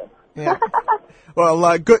 Leva. Yeah.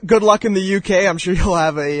 Well, good luck in the UK. I'm sure you'll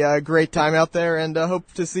have a great time out there, and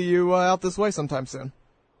hope to see you out this way sometime soon.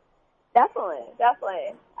 Definitely.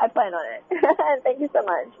 I plan on it. Thank you so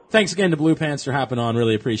much. Thanks again to Blue Pants for hopping on.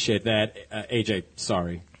 Really appreciate that. AJ,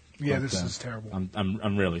 sorry. Yeah, but, this is terrible.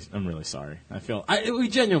 I'm really sorry. We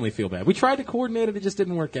genuinely feel bad. We tried to coordinate it, it just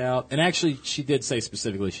didn't work out. And actually, she did say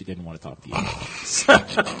specifically she didn't want to talk to you.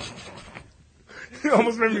 You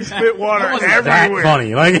almost made me spit water everywhere. That funny.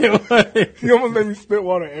 You almost made me spit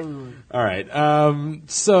water everywhere. All right.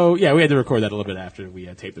 So, yeah, we had to record that a little bit after we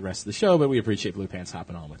taped the rest of the show, but we appreciate Blue Pants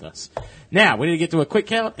hopping on with us. Now, we need to get to a quick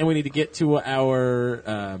count, and we need to get to our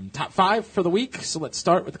top 5 for the week. So let's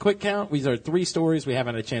start with the quick count. These are 3 stories we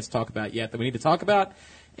haven't had a chance to talk about yet that we need to talk about.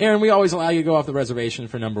 Aaron, we always allow you to go off the reservation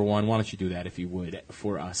for number 1. Why don't you do that, if you would,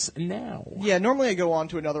 for us now? Yeah, normally I go on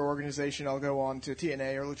to another organization. I'll go on to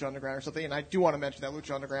TNA or Lucha Underground or something, and I do want to mention that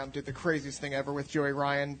Lucha Underground did the craziest thing ever with Joey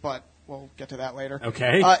Ryan, but we'll get to that later.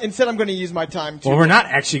 Okay. Instead, I'm going to use my time to... Well, we're not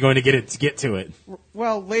actually going to get to it.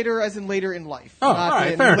 Well, later as in later in life. Oh, not all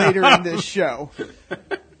right, later in this show.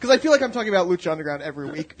 Because I feel like I'm talking about Lucha Underground every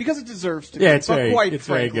week, because it deserves to be. Yeah, it's very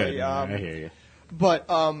very good. I hear you. But,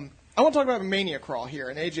 I want to talk about Mania Crawl here,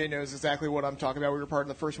 and AJ knows exactly what I'm talking about. We were part of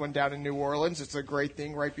the first one down in New Orleans. It's a great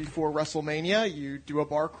thing right before WrestleMania. You do a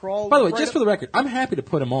bar crawl. By the way, just for the record, I'm happy to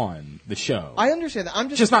put him on the show. I understand that. I'm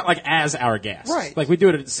just not like as our guest. Right. Like we do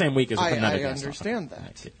it the same week as we put another guest. I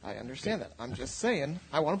understand that. I'm just saying.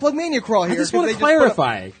 I want to plug Mania Crawl here. I just want to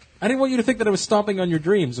clarify. I didn't want you to think that I was stomping on your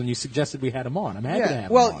dreams when you suggested we had him on. I'm happy to have him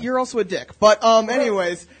on. Well, you're also a dick. But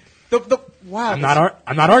anyways. Wow. I'm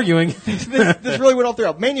not arguing. this really went off the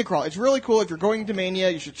rails. Mania Crawl. It's really cool. If you're going to Mania,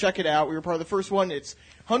 you should check it out. We were part of the first one. It's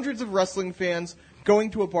hundreds of wrestling fans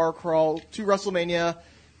going to a bar crawl to WrestleMania.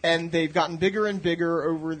 and they've gotten bigger and bigger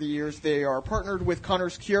over the years. They are partnered with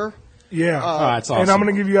Connor's Cure. Yeah. That's awesome. And I'm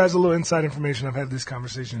going to give you guys a little inside information. I've had this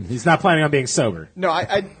conversation. He's not planning on being sober. No,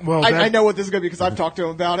 I that- know what this is going to be because I've talked to him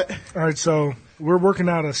about it. All right, so we're working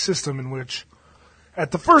out a system in which,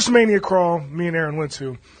 at the first Mania Crawl, me and Aaron went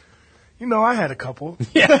to, I had a couple.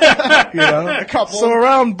 A couple. So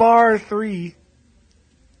around bar 3,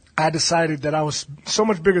 I decided that I was so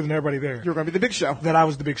much bigger than everybody there. You're going to be the big show. That I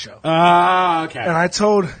was the big show. Okay. And I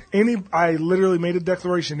told I literally made a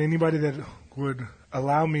declaration, anybody that would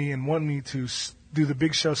allow me and want me to do the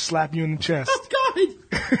big show, slap you in the chest.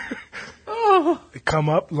 Oh, They come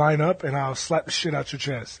up, line up, and I'll slap the shit out your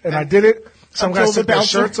chest. And I did it. Some guys took their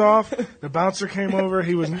shirts off. The bouncer came over.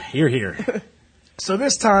 He was. Here. So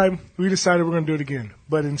this time, we decided we're going to do it again.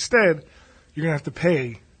 But instead, you're going to have to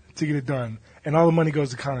pay to get it done. And all the money goes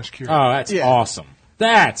to Connor's Cure. Oh, that's awesome.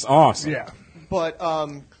 That's awesome. Yeah. But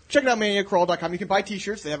check it out, maniacrawl.com. You can buy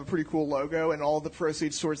T-shirts. They have a pretty cool logo, and all the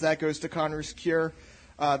proceeds towards that goes to Connor's Cure.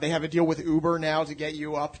 They have a deal with Uber now to get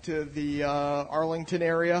you up to the Arlington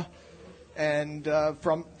area. And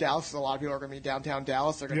from Dallas, a lot of people are going to be downtown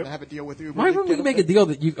Dallas. They're going to have a deal with Uber. Why wouldn't we make a deal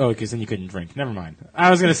that you... Oh, because then you couldn't drink. Never mind. I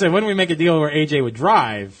was going to say, wouldn't we make a deal where AJ would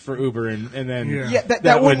drive for Uber and then... Yeah,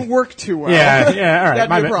 that wouldn't work too well. Yeah, all right.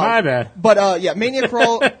 That'd be a problem. My bad. But,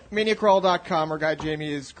 maniacrawl.com. Our guy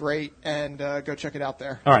Jamie is great, and go check it out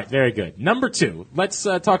there. All right, very good. Number 2. Let's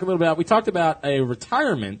talk a little about... We talked about a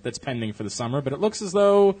retirement that's pending for the summer, but it looks as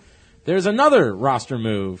though there's another roster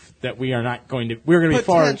move that we are not going to... We're going to be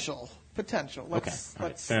far... Potential. Okay, all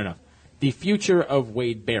right, fair enough. The future of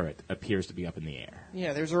Wade Barrett appears to be up in the air.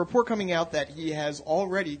 Yeah, there's a report coming out that he has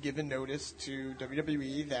already given notice to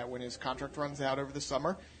WWE that when his contract runs out over the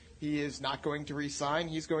summer, he is not going to re-sign.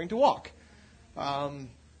 He's going to walk.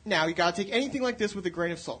 Now, you got to take anything like this with a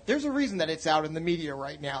grain of salt. There's a reason that it's out in the media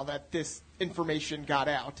right now that this information got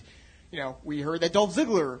out. We heard that Dolph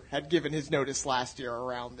Ziggler had given his notice last year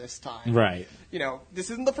around this time. Right. This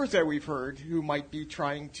isn't the first guy we've heard who might be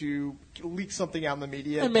trying to leak something out in the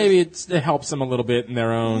media. And maybe it helps them a little bit in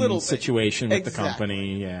their own situation with Exactly. the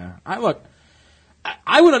company. Yeah.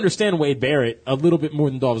 I would understand Wade Barrett a little bit more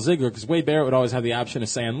than Dolph Ziggler because Wade Barrett would always have the option of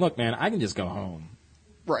saying, look, man, I can just go home.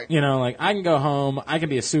 Right. I can go home. I can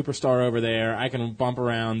be a superstar over there. I can bump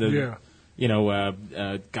around the,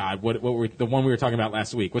 God, what were the one we were talking about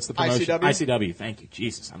last week? What's the promotion? ICW. Thank you.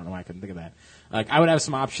 Jesus. I don't know why I couldn't think of that. I would have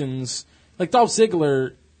some options. Like Dolph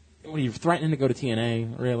Ziggler, what are you threatening to go to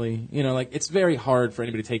TNA, really? It's very hard for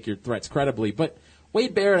anybody to take your threats credibly. But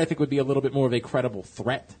Wade Barrett, I think, would be a little bit more of a credible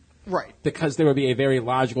threat. Right. Because there would be a very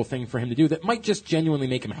logical thing for him to do that might just genuinely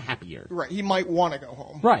make him happier. Right. He might want to go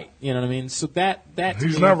home. Right. You know what I mean? So that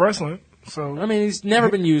he's not wrestling. So he's never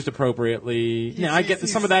been used appropriately. I get that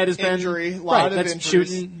some of that has injury, been lot of that's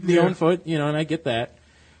injuries. shooting the own foot, and I get that.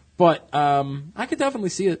 But I could definitely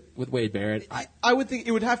see it with Wade Barrett. I would think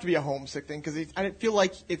it would have to be a homesick thing because I feel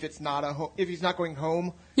like if it's not if he's not going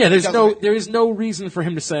home. Yeah, there is no reason for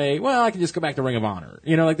him to say, well, I can just go back to Ring of Honor.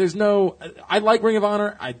 There's no. I like Ring of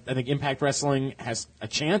Honor. I think Impact Wrestling has a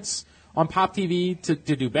chance on Pop TV to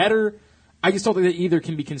do better. I just don't think that either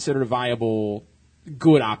can be considered a viable,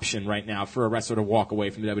 good option right now for a wrestler to walk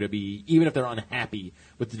away from the WWE, even if they're unhappy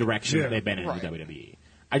with the direction that they've been in the WWE.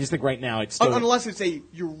 I just think right now it's still... Unless it's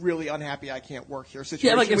you're really unhappy, I can't work here situation.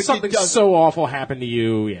 Yeah, like if something so awful happened to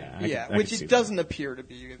you, which it doesn't appear to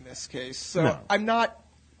be in this case. So no. I'm not,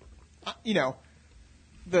 the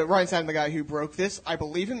Ryan Satin, the guy who broke this, I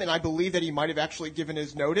believe him, and I believe that he might have actually given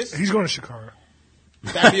his notice. He's going to Chicago.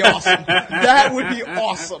 That'd be awesome. That would be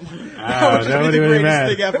awesome. That would be the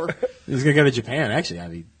greatest thing ever. He's going to go to Japan, actually.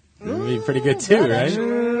 That'd be pretty good too, right?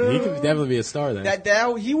 He could definitely be a star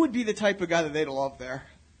there. He would be the type of guy that they'd love there.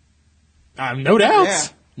 No doubt. Yeah.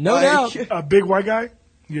 No doubt. A big white guy?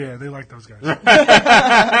 Yeah, they like those guys.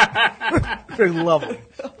 They love them.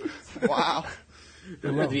 Wow.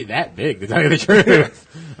 It wouldn't be that big, to tell you the truth.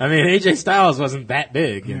 AJ Styles wasn't that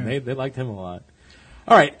big, and they liked him a lot.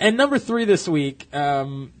 All right, and number 3 this week.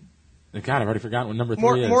 God, I've already forgotten what number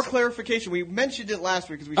 3 is. More clarification. We mentioned it last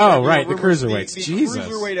week because we said the Cruiserweights. The Jesus.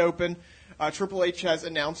 Cruiserweight Open. Triple H has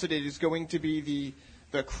announced that it is going to be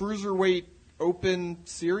the Cruiserweight Open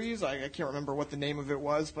Series. I can't remember what the name of it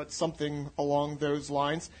was, but something along those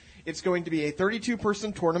lines. It's going to be a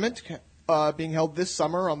 32-person tournament being held this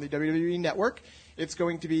summer on the WWE Network. It's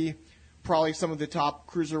going to be probably some of the top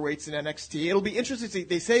cruiserweights in NXT. It'll be interesting to see.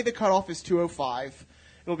 They say the cutoff is 205.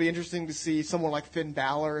 It'll be interesting to see someone like Finn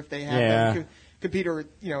Balor if they have them compete, or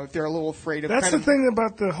if they're a little afraid of. That's the thing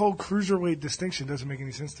about the whole cruiserweight distinction. Doesn't make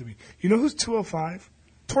any sense to me. You know who's 205?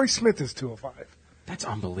 Torrey Smith is 205. That's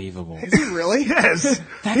unbelievable. Is he really? Yes.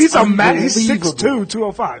 That's He's unbelievable. He's 6'2",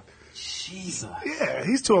 205. Jesus. Yeah,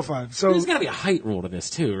 he's 205. So There's got to be a height rule to this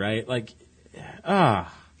too, right? Like, that's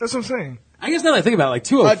what I'm saying. I guess now that I think about it, like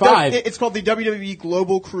 205. It's called the WWE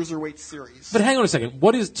Global Cruiserweight Series. But hang on a second.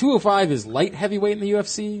 What is 205 is light heavyweight in the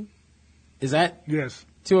UFC? Is that Yes.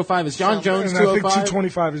 205? Is John Jones And I think 205?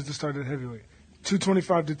 225 is the start of heavyweight.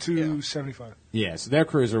 225 to 275. Yeah, so their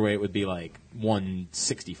cruiserweight would be like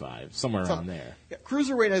 165, somewhere around there. Yeah,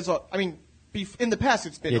 Cruiserweight has, in the past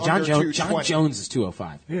it's been Yeah, under 220. John Jones is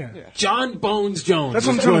 205. Yeah. John Bones Jones That's is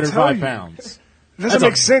what I'm trying to 205 tell you. pounds. It doesn't That's a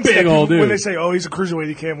make sense big that old people, when dude. they say, "Oh, he's a cruiserweight,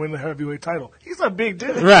 he can't win the heavyweight title." He's a big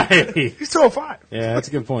dude. Right. He's 205. Yeah, that's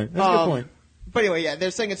a good point. That's a good point. But anyway, yeah,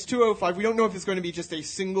 they're saying it's 205. We don't know if it's going to be just a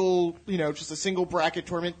single, just a single bracket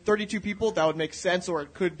tournament. 32 people, that would make sense, or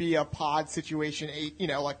it could be a pod situation, 8,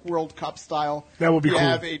 like World Cup style. That would be you cool.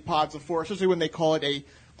 have 8 pods of 4, especially when they call it a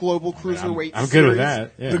global cruiserweight I'm series. good with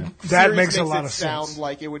that. Yeah. That Series makes a lot it of sound sense.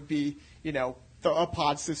 like it would be, a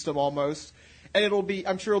pod system almost. And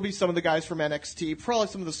I'm sure it'll be some of the guys from NXT, probably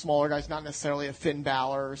some of the smaller guys, not necessarily a Finn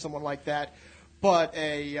Balor or someone like that, but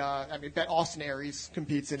bet Austin Aries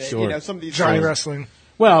competes in it. Sure. Some of these Johnny guys. Wrestling.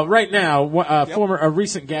 Well, right now, a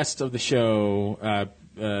recent guest of the show,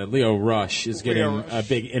 Leo Rush, is getting Leo Rush. a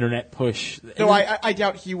big internet push. No, I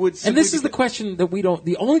doubt he would. And this is the question that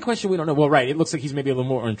the only question we don't know. Well, right, it looks like he's maybe a little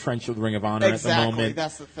more entrenched with Ring of Honor exactly, at the moment.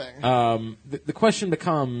 that's the thing. The question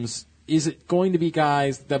becomes, is it going to be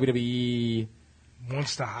guys WWE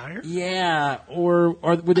Wants to hire? Yeah, or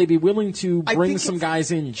would they be willing to I bring think some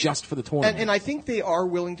guys in just for the tournament? And I think they are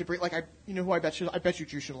willing to bring, who I bet you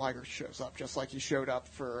Jushin Liger shows up, just like he showed up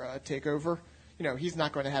for TakeOver. He's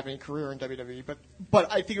not going to have any career in WWE,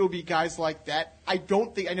 but I think it will be guys like that. I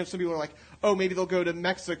know some people are like, oh, maybe they'll go to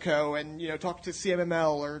Mexico and, talk to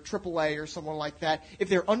CMML or AAA or someone like that. If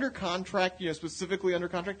they're under contract, specifically under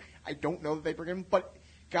contract, I don't know that they bring him, but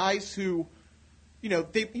guys who,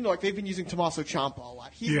 they've been using Tommaso Ciampa a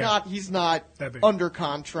lot. He's not under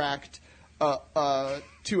contract to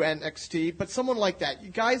NXT, but someone like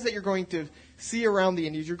that, guys that you're going to see around the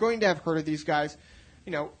Indies, you're going to have heard of these guys.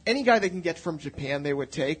 Any guy they can get from Japan, they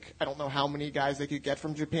would take. I don't know how many guys they could get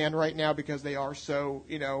from Japan right now because they are so,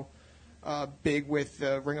 big with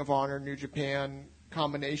the Ring of Honor, New Japan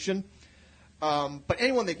combination. But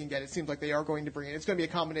anyone they can get, it seems like they are going to bring in. It's going to be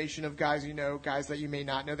a combination of guys guys that you may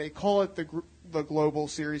not know. They call it the Global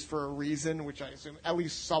Series for a reason, which I assume at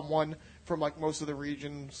least someone from most of the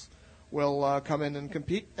regions will come in and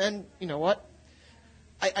compete. And you know what?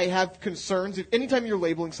 I have concerns. Anytime you're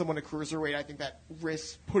labeling someone a cruiserweight, I think that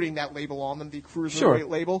risks putting that label on them, the cruiserweight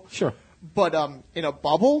label. Sure. But in a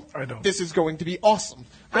bubble, this is going to be awesome.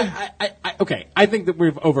 Okay, I think that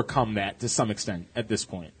we've overcome that to some extent at this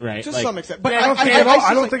point, right? To some extent. But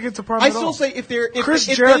I don't think it's a problem I at still all. say if Chris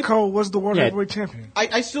Jericho was the World Heavyweight Champion.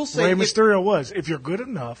 I still say Rey Mysterio was. If you're good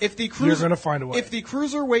enough, you're going to find a way. If the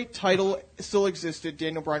cruiserweight title still existed,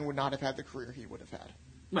 Daniel Bryan would not have had the career he would have had.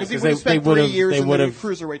 Because he would have spent 3 years in the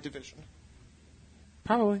cruiserweight division.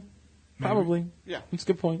 Probably. Yeah. That's a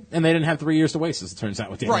good point. And they didn't have 3 years to waste, as it turns out,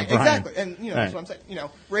 with Daniel Bryan. Exactly. And, that's what I'm saying.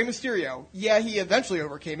 Rey Mysterio, he eventually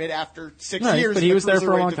overcame it after 6 years. But he was there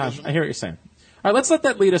for a long division. time. I hear what you're saying. All right, let's let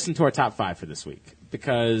that lead us into our top 5 for this week.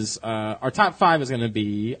 Because our top 5 is going to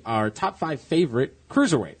be our top 5 favorite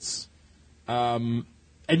cruiserweights.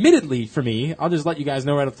 Admittedly, for me, I'll just let you guys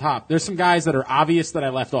know right at the top, there's some guys that are obvious that I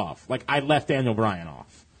left off. Like, I left Daniel Bryan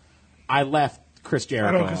off. I left Chris Jericho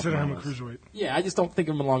off. I don't consider him a cruiserweight. Yeah, I just don't think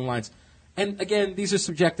of him along lines. And again, these are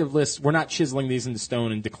subjective lists. We're not chiseling these into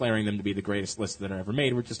stone and declaring them to be the greatest lists that are ever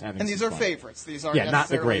made. We're just having And these some are fun. favorites. These are not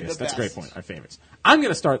the greatest. That's a great point. Our favorites. I'm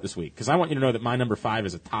going to start this week because I want you to know that my number 5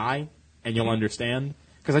 is a tie, and you'll understand.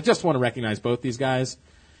 Because I just want to recognize both these guys,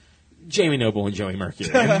 Jamie Noble and Joey Mercury,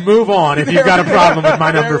 and move on if you've got a problem with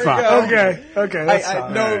my number 5. Okay.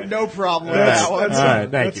 That's no problem with that one. All right,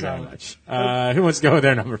 thank you very much. Who wants to go with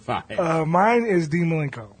their number 5? Mine is Dean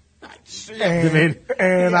Malenko.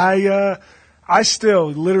 And I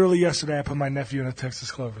still, literally yesterday, I put my nephew in a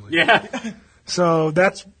Texas Clover League. Yeah. So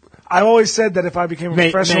I always said that if I became a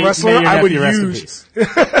professional wrestler, I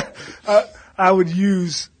would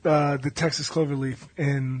use the Texas Clover Leaf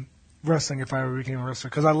in wrestling if I ever became a wrestler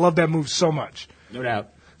because I love that move so much. No doubt.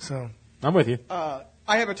 So I'm with you.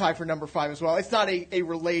 I have a tie for number 5 as well. It's not a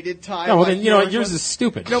related tie. No, well, then, yours is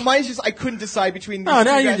stupid. No, mine's just I couldn't decide between these No, two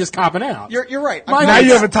now you're guys. just copping out. You're right. Now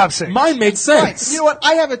you have a top 6. Mine made sense. Fine. You know what?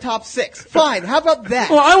 I have a top 6. Fine. How about that?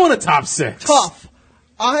 Well, I want a top 6. Tough.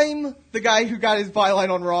 I'm the guy who got his byline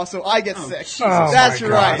on Raw, so I get 6. Oh, That's my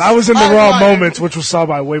right. God. I was in the I'm Raw lying. moments, which was saw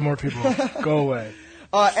by way more people. Go away.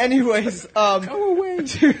 Anyways, Go away.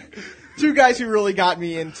 two guys who really got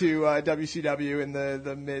me into WCW in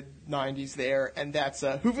the mid '90s there, and that's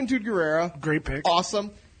Juventud Guerrera, Great pick.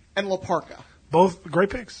 awesome, and La Parka. Both great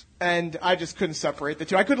picks. And I just couldn't separate the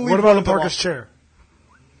two. I couldn't leave. What about one La of them Parka's off. chair?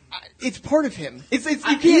 It's part of him. You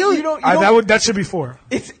can't. You don't. That should be 4.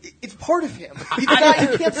 It's part of him. You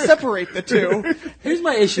can't separate the two. Here's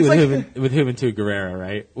my issue with Juventud Guerrera,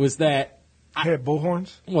 right? Was that He had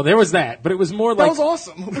bullhorns. well, there was that, but it was more That like was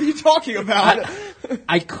awesome. What are you talking about?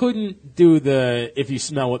 I couldn't do the if you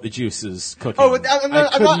smell what the juice is cooking. Oh, I'm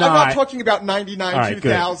not talking about 99, All right,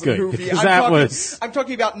 2000 good, Hoovy. because that was- I'm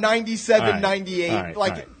talking about 97, All right, 98. all right,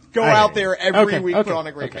 like, all right. go I out hear there you. every Okay, week, okay, put on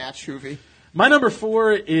a great okay. match, Hoovy. My number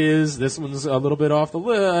 4 is this one's a little bit off the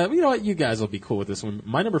list. You know what? You guys will be cool with this one.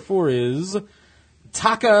 My number 4 is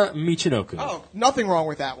Taka Michinoku. Oh, nothing wrong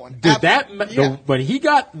with that one. Dude, when he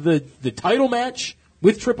got the title match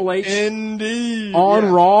with Triple H Indeed. on yeah.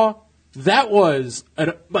 Raw, that was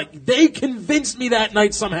they convinced me that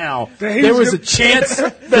night somehow That he there was was a chance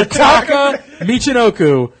that Taka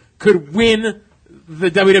Michinoku could win the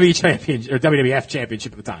WWE championship or WWF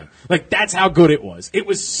championship at the time. Like, that's how good it was. It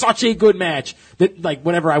was such a good match that, like,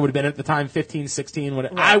 whatever I would have been at the time, 15, 16,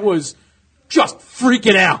 whatever, I was just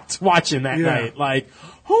freaking out watching that night. Like,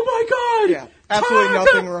 oh my God! Yeah, absolutely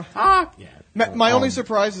nothing wrong. Yeah. My only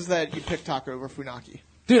surprise is that you picked Taka over Funaki.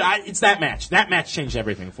 Dude, it's that match. That match changed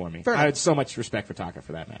everything for me. Fair I enough. had so much respect for Taka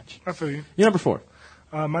for that match. I feel you. You're number 4.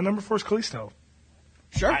 My number 4 is Kalisto.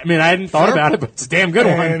 Sure. I mean, I hadn't thought Sure. about it, but it's a damn good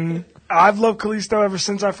one. And I've loved Kalisto ever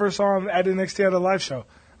since I first saw him at NXT at a live show.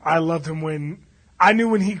 I loved him I knew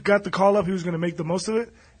when he got the call up, he was going to make the most of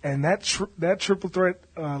it. And that triple threat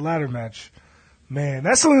ladder match, man,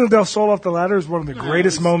 that Selena Del Sol off the ladder is one of the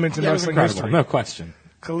greatest moments in It was wrestling incredible, history. no question.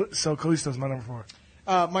 So Kalisto's my number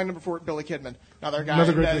 4. My number 4, Billy Kidman. Another guy.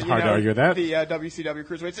 Another great that, pick. Hard to argue with that. The WCW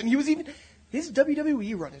Cruiserweights. And he was his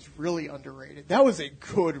WWE run is really underrated. That was a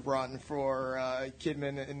good run for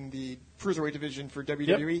Kidman in the Cruiserweight division for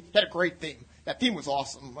WWE. He had a great theme. That theme was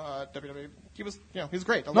awesome. WWE. He was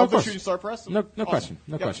great. I love the Shooting Star Press. No Awesome. question.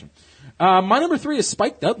 No Yep. question. My number 3 is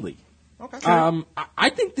Spike Dudley. Okay. I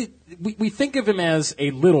think that we think of him as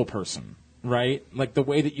a little person, right? Like the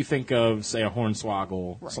way that you think of, say, a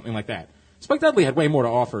Hornswoggle, something like that. Spike Dudley had way more to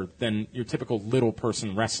offer than your typical little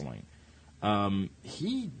person wrestling.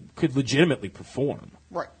 He could legitimately perform.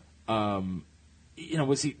 Right.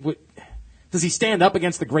 Does he stand up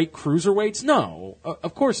against the great cruiserweights? No,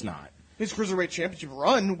 of course not. His Cruiserweight Championship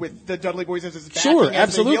run with the Dudley Boys as his backing. Sure, as the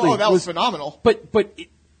absolutely. heel, that was phenomenal. But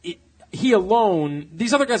he alone,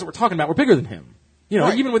 these other guys that we're talking about were bigger than him. You know,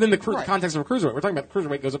 Right. even within the Right. context of a cruiserweight, we're talking about the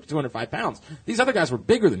cruiserweight goes up to 205 pounds. These other guys were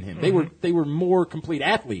bigger than him. They were more complete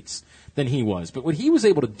athletes than he was. But what he was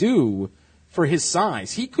able to do for his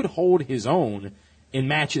size, he could hold his own in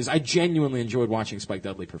matches. I genuinely enjoyed watching Spike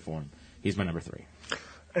Dudley perform. He's my number 3.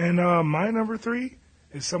 And my number 3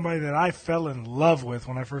 is somebody that I fell in love with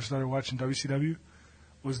when I first started watching WCW,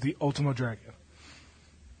 was the Ultimo Dragon.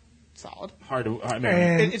 Solid. Hard to, I mean,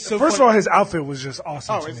 And It's so first fun- of all, his outfit was just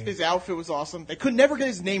awesome Oh, to me. his outfit was awesome. They could never get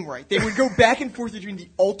his name right. They would go back and forth between the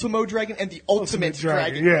Ultimo Dragon and the Ultimate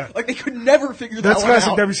Dragon. yeah. Like, they could never figure That's that one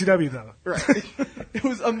classic out. WCW, though. Right. It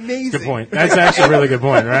was amazing. good point. That's actually a really good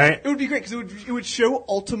point, right? It would be great because it would show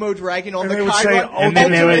Ultimo Dragon on And the they would say Chiron. And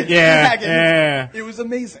then they would- yeah, Dragon. yeah. It was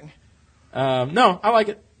amazing. No, I like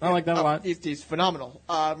it. I like that a lot. He's phenomenal.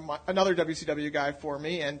 Another WCW guy for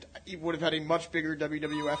me, and he would have had a much bigger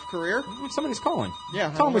WWF career. Somebody's calling. Yeah,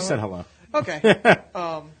 Tell him we hello. said hello. Okay.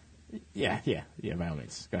 Yeah, by all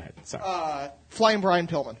means. Go ahead. Sorry. Flying Brian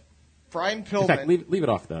Pillman. Brian Pillman. In fact, leave it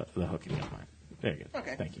off the hook if you don't mind. There you go.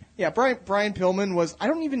 Okay. Thank you. Yeah, Brian Pillman was.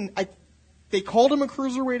 They called him a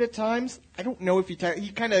cruiserweight at times. I don't know if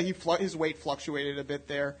his weight fluctuated a bit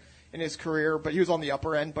there in his career, but he was on the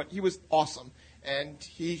upper end. But he was awesome, and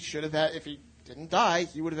he should have had. If he didn't die,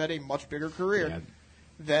 he would have had a much bigger career. Yeah.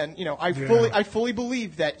 Then I fully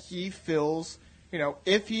believe that he fills.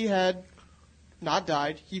 If he had not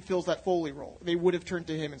died, he fills that Foley role. They would have turned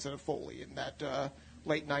to him instead of Foley in that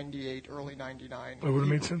late '98, early '99. It would have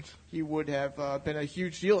made sense. He would have been a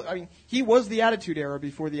huge deal. I mean, he was the Attitude Era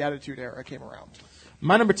before the Attitude Era came around.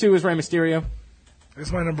 My number 2 is Rey Mysterio.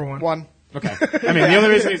 It's my number 1. One. Okay. I mean, the only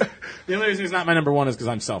reason he's not my number 1 is because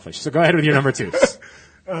I'm selfish. So go ahead with your number 2s.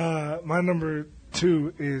 My number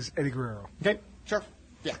 2 is Eddie Guerrero. Okay. Sure.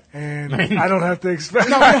 Yeah. And I don't have to explain.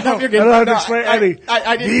 No, you're good. I don't have to explain Eddie.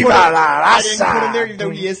 I didn't Viva put la I didn't raza. put him there, even though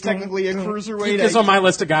he is technically a cruiserweight. He's on my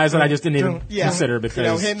list of guys that I just didn't even Yeah. consider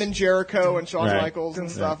because him and Jericho and Shawn Right. Michaels and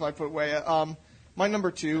stuff. I put way. My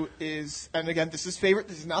number 2 is, and again, this is favorite.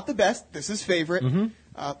 This is not the best. This is favorite.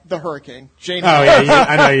 The Hurricane. Jane. Oh, yeah,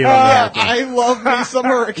 I know you love the Hurricane. I love me some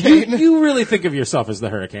Hurricane. You really think of yourself as the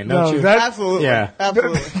Hurricane, don't you? Absolutely. Yeah.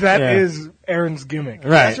 Absolutely. That is Aaron's gimmick.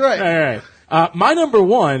 Right. That's right. Right. My number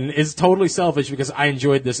one is totally selfish because I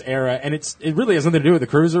enjoyed this era, and it really has nothing to do with the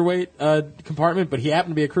cruiserweight compartment, but he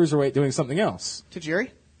happened to be a cruiserweight doing something else.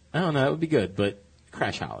 Tajiri? I don't know, that would be good, but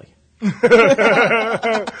Crash Holly. The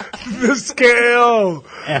scale.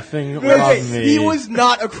 Effing love me. He was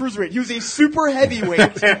not a cruiserweight. He was a super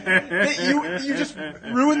heavyweight. you just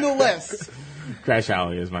ruined the list. Crash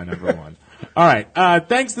Holly is my number one. All right.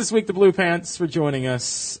 Thanks this week to Blue Pants for joining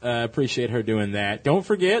us. Appreciate her doing that. Don't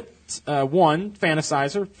forget,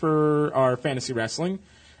 Fantasizer for our fantasy wrestling.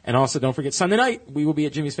 And also, don't forget, Sunday night, we will be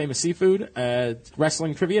at Jimmy's Famous Seafood.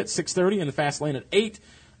 Wrestling trivia at 6:30 and the Fast Lane at 8.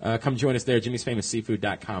 Come join us there at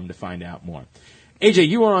jimmysfamousseafood.com to find out more. AJ,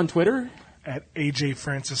 you are on Twitter. At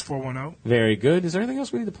AJFrancis410. Very good. Is there anything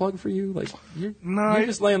else we need to plug for you? You're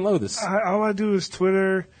just laying low this. All I do is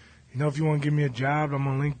Twitter. If you want to give me a job, I'm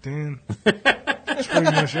on LinkedIn. That's pretty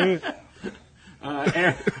much it.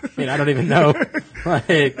 Aaron, I don't even know.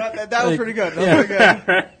 That was pretty good. That was pretty good.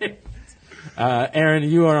 Right. Aaron,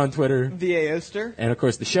 you are on Twitter. V.A. Oster. And, of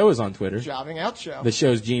course, the show is on Twitter. Jobbing Out Show. The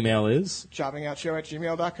show's Gmail is?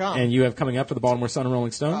 jobbingoutshow@gmail.com. And you have coming up for the Baltimore Sun and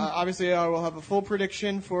Rolling Stone? Obviously, I will have a full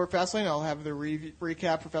prediction for Fastlane. I'll have the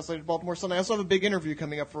recap for Fastlane at Baltimore Sun. I also have a big interview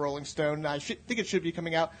coming up for Rolling Stone. I think it should be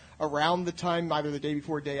coming out around the time, either the day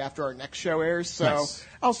before or day after our next show airs. So nice.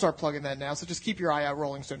 I'll start plugging that now. So just keep your eye out,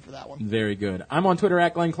 Rolling Stone, for that one. Very good. I'm on Twitter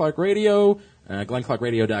at Glenn Clark Radio.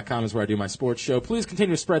 GlennClarkRadio.com is where I do my sports show. Please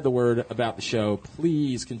continue to spread the word about the show.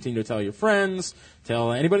 Please continue to tell your friends,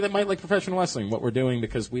 tell anybody that might like professional wrestling what we're doing,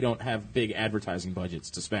 because we don't have big advertising budgets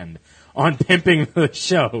to spend on pimping the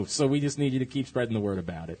show. So we just need you to keep spreading the word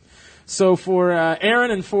about it. So for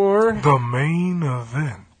Aaron and for the main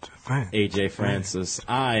event, AJ Francis,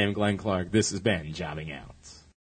 I am Glenn Clark. This has been Jobbing Out.